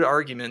good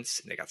arguments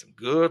and they got some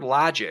good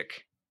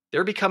logic.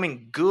 They're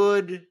becoming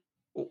good,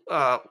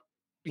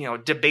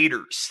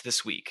 debaters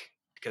this week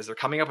because they're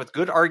coming up with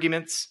good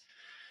arguments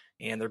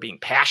and they're being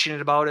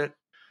passionate about it.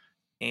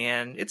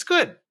 And it's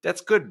good.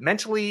 That's good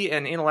mentally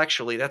and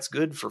intellectually. That's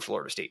good for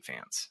Florida State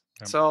fans.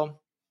 Yep. So,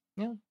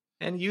 yeah.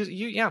 And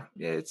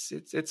it's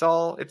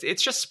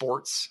just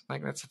sports.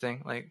 Like, that's the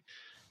thing. Like,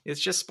 it's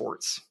just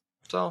sports.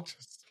 So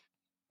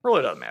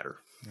really doesn't matter.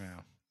 Yeah.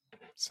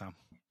 So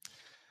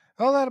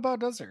all that about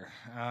does her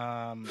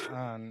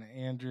on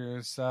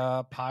Andrew's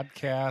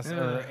podcast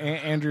or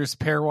Andrew's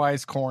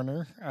Pairwise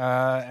Corner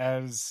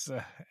as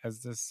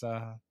this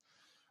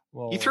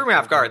you threw me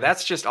off guard.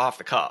 That's just off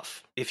the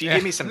cuff. If you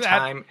give me some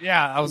time,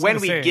 when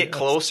we get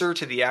closer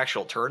to the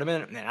actual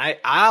tournament, then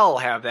I'll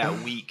have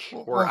that week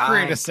where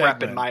I'm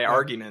prepping my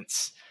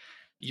arguments.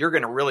 You're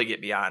going to really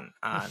get me on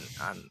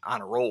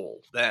a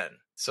roll then.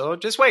 So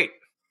just wait.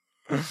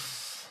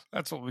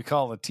 That's what we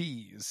call a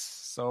tease.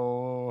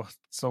 So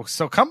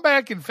come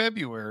back in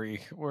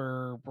February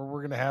where we're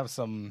going to have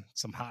some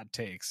hot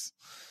takes.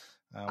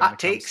 Hot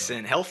takes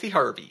and healthy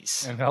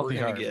Harveys. And healthy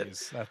We're gonna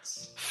Harveys. Get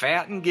that's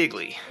fat and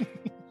giggly.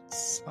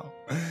 So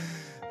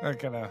I'm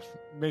gonna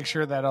make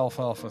sure that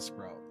alfalfa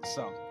sprouts.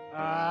 So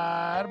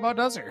that about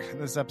does her.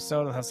 This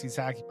episode of the Huskies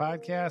Hockey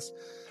Podcast.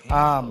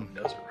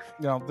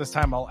 This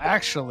time I'll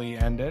actually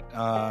end it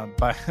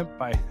by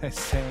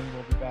saying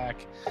we'll be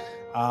back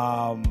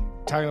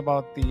talking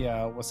about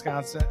the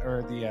Wisconsin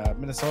or the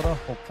Minnesota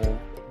hopeful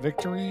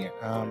victory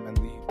and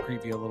the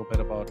preview a little bit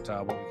about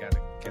what we got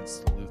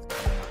against Duluth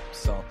coming up.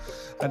 So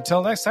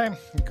until next time,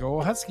 go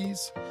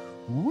Huskies.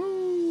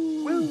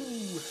 Woo! Woo!